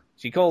along.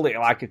 She called it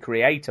a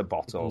creator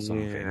bot or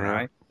something,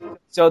 right?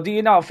 So do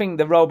you not think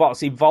the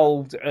robots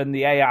evolved and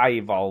the AI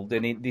evolved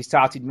and they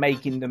started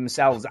making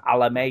themselves a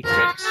la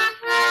Matrix?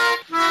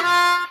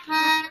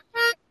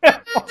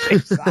 What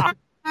is that?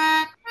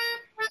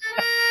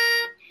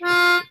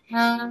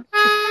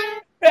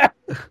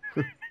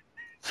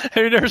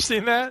 Have you never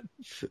seen that?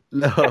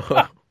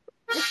 No.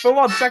 For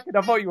 1 second,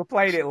 I thought you were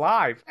playing it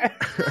live.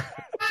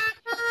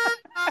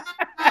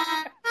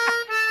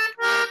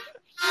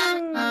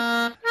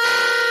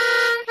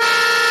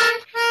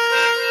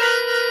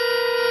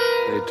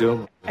 They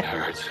do. It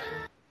hurts.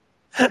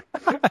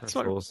 That's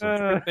awesome.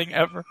 Favorite thing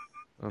ever.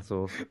 That's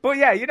awesome. But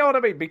yeah, you know what I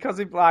mean? Because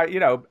if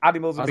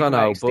animals have been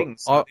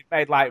extinct, so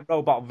they've made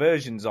robot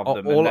versions of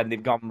them, and then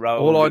they've gone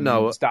rogue. All I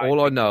know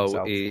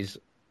is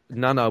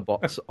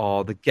nanobots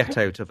are the get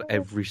out of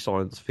every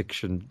science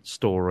fiction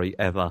story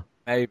ever.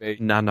 Maybe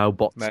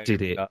nanobots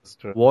did it.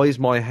 Why is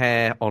my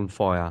hair on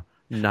fire?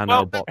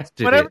 Nanobots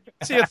did whenever it.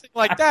 you see a thing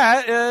like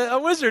that, a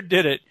wizard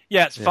did it.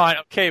 Yeah, it's fine,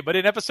 okay. But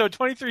in episode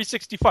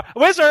 2365, a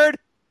wizard.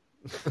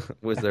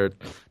 Wizard.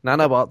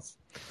 Nanobots.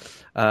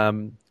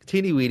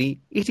 Teeny weeny,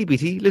 itty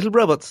bitty little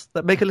robots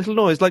that make a little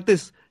noise like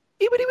this.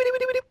 It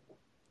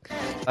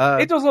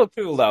does look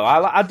cool though.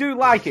 I do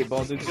like it,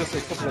 but there's just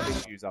a couple of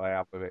issues that I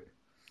have with it.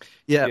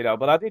 Yeah,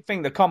 but I did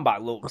think the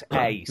combat looked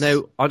ace.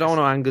 Now, I don't want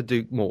to anger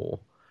Duke more,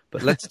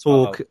 but let's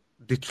talk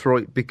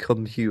Detroit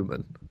Become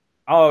Human.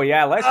 Oh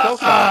yeah, let's talk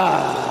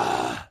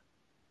about it.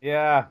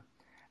 Yeah.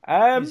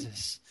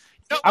 Jesus.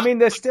 I mean,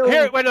 there's still...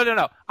 Here, wait,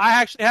 no.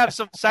 I actually have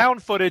some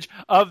sound footage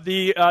of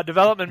the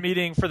development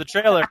meeting for the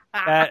trailer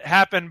that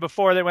happened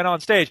before they went on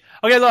stage.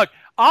 Okay, look,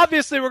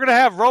 obviously we're going to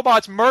have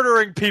robots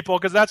murdering people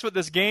because that's what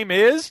this game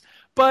is,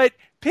 but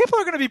people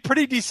are going to be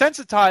pretty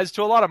desensitized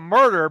to a lot of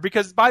murder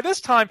because by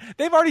this time,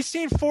 they've already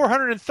seen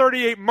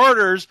 438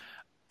 murders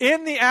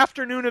in the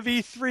afternoon of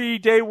E3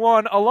 day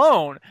one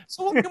alone.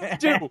 So what can we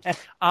do?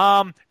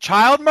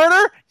 Child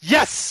murder?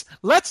 Yes,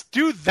 let's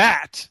do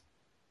that.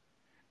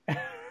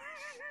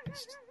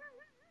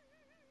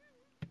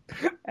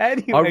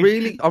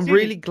 Anyway, I'm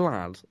really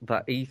glad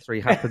that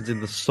E3 happens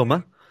in the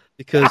summer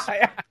because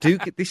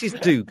this is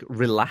Duke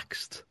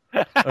relaxed.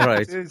 All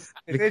right, this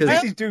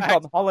is Duke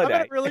on holiday.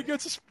 I'm in a really good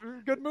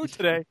mood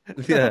today.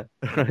 Yeah,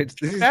 right.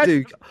 This is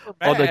Duke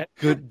on a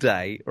good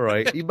day.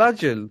 Right.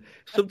 Imagine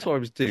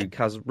sometimes Duke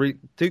has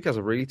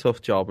a really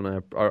tough job,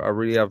 and I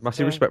really have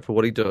massive respect for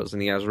what he does,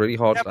 and he has really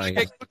hard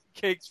days.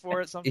 Cakes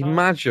for it sometimes.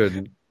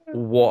 Imagine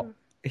what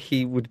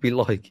he would be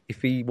like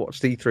if he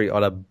watched E3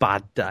 on a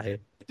bad day.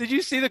 Did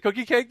you see the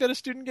cookie cake that a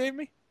student gave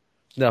me?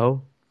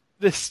 No.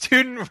 The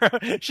student,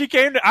 she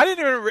came to, I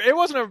didn't even, it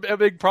wasn't a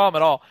big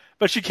problem at all,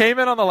 but she came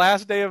in on the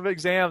last day of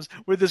exams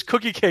with this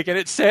cookie cake, and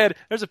it said,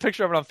 there's a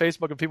picture of it on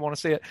Facebook if people want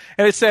to see it,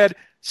 and it said,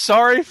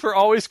 "Sorry for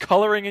always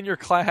coloring in your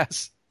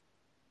class."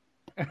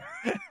 And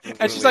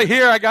she's like,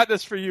 "Here, I got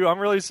this for you. I'm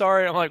really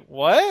sorry." I'm like,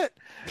 "What?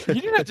 You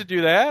didn't have to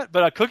do that,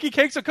 but a cookie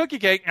cake's a cookie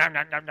cake." Nom,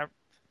 nom, nom, nom.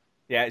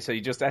 Yeah, so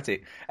you just ate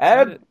it.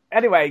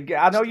 Anyway,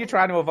 I know you're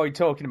trying to avoid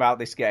talking about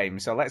this game,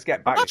 so let's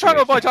get back to it. I'm not trying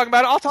to avoid talking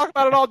about it. I'll talk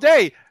about it all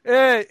day.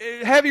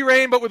 Heavy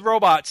Rain, but with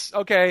robots.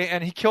 Okay,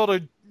 and he killed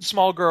a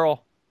small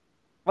girl.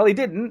 Well, he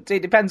didn't.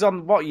 It depends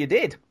on what you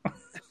did.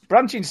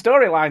 Branching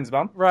storylines,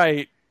 man.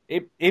 Right.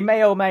 It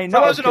may or may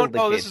not. For those who don't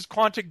know, this is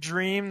Quantic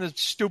Dream, the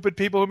stupid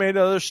people who made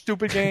other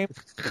stupid games.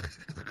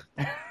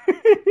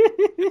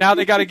 Now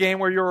they got a game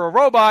where you're a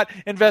robot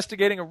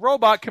investigating a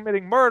robot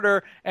committing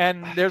murder,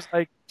 and there's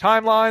like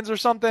timelines or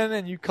something,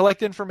 and you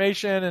collect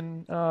information,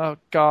 and oh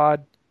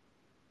god.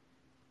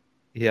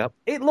 Yep.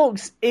 It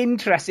looks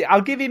interesting.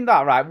 I'll give him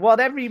that, right?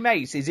 Whatever he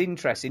makes is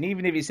interesting,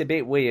 even if it's a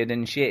bit weird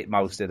and shit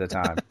most of the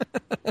time.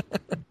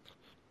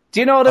 Do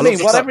you know what I mean?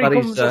 Whatever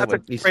he comes up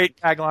with. That's a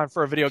great tagline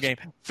for a video game.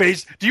 Do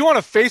you want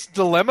to face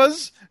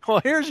dilemmas?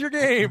 Well, here's your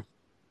game.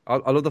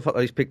 I love the fact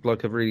that he's picked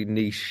like a really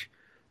niche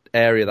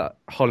area that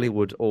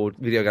Hollywood or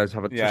video games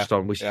haven't touched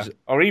on, which is,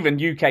 or even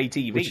UK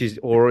TV,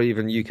 or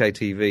even UK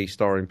TV,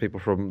 starring people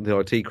from the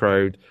IT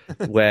crowd,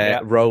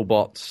 where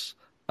robots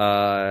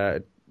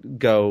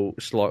go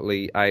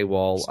slightly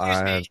AWOL.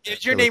 Excuse me,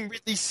 is your name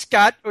Ridley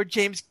Scott or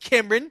James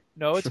Cameron?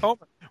 No, it's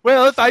Homer.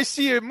 Well, if I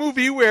see a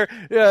movie where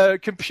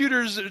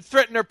computers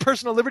threaten our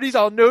personal liberties,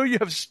 I'll know you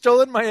have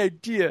stolen my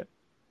idea.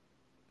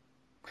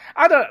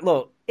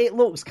 Look, it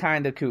looks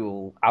kind of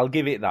cool. I'll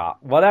give it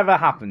that. Whatever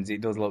happens, it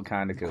does look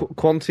kind of cool.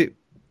 Quantic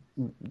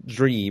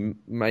Dream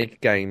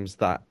make games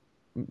that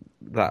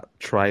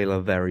trailer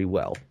very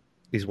well,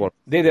 is what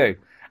they do.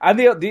 And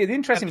the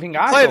interesting thing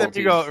I play thought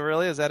them, you go,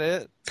 really? Is that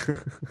it?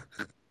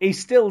 He's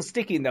still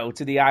sticking, though,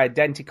 to the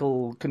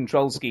identical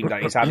control scheme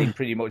that he's had in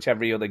pretty much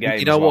every other game.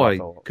 You know why?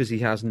 Because he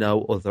has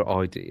no other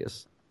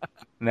ideas.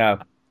 No.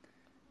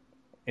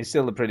 It's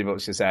still pretty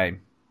much the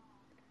same.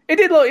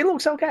 It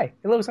looks okay.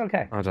 It looks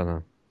okay. I don't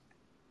know.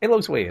 It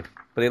looks weird,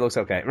 but it looks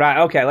okay.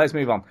 Right, okay, let's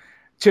move on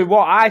to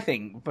what I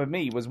think, for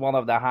me, was one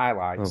of the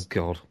highlights. Oh,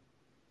 God.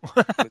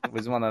 It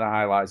was one of the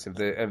highlights of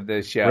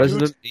the show.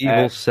 Resident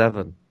Evil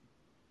 7.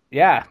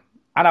 Yeah.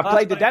 And I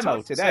played the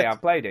demo today. I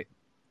played it.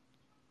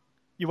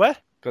 You what?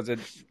 Because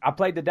I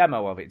played the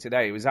demo of it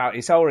today. It was out.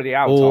 It's already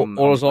out.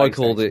 Or as I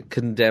called it,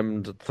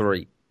 Condemned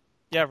 3.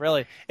 Yeah,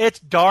 really. It's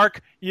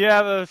dark. You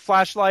have a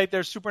flashlight.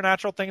 There's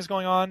supernatural things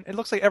going on. It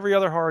looks like every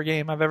other horror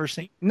game I've ever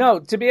seen. No,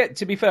 to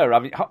be fair,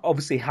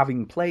 obviously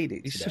having played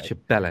it, he's such a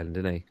bellend,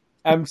 isn't he?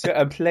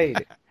 I played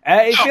it.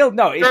 It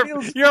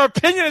feels your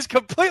opinion is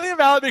completely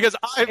invalid because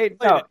I played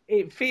it.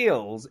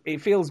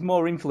 It feels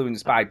more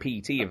influenced by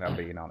PT, if I'm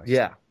being honest.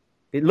 Yeah,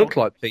 it looked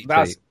like PT.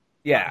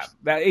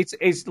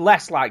 It's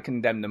less like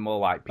Condemned and more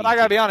like PT. But I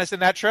gotta be honest, in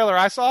that trailer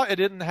I saw, it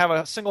didn't have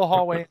a single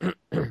hallway.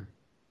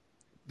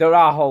 There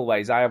are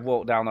hallways. I have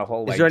walked down a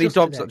hallway. Is there any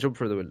dogs that jump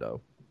through the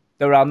window?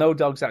 There are no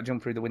dogs that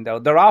jump through the window.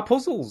 There are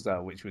puzzles,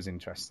 though, which was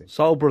interesting.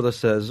 Soul Brother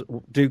says,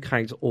 Duke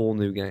hates all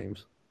new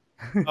games.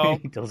 Oh.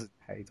 He doesn't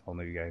hate all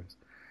new games.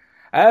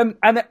 And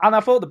I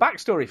thought the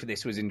backstory for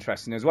this was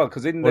interesting as well,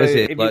 because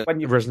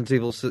when Resident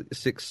Evil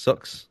 6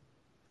 sucks?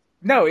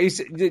 No,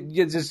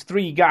 there's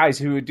 3 guys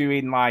who are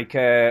doing like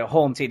a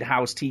haunted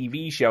house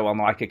TV show on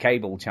like a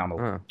cable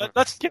channel.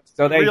 Let's get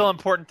to the real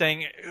important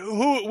thing.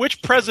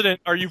 Which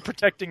president are you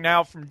protecting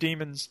now from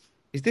demons?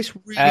 Is this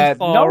really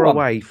far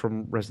away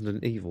from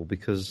Resident Evil?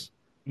 Because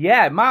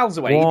miles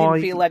away. It didn't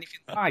feel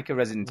anything like a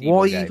Resident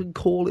Evil game. Why even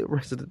call it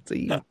Resident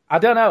Evil? I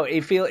don't know.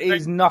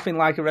 It's nothing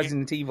like a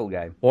Resident Evil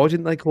game. Why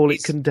didn't they call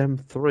it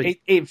Condemned 3?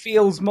 It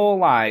feels more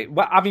like,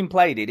 having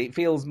played it, it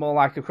feels more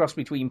like a cross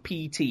between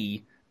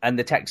PT and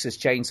the Texas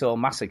Chainsaw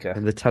Massacre.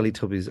 And the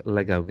Teletubbies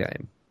Lego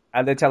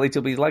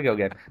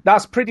game.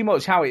 That's pretty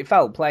much how it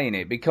felt playing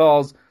it,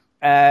 because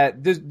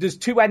there's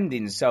 2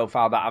 endings so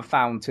far that I've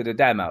found to the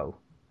demo,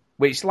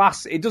 which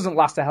it doesn't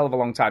last a hell of a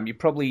long time. You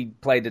probably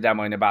played the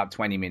demo in about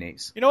 20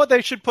 minutes. You know what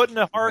they should put in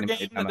a horror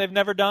game that they've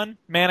never done?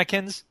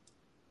 Mannequins,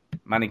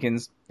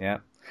 yeah.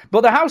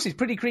 But the house is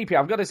pretty creepy.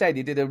 I've got to say,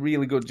 they did a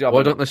really good job.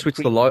 Why don't they switch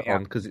the light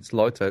on? Because it's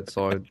light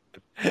outside.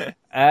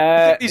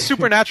 These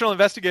supernatural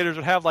investigators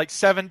would have like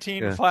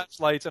 17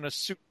 flashlights and a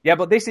suit. Yeah,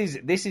 but this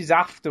is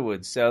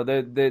afterwards. So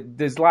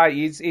there's like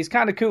it's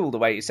kind of cool the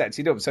way it sets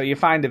it up. So you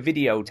find a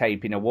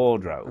videotape in a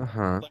wardrobe,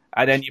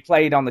 and then you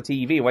play it on the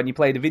TV. When you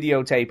play the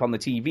videotape on the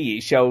TV,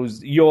 it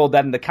shows you're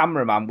then the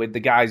cameraman with the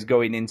guys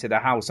going into the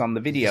house on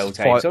the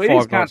videotape. So it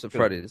is kind of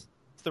cool. It's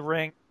the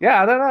Ring.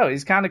 Yeah, I don't know.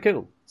 It's kind of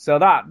cool. So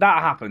that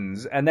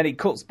happens, and then it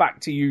cuts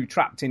back to you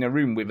trapped in a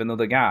room with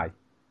another guy.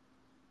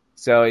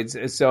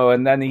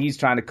 And then he's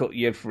trying to cut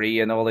you free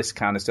and all this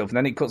kind of stuff. And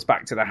then it cuts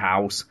back to the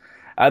house.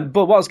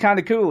 But what's kind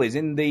of cool is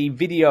in the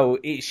video,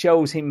 it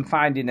shows him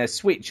finding a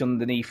switch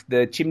underneath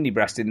the chimney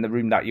breast in the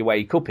room that you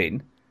wake up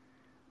in.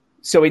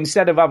 So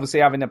instead of obviously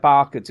having a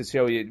marker to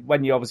show you,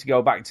 when you obviously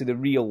go back to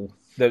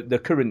the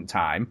current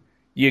time,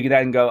 you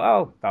then go,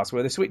 oh, that's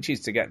where the switch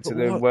is to get to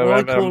the wherever.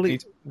 Why call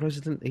it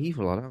Resident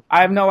Evil?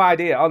 I have no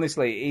idea.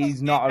 Honestly,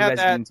 he's not a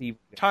Resident Evil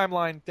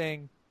timeline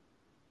thing.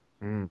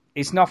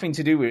 It's nothing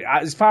to do with.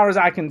 As far as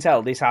I can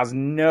tell, this has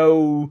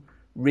no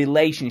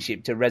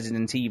relationship to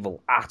Resident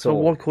Evil at all. So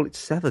why call it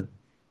 7?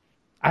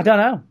 I don't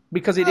know,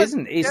 because it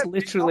isn't. It's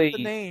literally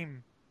the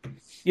name.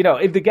 You know,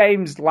 if the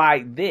game's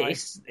like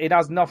this, it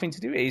has nothing to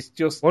do with it. It's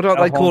just. Why don't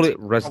they call it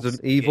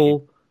Resident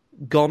Evil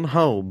Gone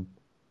Home?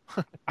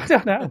 I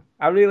don't know.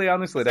 I really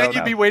honestly don't know. Then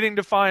you'd be waiting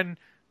to find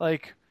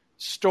like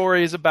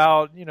stories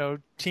about,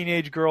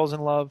 teenage girls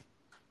in love.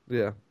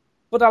 Yeah.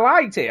 But I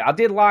liked it. I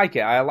did like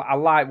it. I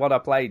liked what I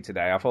played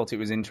today. I thought it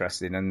was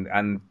interesting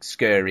and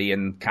scary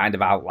and kind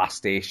of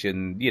outlastish,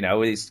 and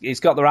it's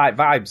got the right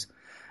vibes.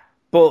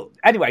 But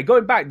anyway,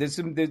 going back, there's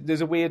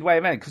a weird way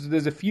of ending, because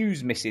there's a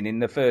fuse missing in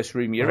the first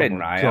room you're in,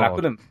 right? God. And I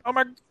couldn't. Oh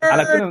my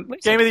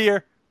god! Game of the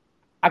year.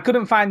 I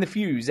couldn't find the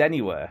fuse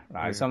anywhere,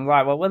 right? So I'm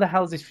like, well, where the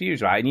hell is this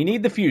fuse, right? And you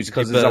need the fuse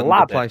because there's a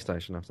ladder. The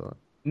PlayStation after that.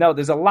 No,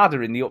 there's a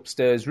ladder in the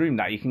upstairs room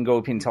that you can go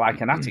up into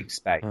like an attic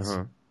space.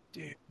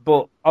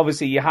 But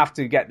obviously you have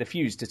to get the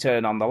fuse to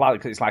turn on the ladder,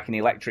 because it's like an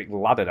electric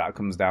ladder that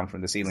comes down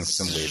from the ceiling for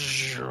some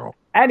weird.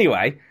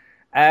 Anyway,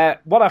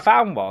 what I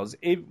found was,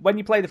 when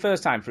you play the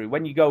first time through,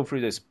 when you go through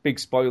this, big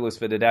spoilers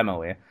for the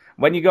demo here,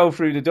 when you go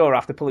through the door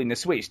after pulling the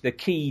switch, the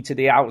key to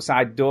the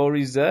outside door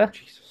is there.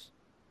 Jesus.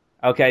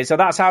 Okay, so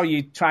that's how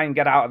you try and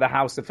get out of the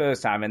house the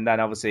first time, and then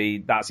obviously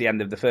that's the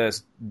end of the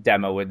first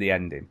demo with the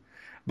ending.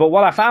 But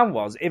what I found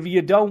was, if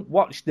you don't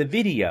watch the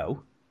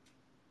video,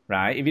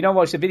 right, if you don't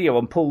watch the video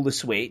and pull the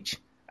switch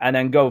and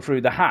then go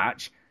through the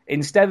hatch,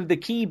 instead of the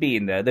key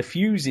being there, the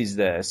fuse is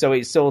there, so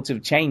it sort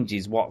of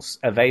changes what's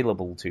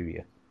available to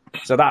you.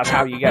 So that's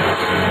how you get it.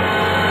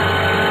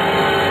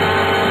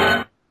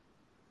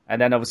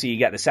 And then obviously you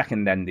get the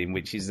second ending,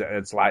 which is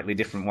a slightly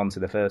different one to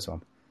the first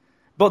one.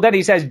 But then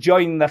he says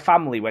join the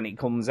family when it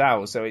comes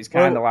out, so it's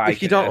kind of like...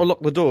 If you don't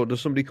unlock the door,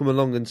 does somebody come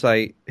along and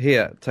say,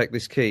 here, take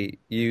this key,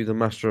 you the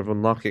master of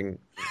unlocking?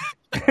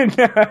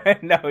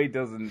 No, he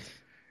doesn't.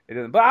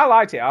 But I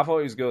liked it. I thought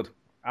it was good.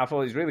 I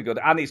thought it was really good.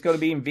 And it's going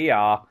to be in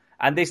VR,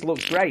 and this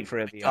looks great for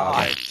a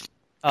VR game.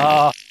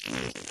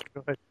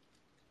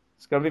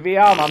 It's going to be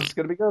VR, man. It's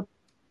going to be good.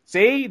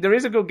 See? There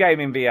is a good game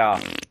in VR.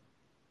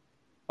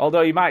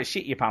 Although you might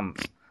shit your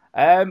pants.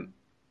 Then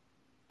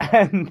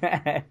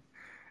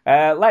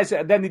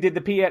they did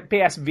the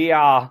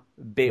PSVR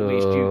bit,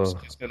 which Duke's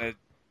just going to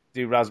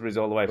do raspberries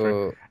all the way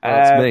through.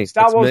 That's me.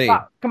 Star Wars. Me.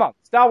 Come on,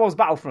 Star Wars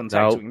Battlefront.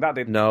 No. X-Wing. That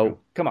didn't. No.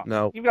 Come on.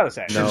 No. You've got to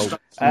say it. No. From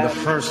the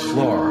first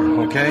floor,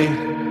 okay?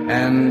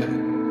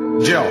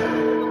 And Jill,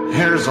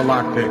 here's a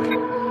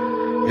lockpick.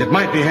 It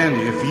might be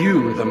handy if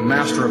you, the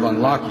master of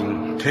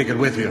unlocking, take it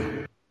with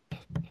you.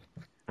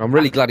 I'm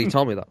really glad he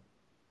told me that.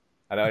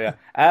 I know,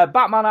 yeah.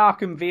 Batman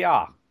Arkham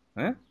VR.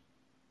 Huh?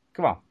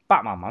 Come on,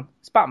 Batman, man.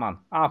 It's Batman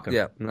Arkham.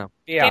 Yeah, no.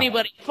 VR.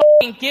 Anybody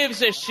fucking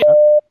gives a shit.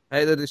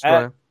 Hey, the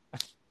Destroyer.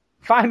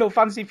 Final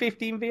Fantasy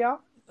 15 VR?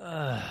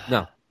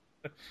 No.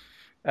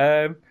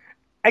 And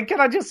can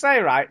I just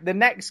say, right, the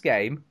next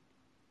game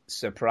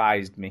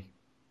surprised me.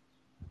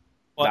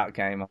 What? That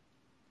came up.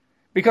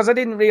 Because I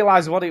didn't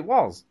realise what it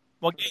was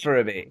for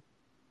a bit.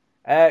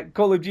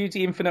 Call of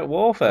Duty Infinite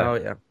Warfare. Oh,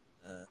 yeah.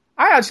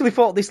 I actually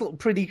thought this looked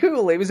pretty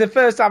cool. It was the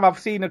first time I've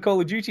seen a Call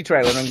of Duty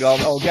trailer and gone,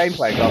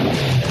 gameplay gone.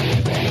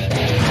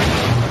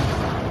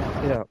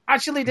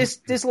 actually,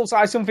 this looks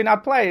like something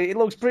I'd play. It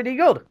looks pretty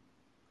good.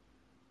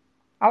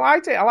 I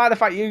liked it. I like the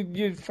fact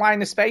you're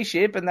flying a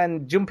spaceship and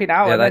then jumping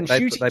out and then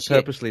shooting They shit.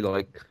 purposely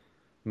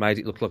made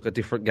it look like a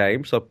different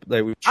game, so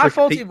they would I trick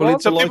thought it people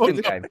was into a liking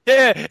different the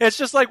game. Yeah, it's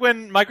just like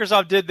when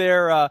Microsoft did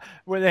their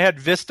where they had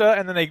Vista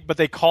and then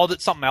they called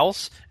it something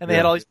else, and they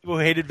had all these people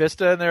who hated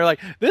Vista, and they're like,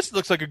 "This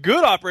looks like a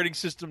good operating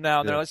system now."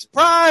 And they're like,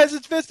 "Surprise!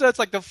 It's Vista!" It's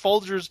like the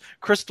Folgers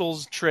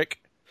crystals trick.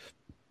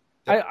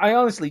 I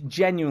honestly,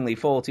 genuinely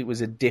thought it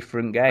was a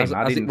different game. As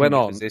I didn't it went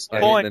think on, it was this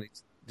and game. then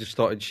it just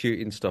started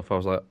shooting stuff. I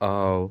was like,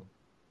 oh,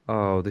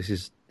 this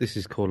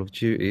is Call of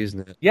Duty,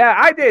 isn't it? Yeah,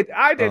 I did.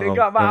 It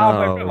got about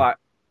halfway no. through, like,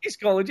 it's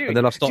Call of Duty. And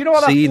then I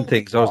started seeing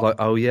things. I was like,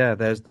 oh yeah,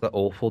 there's the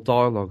awful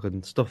dialogue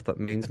and stuff that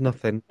means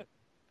nothing.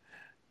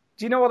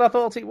 Do you know what I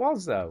thought it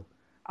was, though?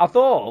 I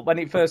thought when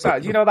it first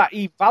started, that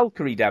Eve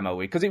Valkyrie demo,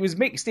 because it was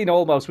mixed in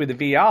almost with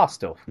the VR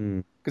stuff,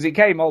 because it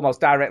came almost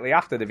directly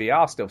after the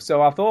VR stuff.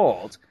 So I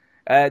thought,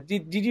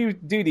 did you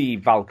do the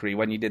Eve Valkyrie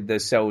when you did the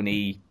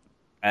Sony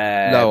no,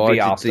 VR I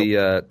did stuff?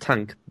 the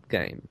tank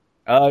game.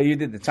 Oh, you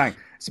did the tank.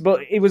 So,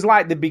 but it was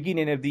like the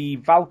beginning of the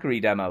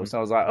Valkyrie demo. So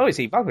I was like, oh, it's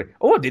Eve Valkyrie.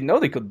 Oh, I didn't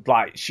know they could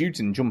like shoot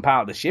and jump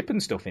out of the ship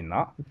and stuff in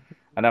that.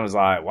 And I was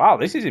like, wow,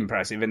 this is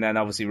impressive. And then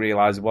obviously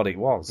realised what it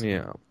was.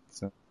 Yeah.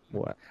 So,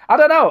 what? I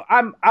don't know.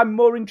 I'm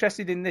more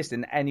interested in this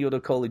than any other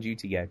Call of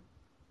Duty game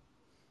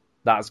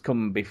that's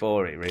come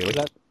before it, really.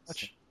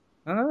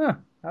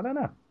 I don't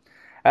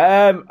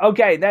know.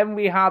 Okay, then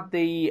we had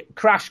the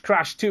Crash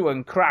 2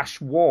 and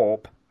Crash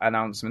Warp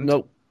announcement.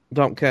 Nope,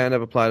 don't care,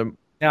 never played them.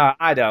 No,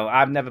 I don't.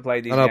 I've never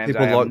played these I know games.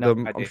 people like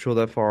them. Idea. I'm sure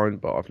they're fine,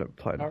 but I've never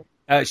played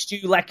them.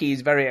 Stu Leckie is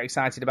very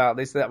excited about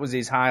this. That was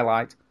his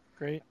highlight.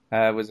 Great.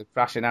 Was the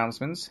Crash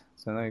announcements.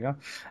 So there you go.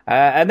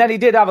 And then he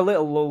did have a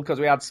little lull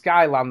because we had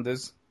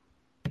Skylanders.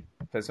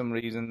 For some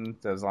reason,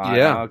 there's like,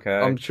 okay.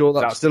 I'm sure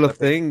that's still a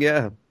thing,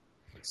 yeah.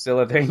 Still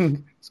a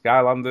thing.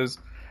 Skylanders.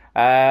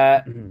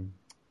 And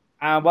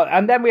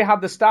then we had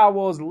the Star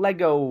Wars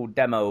Lego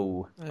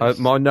demo.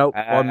 My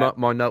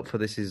note for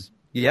this is,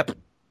 yep.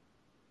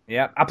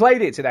 Yeah, I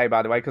played it today,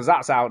 by the way, because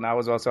that's out now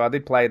as well, so I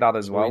did play that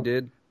as well. We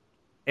did.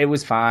 It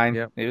was fine.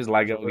 Yep. It was a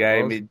Lego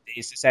game.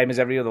 It's the same as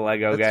every other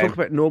Lego game. Let's talk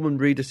about Norman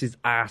Reedus'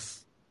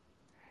 ass.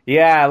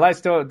 Yeah,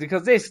 let's talk,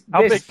 because this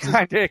How big is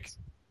his dick?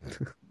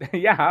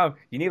 Yeah,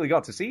 you nearly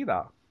got to see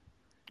that.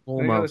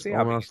 Almost got to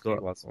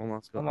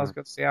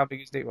see how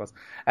big his dick was.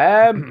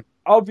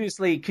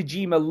 Obviously,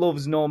 Kojima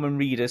loves Norman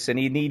Reedus, and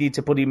he needed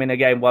to put him in a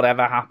game,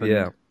 whatever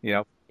happened.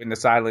 Yeah. In the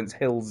Silent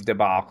Hills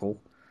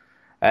debacle.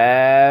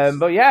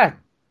 But yeah,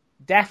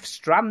 Death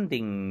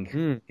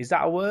Stranding. Is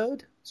that a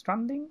word?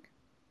 Stranding?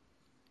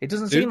 It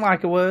doesn't seem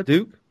like a word.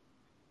 Duke?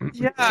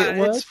 Yeah,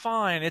 it's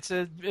fine. It's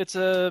a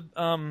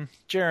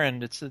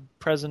gerund. It's a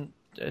present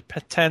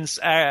tense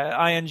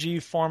ing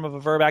form of a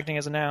verb acting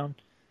as a noun.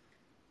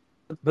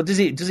 But does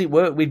it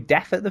work with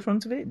death at the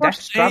front of it?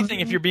 Death anything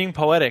if you're being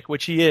poetic,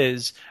 which he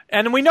is.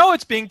 And we know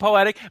it's being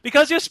poetic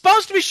because you're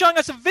supposed to be showing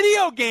us a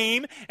video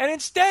game, and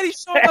instead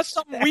he's showing us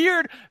some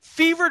weird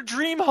fever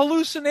dream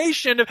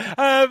hallucination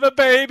of a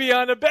baby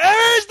on a bed.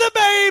 There's the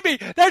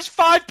baby! There's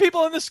 5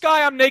 people in the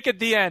sky, I'm naked,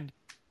 the end.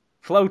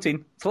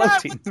 Floating.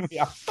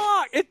 Yeah.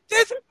 Fuck!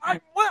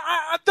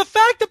 The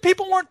fact that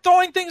people weren't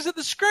throwing things at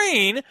the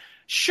screen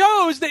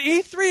shows that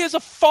E3 is a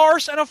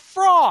farce and a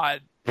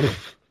fraud.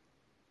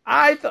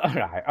 I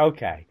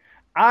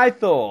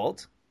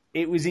thought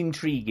it was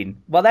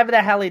intriguing. Whatever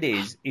the hell it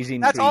is intriguing.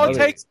 That's all it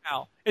takes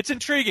now. It's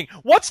intriguing.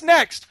 What's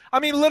next?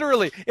 I mean,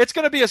 literally, it's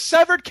going to be a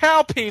severed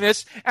cow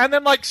penis and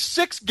then like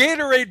 6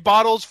 Gatorade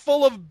bottles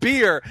full of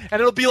beer,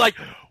 and it'll be like,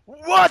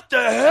 what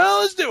the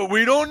hell is this?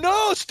 We don't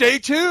know. Stay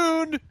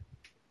tuned.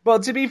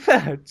 But to be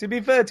fair to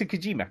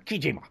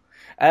Kojima,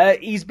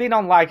 he's been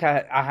on like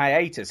a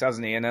hiatus,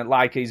 hasn't he? And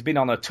he's been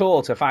on a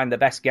tour to find the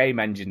best game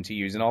engine to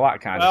use and all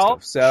that kind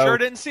of stuff. So sure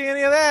didn't see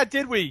any of that,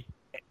 did we?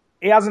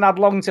 He hasn't had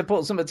long to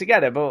put something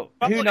together, but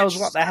who knows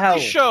what the hell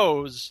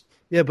shows.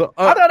 Yeah, but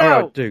I don't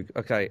know, right, Duke.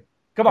 Okay,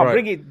 come on, right.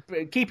 bring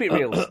it. Keep it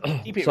real.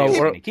 Keep it That's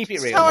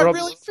real. how I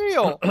really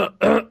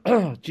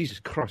feel. Jesus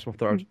Christ, my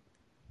throat.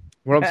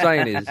 What I'm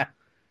saying is,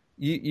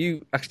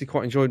 you actually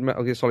quite enjoyed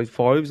Metal Gear Solid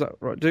 5. Is that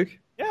right, Duke?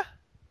 Yeah.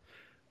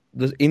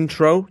 The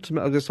intro to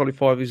Metal Gear Solid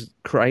 5 is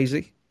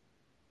crazy.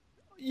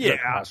 Yeah,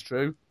 that's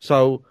true.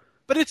 So,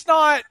 but it's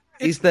not.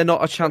 Is there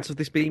not a chance of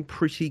this being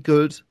pretty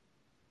good?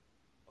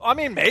 I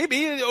mean,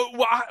 maybe.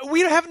 We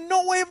have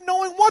no way of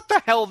knowing what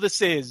the hell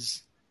this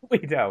is. We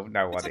don't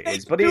know what it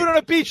is. But dude on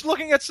a beach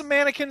looking at some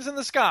mannequins in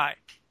the sky.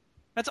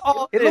 That's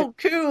all. It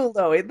looked cool,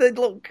 though. It did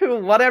look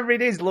cool. Whatever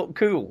it is, look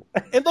cool.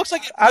 It looks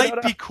like it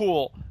might be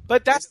cool.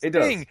 But that's the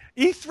thing.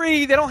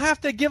 E3, they don't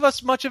have to give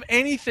us much of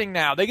anything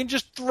now. They can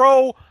just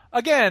throw,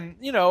 again,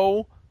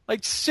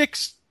 like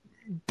 6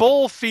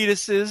 bull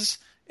fetuses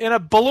in a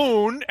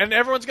balloon, and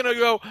everyone's going to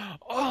go,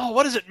 oh,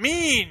 what does it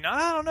mean?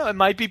 I don't know. It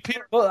might be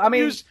Peter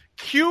Hughes'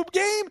 Cube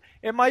game.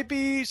 It might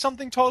be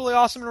something totally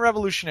awesome and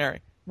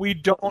revolutionary. We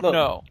don't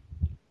know.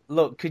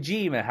 Look,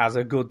 Kojima has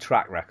a good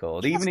track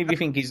record. Even if you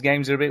think his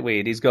games are a bit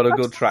weird, he's got a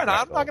good track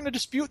record. I'm not going to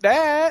dispute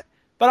that.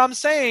 But I'm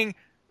saying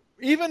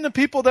even the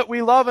people that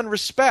we love and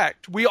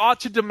respect, we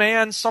ought to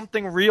demand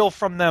something real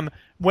from them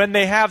when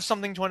they have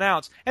something to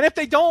announce. And if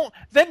they don't,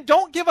 then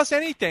don't give us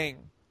anything.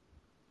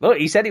 Look,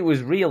 he said it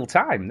was real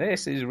time.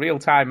 This is real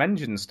time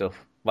engine stuff.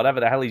 Whatever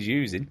the hell he's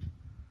using.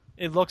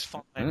 It looks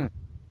fine.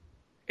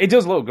 It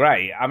does look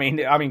great. I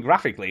mean,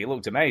 graphically, it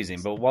looked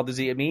amazing. But what does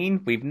it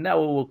mean? We've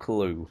no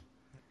clue.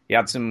 He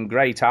had some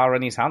grey tar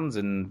on his hands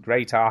and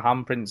grey tar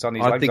handprints on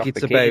his legs. I think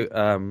it's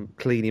about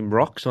cleaning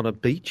rocks on a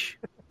beach.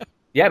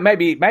 Yeah,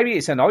 maybe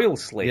it's an oil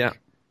slick. Yeah.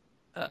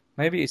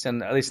 Maybe it's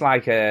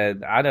like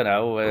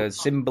a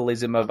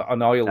symbolism of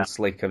an oil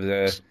slick of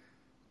a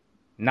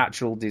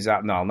natural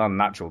disaster. No, not a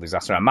natural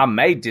disaster, a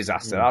man-made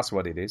disaster. That's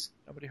what it is.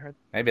 Nobody heard.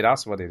 Maybe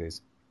that's what it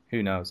is.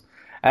 Who knows?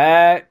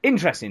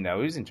 Interesting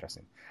though. It was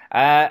interesting.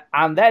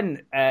 And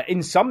then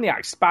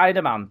Insomniac,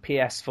 Spider-Man,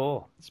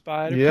 PS4.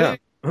 Spider-Man. Yeah.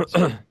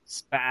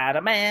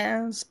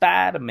 Spider-Man.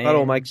 That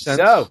all makes sense.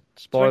 So,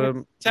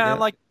 Spider-Man. Sound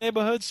like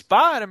neighborhood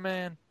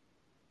Spider-Man.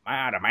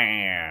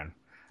 Spider-Man.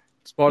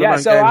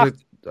 Spider-Man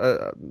games,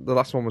 the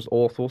last one was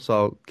awful, so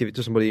I'll give it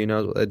to somebody who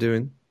knows what they're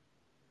doing.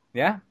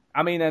 Yeah.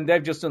 I mean, and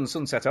they've just done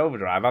Sunset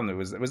Overdrive, haven't they?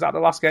 Was that the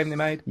last game they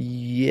made?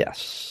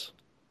 Yes.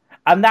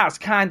 And that's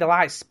kind of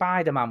like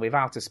Spider-Man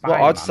without a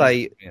Spider-Man. Well, I'd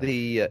say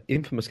the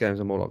Infamous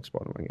games are more like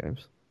Spider-Man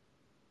games.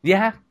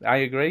 Yeah, I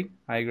agree.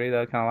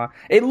 They're kind of like...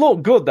 It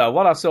looked good, though.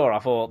 What I saw, I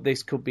thought,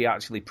 this could be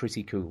actually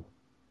pretty cool.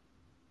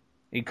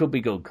 It could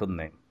be good, couldn't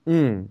it?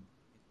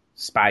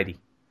 Spidey.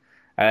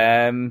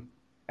 And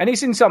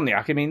it's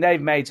Insomniac. I mean,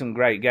 they've made some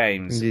great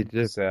games.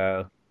 Indeed,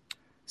 yeah.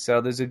 So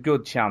there's a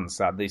good chance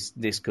that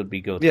this could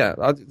be good. Yeah,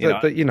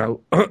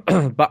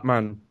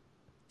 Batman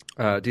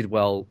did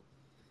well.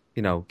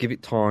 Give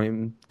it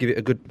time, give it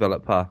a good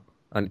developer,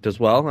 and it does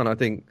well. And I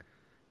think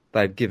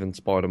they've given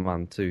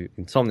Spider-Man to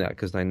Insomniac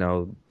because they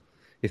know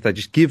if they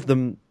just give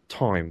them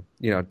time,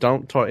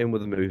 don't tie it in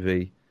with a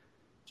movie.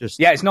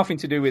 It's nothing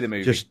to do with the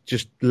movie.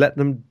 Just let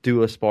them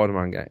do a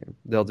Spider-Man game.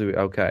 They'll do it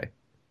okay.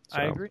 So.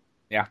 I agree.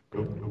 Yeah.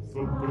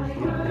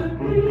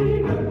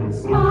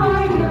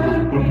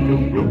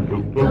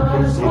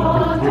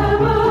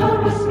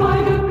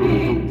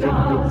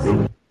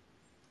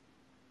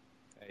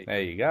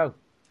 There you go.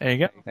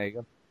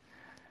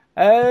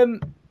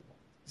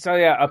 So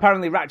yeah,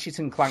 apparently Ratchet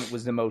and Clank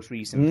was the most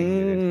recent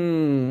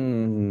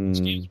thing they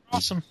did.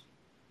 Awesome.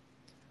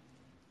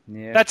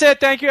 Yeah. That's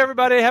it. Thank you,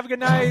 everybody. Have a good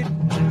night.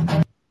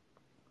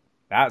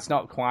 That's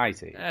not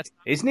quite it.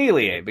 It's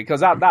nearly it,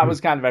 because that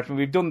was kind of everything.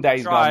 We've done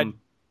Days Gone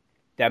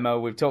demo.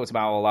 We've talked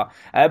about all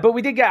that. But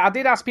I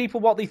did ask people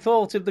what they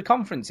thought of the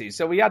conferences,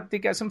 so we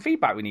did get some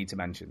feedback we need to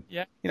mention.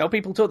 Yeah.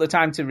 People took the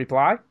time to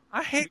reply.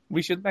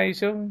 We should make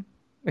sure.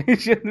 We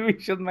should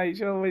make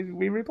sure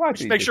we reply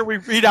to. Make sure we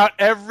read out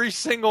every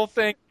single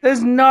thing.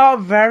 There's not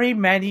very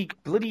many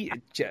bloody,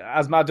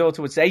 as my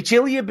daughter would say,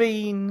 chill your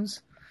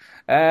beans.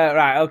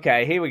 Right,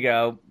 okay, here we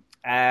go.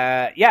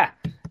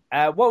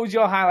 What was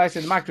your highlight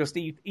of the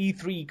Microsoft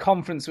E3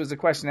 conference was the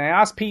question I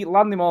asked. Pete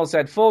Landimore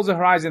said, Forza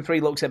Horizon 3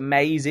 looks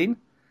amazing.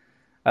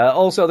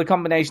 Also, the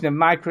combination of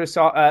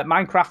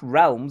Minecraft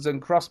Realms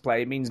and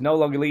crossplay means no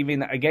longer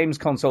leaving a games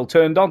console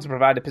turned on to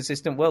provide a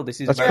persistent world.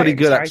 That's pretty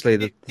good,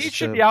 actually. He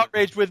should be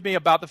outraged with me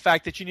about the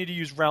fact that you need to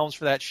use Realms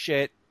for that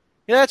shit.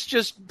 Yeah, that's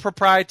just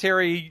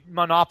proprietary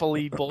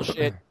monopoly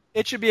bullshit.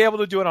 It should be able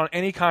to do it on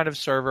any kind of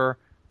server.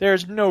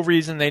 There's no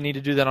reason they need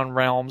to do that on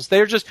Realms.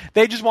 They just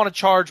want to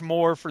charge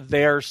more for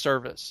their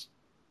service.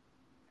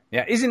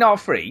 Yeah, is it not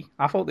free?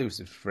 I thought it was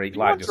free.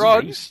 Like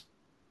drugs?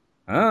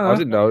 I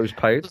didn't know it was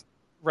paid.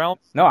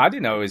 Realms? No, I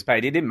didn't know it was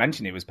paid. He didn't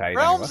mention it was paid.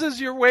 Realms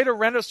is your way to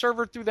rent a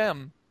server through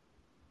them.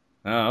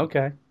 Oh,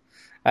 okay.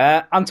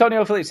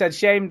 Antonio Phillips said,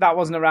 shame that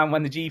wasn't around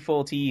when the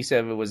G4TE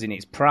server was in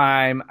its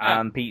prime. Yeah.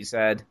 And Pete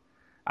said,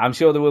 I'm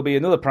sure there will be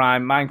another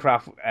prime.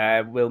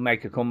 Minecraft will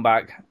make a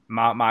comeback.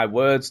 Mark my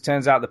words.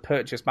 Turns out the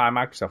purchase by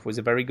Microsoft was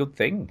a very good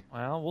thing.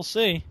 Well, we'll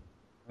see.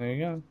 There you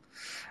go.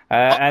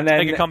 And then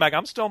make a comeback.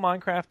 I'm still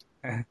Minecraft.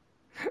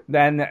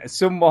 Then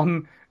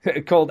someone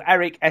called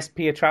Eric S.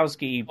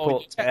 Piotrowski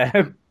put...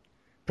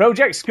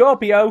 Project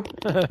Scorpio.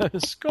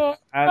 Scorpio.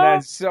 And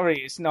then, sorry,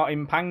 it's not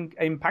in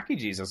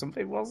packages or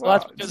something. What's that?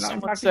 That's because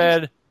someone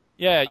said,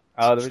 yeah.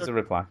 Oh, there is a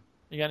reply.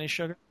 You got any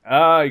sugar?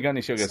 Oh, you got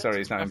any sugar?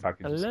 Sorry, it's not in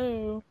packages.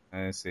 Hello.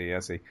 I see.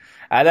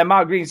 And then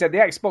Mark Green said, the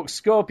Xbox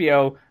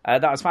Scorpio,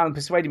 that has finally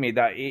persuaded me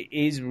that it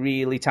is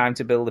really time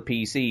to build a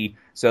PC,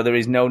 so there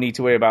is no need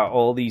to worry about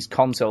all these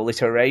console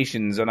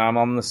iterations. And I'm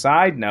on the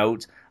side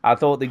note, I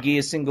thought the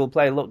Gears single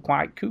player looked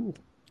quite cool.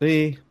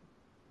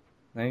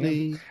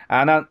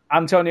 And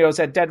Antonio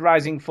said Dead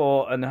Rising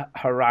 4 and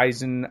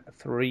Horizon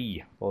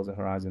 3. Forza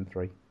Horizon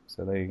 3.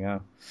 So there you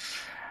go.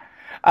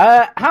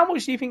 How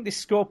much do you think this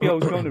Scorpio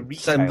is going to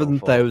retail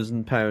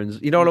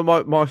 £7,000. You know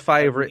what my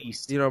favourite...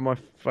 You know my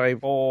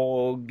favourite...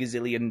 $4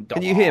 gazillion.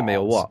 Can you hear me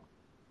or what?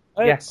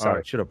 Yes, sorry. All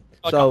right, shut up.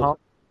 So,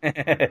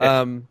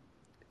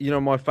 you know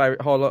my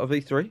favourite highlight of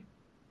E3?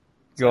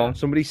 Go on.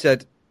 Somebody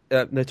said...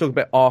 they're talking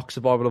about Ark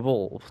Survival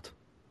Evolved.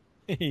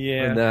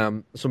 Yeah.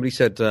 And somebody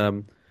said...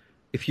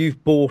 if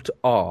you've bought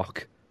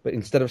Ark, but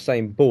instead of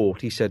saying bought,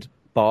 he said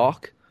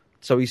bark,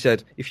 So he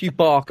said, if you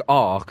bark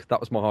arc, that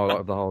was my highlight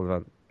of the whole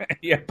event.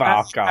 Yeah,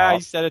 bark I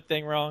arc. said a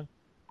thing wrong.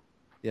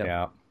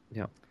 Yeah.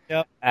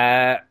 Yep.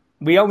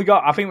 We only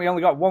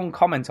got one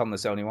comment on the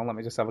Sony one. Let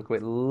me just have a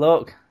quick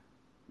look.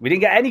 We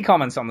didn't get any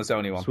comments on the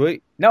Sony one.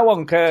 Sweet. No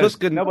one cares.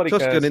 Nobody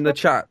Tuscan cares. in the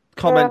chat,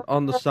 comment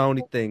on the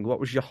Sony thing. What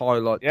was your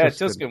highlight? Yeah,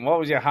 Tuscan, what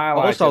was your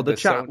highlight? Also, of the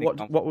chat.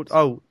 Sony What would?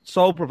 Oh,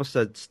 Soul Brother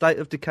said State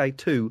of Decay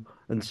 2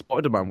 and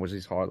Spider-Man was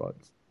his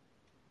highlights.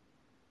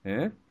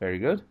 Yeah, very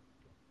good.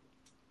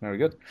 Very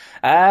good.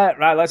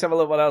 Right, let's have a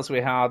look what else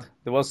we had.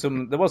 There was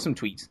some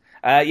tweets.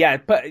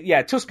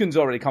 Tuscan's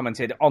already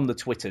commented on the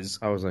Twitters.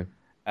 How was he?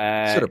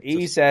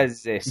 He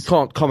says this. You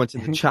can't comment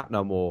in the chat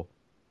no more.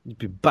 You'd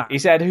be back. He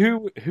said,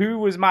 "Who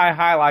was my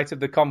highlight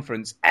of the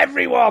conference?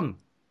 Everyone,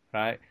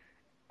 right?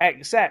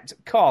 Except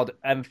COD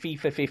and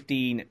FIFA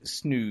 15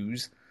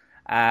 snooze.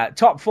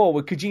 Top 4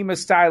 were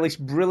Kojima's stylish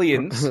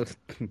brilliance."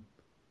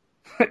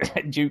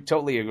 Duke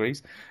totally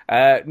agrees.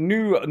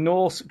 New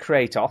Norse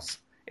Kratos,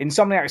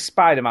 Insomniac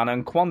Spider-Man,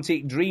 and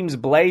Quantic Dreams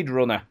Blade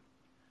Runner.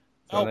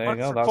 So there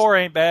you go. 4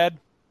 ain't bad.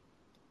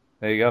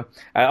 There you go.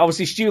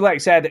 Obviously,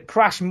 Stulek said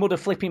Crash Mudder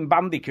Flipping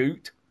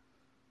Bandicoot.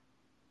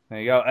 There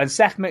you go. And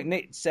Seth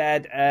McNitt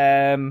said,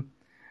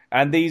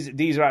 and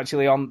these are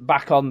actually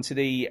back onto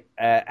the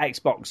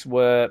Xbox,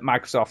 were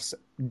Microsoft's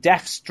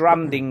Death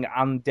Stranding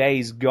and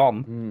Days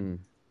Gone.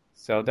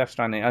 So Death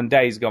Stranding and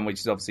Days Gone,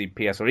 which is obviously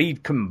PS4. He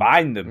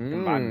combined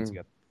them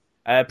together.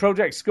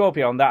 Project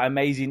Scorpio, that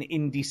amazing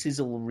indie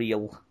sizzle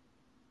reel.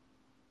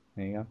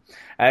 There you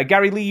go.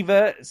 Gary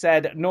Lever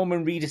said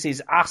Norman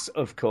Reedus' ass,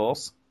 of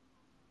course.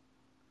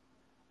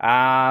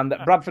 And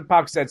Bradford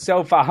Parker said,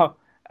 so far,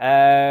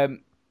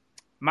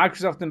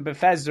 Microsoft and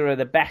Bethesda are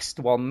the best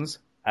ones.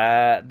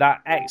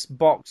 That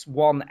Xbox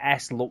One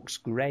S looks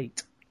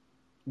great.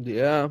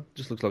 Yeah,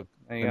 just looks like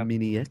a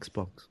mini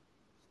Xbox.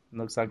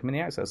 Looks like a mini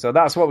Xbox. So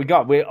that's what we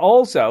got. We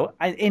also,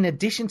 in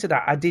addition to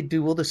that, I did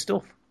do other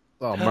stuff.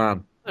 Oh,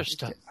 man. Other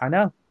stuff. I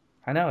know.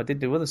 I did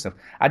do other stuff.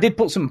 I did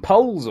put some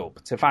polls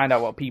up to find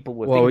out what people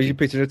were thinking. Well, were you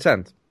pitching a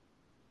tent?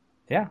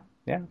 Yeah,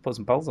 put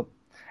some polls up.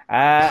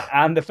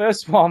 And the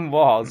first one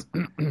was,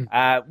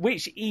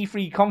 which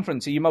E3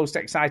 conference are you most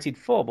excited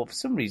for? But for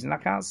some reason, I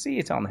can't see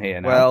it on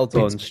here now. Well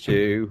done,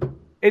 Stu.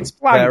 It's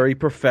blank. Very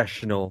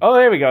professional. Oh,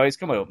 there we go. It's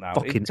coming up now.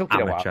 Fucking it took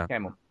amateur. It a while. It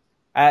came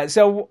up.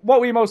 So what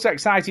were you most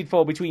excited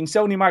for between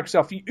Sony,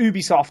 Microsoft,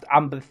 Ubisoft,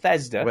 and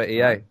Bethesda? Wait,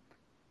 EA?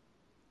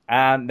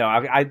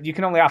 No, you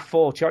can only have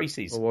 4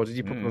 choices. Well, why did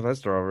you put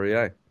Bethesda over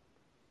EA?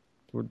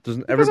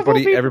 Doesn't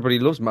everybody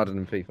loves Madden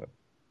and FIFA?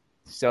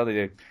 So they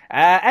do.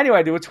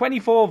 Anyway, there were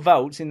 24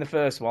 votes in the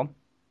first one,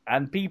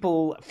 and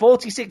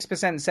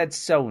 46% said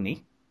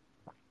Sony,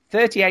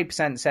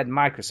 38% said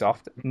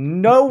Microsoft,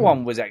 no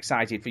one was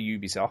excited for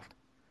Ubisoft,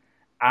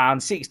 and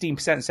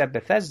 16% said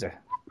Bethesda.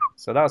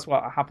 So that's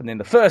what happened in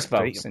the first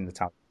votes in the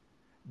tally.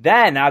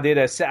 Then I did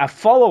a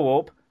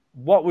follow-up,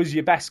 what was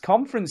your best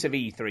conference of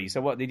E3?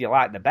 So what did you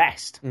like the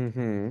best?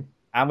 Mm-hmm.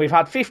 And we've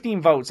had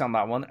 15 votes on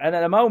that one. And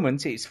at the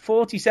moment, it's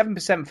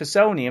 47% for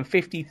Sony and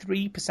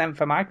 53%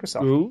 for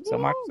Microsoft. Ooh. So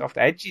Microsoft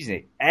edges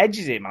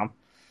it,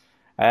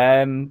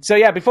 man. So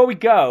yeah, before we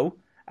go,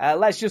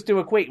 let's just do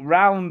a quick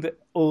round.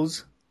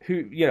 What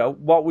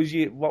was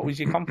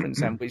your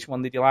conference then? Which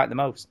one did you like the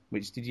most?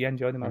 Which did you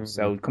enjoy the most?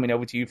 So coming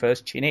over to you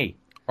first, Chinny.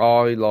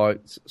 I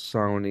liked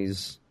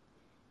Sony's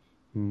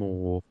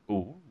more.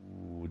 Ooh.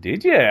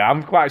 Did you?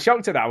 I'm quite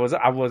shocked at that.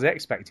 I was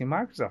expecting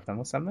Microsoft, I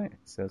must admit.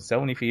 So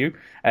Sony for you.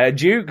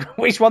 Duke,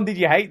 which one did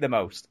you hate the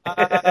most?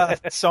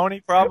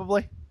 Sony,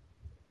 probably.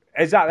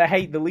 Is that the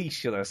hate the least,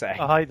 should I say?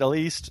 Hate the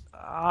least?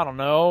 I don't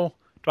know.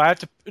 Do I have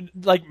to,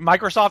 like,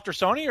 Microsoft or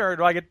Sony, or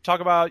do I get to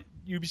talk about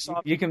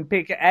Ubisoft? You can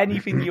pick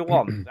anything you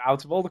want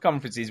out of all the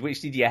conferences.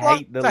 Which did you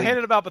hate the least? I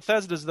hated about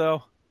Bethesda's,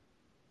 though.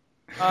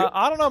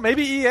 I don't know.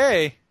 Maybe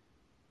EA.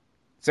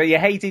 So you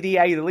hated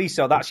EA the least,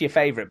 so that's your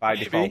favourite by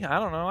default? I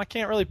don't know. I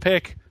can't really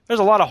pick.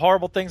 There's a lot of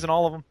horrible things in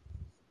all of them.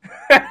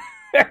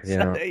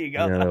 So there you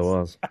go. Yeah, there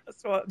was.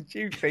 That's what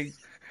Duke thinks.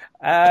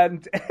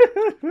 And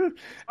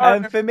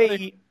for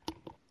me,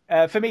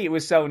 it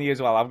was Sony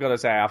as well. I've got to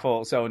say, I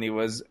thought Sony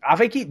was. I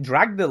think it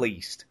dragged the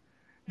least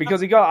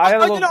because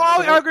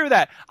I agree with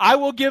that. I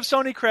will give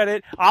Sony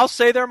credit. I'll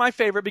say they're my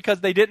favorite because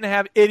they didn't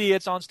have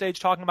idiots on stage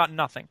talking about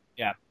nothing.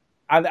 Yeah.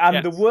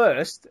 And the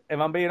worst, if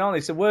I'm being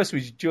honest, the worst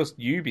was just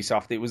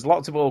Ubisoft. It was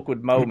lots of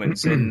awkward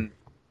moments, and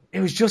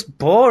it was just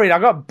boring. I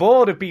got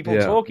bored of people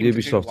talking.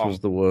 Ubisoft was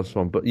the worst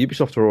one, but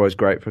Ubisoft are always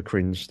great for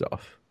cringe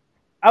stuff.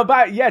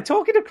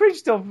 Talking to cringe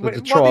stuff. Like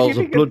the Trials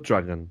of Blood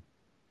Dragon.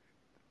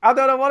 I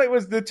don't know what it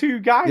was. The two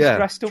guys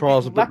dressed up.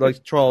 Trials and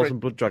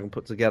Blood Dragon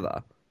put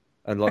together,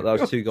 and like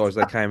those two guys,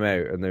 they came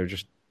out and they were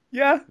just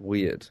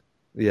weird.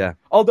 Yeah.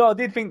 Although I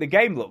did think the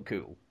game looked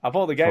cool. I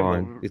thought the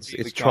game looked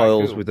it's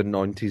Trials cool. With a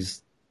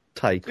 90s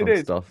take on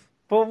stuff.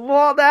 But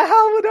what the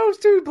hell were those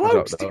two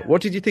blokes doing?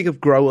 What did you think of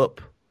Grow Up?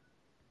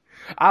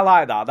 I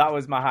like that. That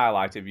was my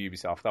highlight of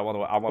Ubisoft. I want to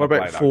what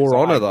about For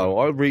Honor, though?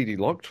 I really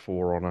liked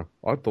For Honor.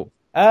 I thought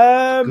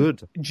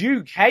good.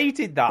 Duke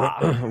hated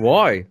that.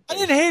 Why? I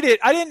didn't hate it.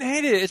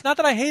 It's not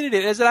that I hated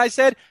it. It's that I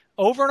said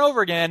over and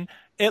over again,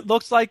 it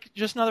looks like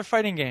just another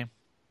fighting game.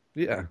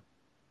 Yeah,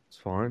 it's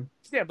fine.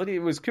 Yeah, but it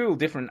was cool.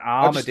 Different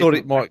armor. I just thought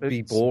it might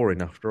be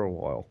boring after a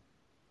while.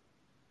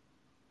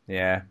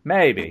 Yeah,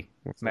 maybe.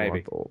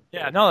 Maybe.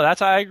 Yeah, no,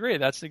 I agree.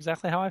 That's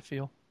exactly how I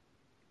feel.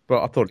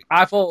 But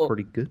I thought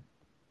pretty good.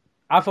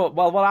 I thought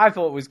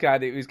it was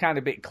kind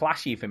of a bit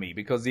clashy for me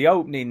because the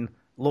opening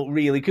looked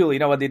really cool. You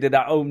know when they did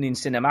that opening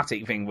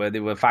cinematic thing where they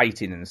were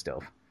fighting and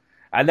stuff,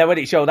 and then when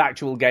it showed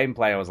actual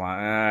gameplay, I was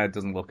like, it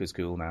doesn't look as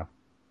cool now.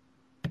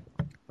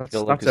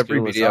 That's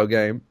every video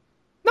game.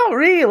 Not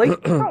really.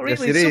 Not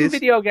really. Yes, Some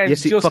video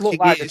games just look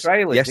like the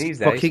trailers these days.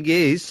 Yes, it fucking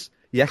is.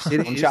 Yes, it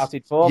is.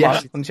 Uncharted 4,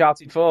 yes. man.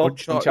 Uncharted 4.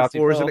 Uncharted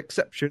 4 is an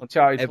exception.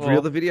 Every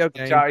other video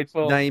game,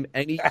 name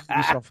any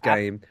Ubisoft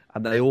game,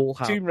 and they all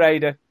have... Tomb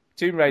Raider.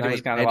 Tomb Raider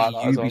was kind of like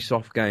that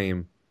Ubisoft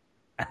game.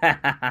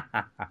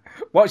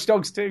 Watch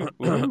Dogs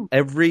 2.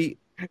 Every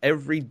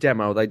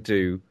demo they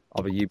do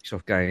of a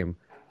Ubisoft game,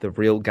 the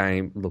real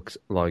game looks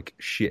like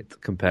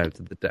shit compared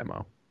to the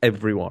demo.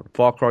 Everyone.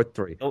 Far Cry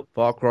 3,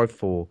 Far Cry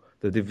 4,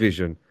 The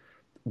Division,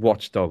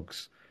 Watch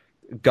Dogs.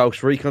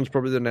 Ghost Recon's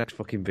probably the next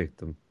fucking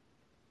victim.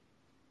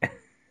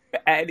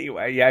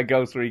 Anyway, yeah,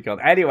 Ghost Recon.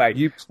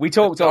 Anyway, we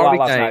talked all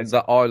last night.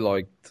 That I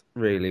liked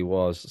really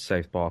was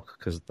South Park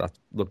because that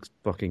looks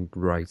fucking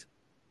great.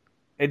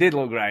 It did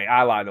look great.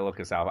 I like the look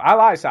of South Park. I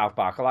like South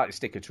Park. I like the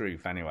Stick of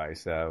Truth anyway,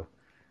 so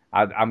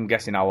I'm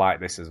guessing I'll like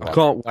this as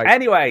well. I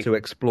can't wait to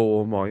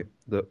explore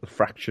the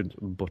fractured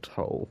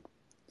butthole.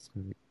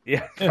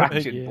 Yeah,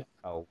 fractured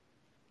butthole.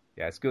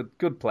 Yeah, it's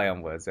good play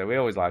on words. So we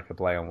always like a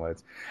play on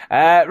words.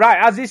 Right,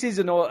 as this is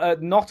not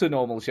a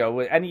normal show,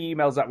 any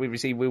emails that we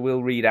receive, we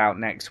will read out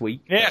next week.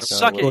 Yeah,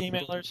 suck it,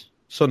 emailers.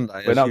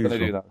 Sunday, we're not going to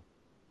do that.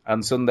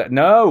 And Sunday,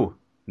 no,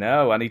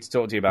 I need to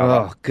talk to you about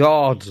that. Oh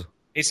God,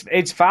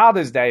 it's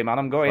Father's Day, man.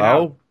 I'm going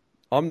out.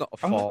 I'm not a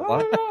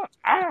father.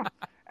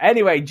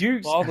 Anyway,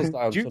 Duke's Father's Day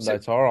on Sunday,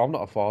 Tara. I'm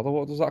not a father.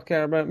 What does that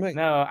care about me?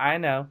 No, I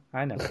know.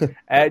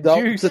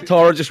 Duke's...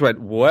 Tara just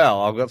went,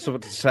 well, I've got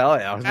something to tell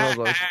you. I was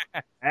like,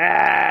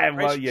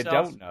 well, you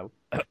don't know.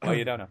 Well,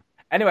 you don't know.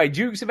 Anyway,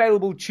 Duke's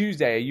available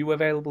Tuesday. Are you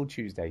available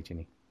Tuesday,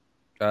 Ginny?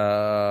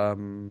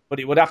 But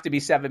it would have to be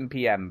 7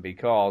 p.m.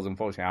 because,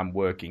 unfortunately, I'm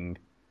working.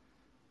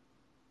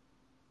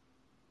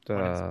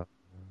 I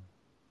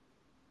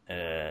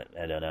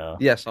don't know.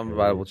 Yes, I'm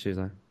available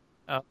Tuesday.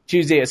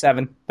 Tuesday at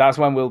 7. That's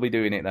when we'll be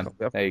doing it then.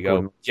 There you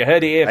go. You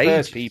heard it here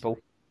first, people.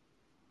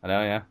 I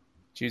know, yeah.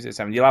 Tuesday at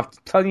 7. You'll have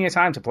plenty of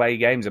time to play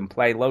games and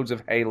play loads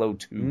of Halo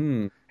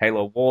 2.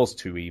 Halo Wars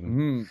 2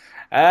 even.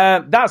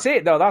 That's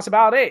it, though. That's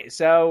about it.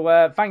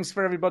 So thanks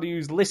for everybody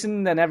who's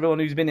listened and everyone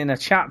who's been in a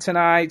chat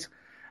tonight.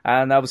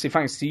 And obviously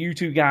thanks to you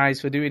two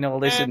guys for doing all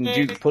this and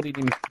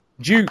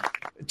Duke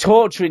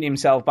torturing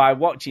himself by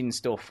watching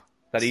stuff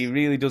that he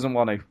really doesn't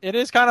want to. It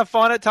is kind of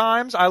fun at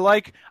times. I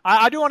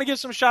do want to give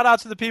some shout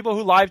outs to the people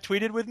who live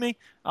tweeted with me.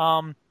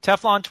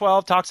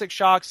 Teflon12, Toxic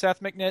Shock,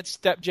 Seth McNitt,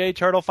 Step J,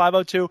 Turtle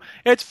 502.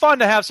 It's fun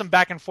to have some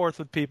back and forth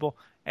with people.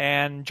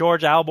 And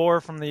George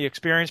Albor from the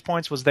Experience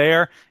Points was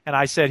there, and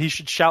I said he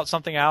should shout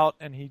something out,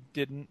 and he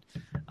didn't.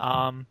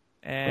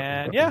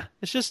 And yeah,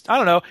 it's just, I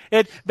don't know.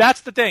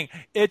 That's the thing.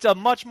 It's a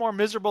much more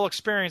miserable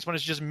experience when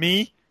it's just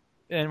me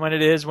and when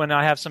it is when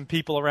I have some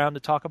people around to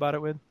talk about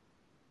it with.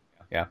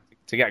 Yeah.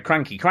 To get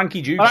cranky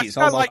Duke.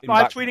 I like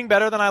live tweeting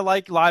better than I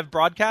like live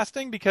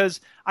broadcasting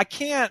because I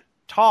can't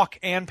talk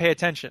and pay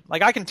attention.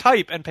 Like I can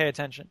type and pay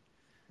attention.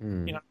 You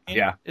know what I mean?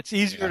 Yeah. It's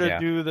easier to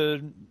do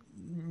the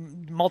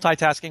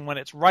multitasking when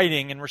it's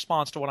writing in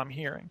response to what I'm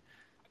hearing.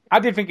 I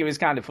did think it was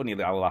kind of funny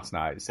last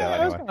night. So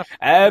anyway,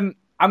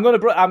 I'm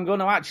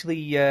gonna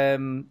actually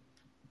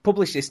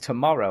publish this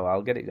tomorrow.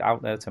 I'll get it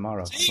out there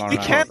tomorrow. We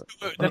can't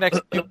do it the next.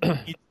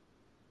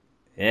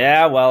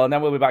 Yeah, well, and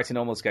then we'll be back to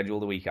normal schedule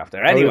the week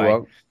after.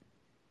 Anyway.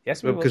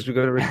 Yes, we will. Because we're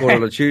going to record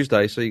on a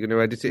Tuesday, so you're going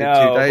to edit it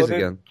in 2 days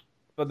again.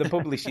 But the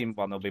publishing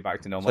one will be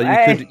back to normal.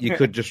 So you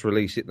could just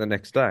release it the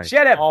next day.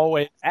 Shut up!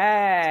 Always.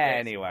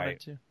 Anyway.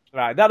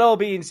 Right, that all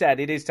being said,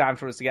 it is time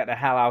for us to get the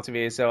hell out of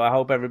here, so I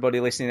hope everybody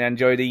listening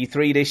enjoyed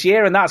E3 this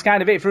year, and that's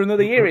kind of it for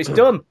another year. It's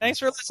done. Thanks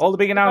for listening. All the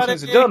big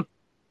announcements are done.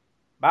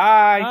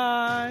 Bye.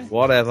 Bye.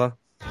 Whatever.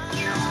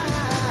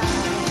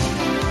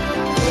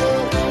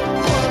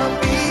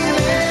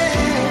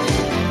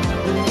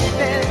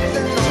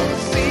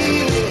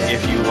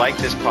 If you like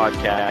this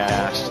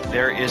podcast,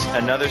 there is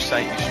another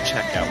site you should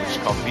check out, which is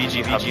called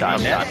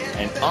VGHub.net.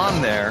 And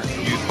on there,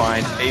 you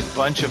find a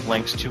bunch of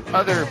links to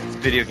other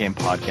video game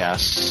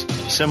podcasts,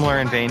 similar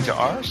in vein to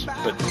ours,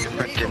 but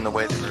different in the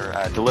way that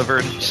they're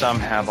delivered. Some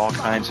have all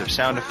kinds of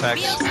sound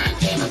effects.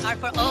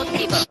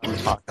 Some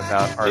talk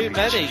about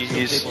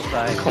RPGs.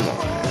 Come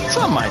on.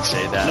 Some might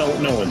say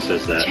that. No one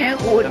says that.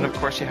 And of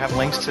course, you have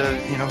links to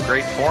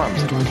great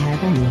forums. I don't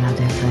have any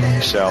other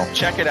friends. So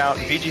check it out,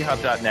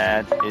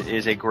 VGHub.net. It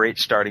is a great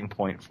starting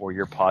point for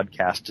your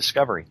podcast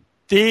discovery.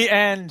 The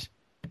end.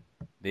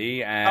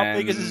 How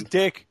big is his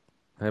dick?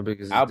 How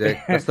big is his dick?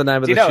 That's the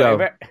name of the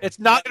show. It's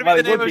not going to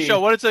be the name of the show.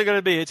 What is it going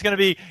to be? It's going to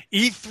be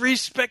E3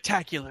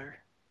 Spectacular.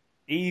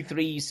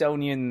 E3,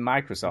 Sony, and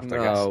Microsoft,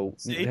 I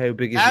guess. No. How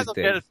big is his dick?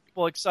 Get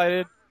people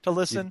excited. to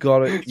listen. You've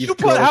got it. If you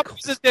put how big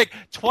is his dick,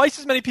 twice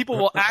as many people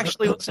will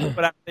actually listen to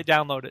it after they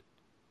download it.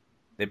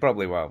 They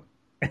probably won't.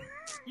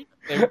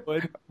 They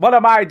would. What I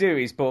might do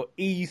is put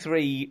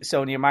E3,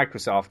 Sony, and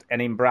Microsoft,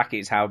 and in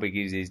brackets, how big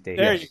is his dick?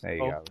 There you go.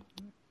 go.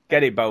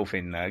 Get it both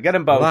in there. Get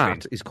them both in.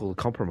 That is called a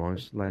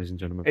compromise, ladies and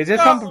gentlemen. It's a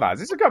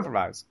compromise. It's a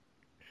compromise.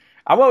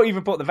 I won't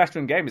even put the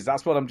veteran gamers.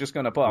 That's what I'm just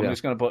going to put. I'm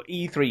just going to put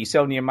E3,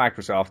 Sony, and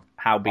Microsoft.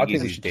 How big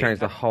is his dick? I think we should change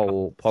the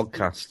whole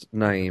podcast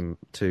name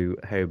to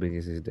 "How Big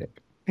Is His Dick."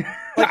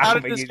 How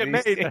did this get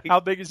made? How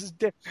big is his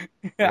dick?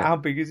 How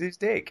big is his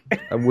dick?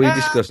 And we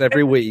discuss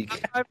every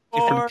week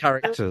different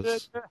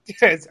characters.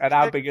 Yes, and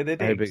how big are the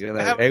dicks? How big are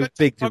they? How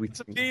big do we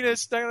think?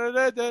 Penis.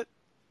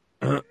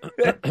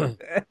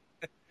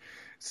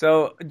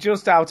 So,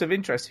 just out of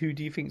interest, who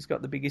do you think's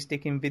got the biggest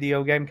dick in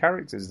video game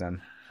characters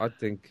then? I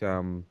think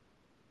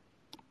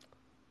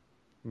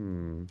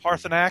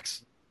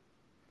Parthenax.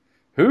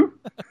 Who?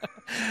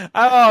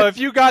 Oh, if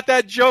you got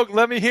that joke,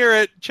 let me hear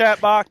it, chat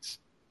box.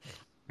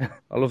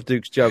 I love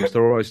Duke's jokes.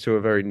 They're always to a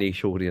very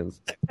niche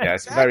audience. Yeah,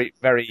 it's very,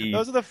 very...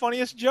 Those are the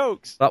funniest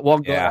jokes. That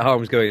one guy at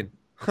home is going,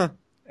 huh.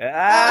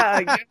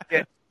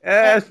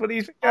 That's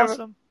funny.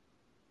 Awesome.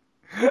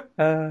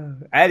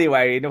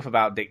 Anyway, enough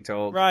about dick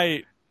talk.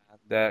 Right.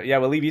 And,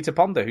 we'll leave you to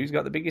ponder who's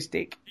got the biggest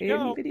dick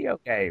in video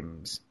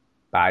games.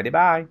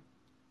 Bye-bye.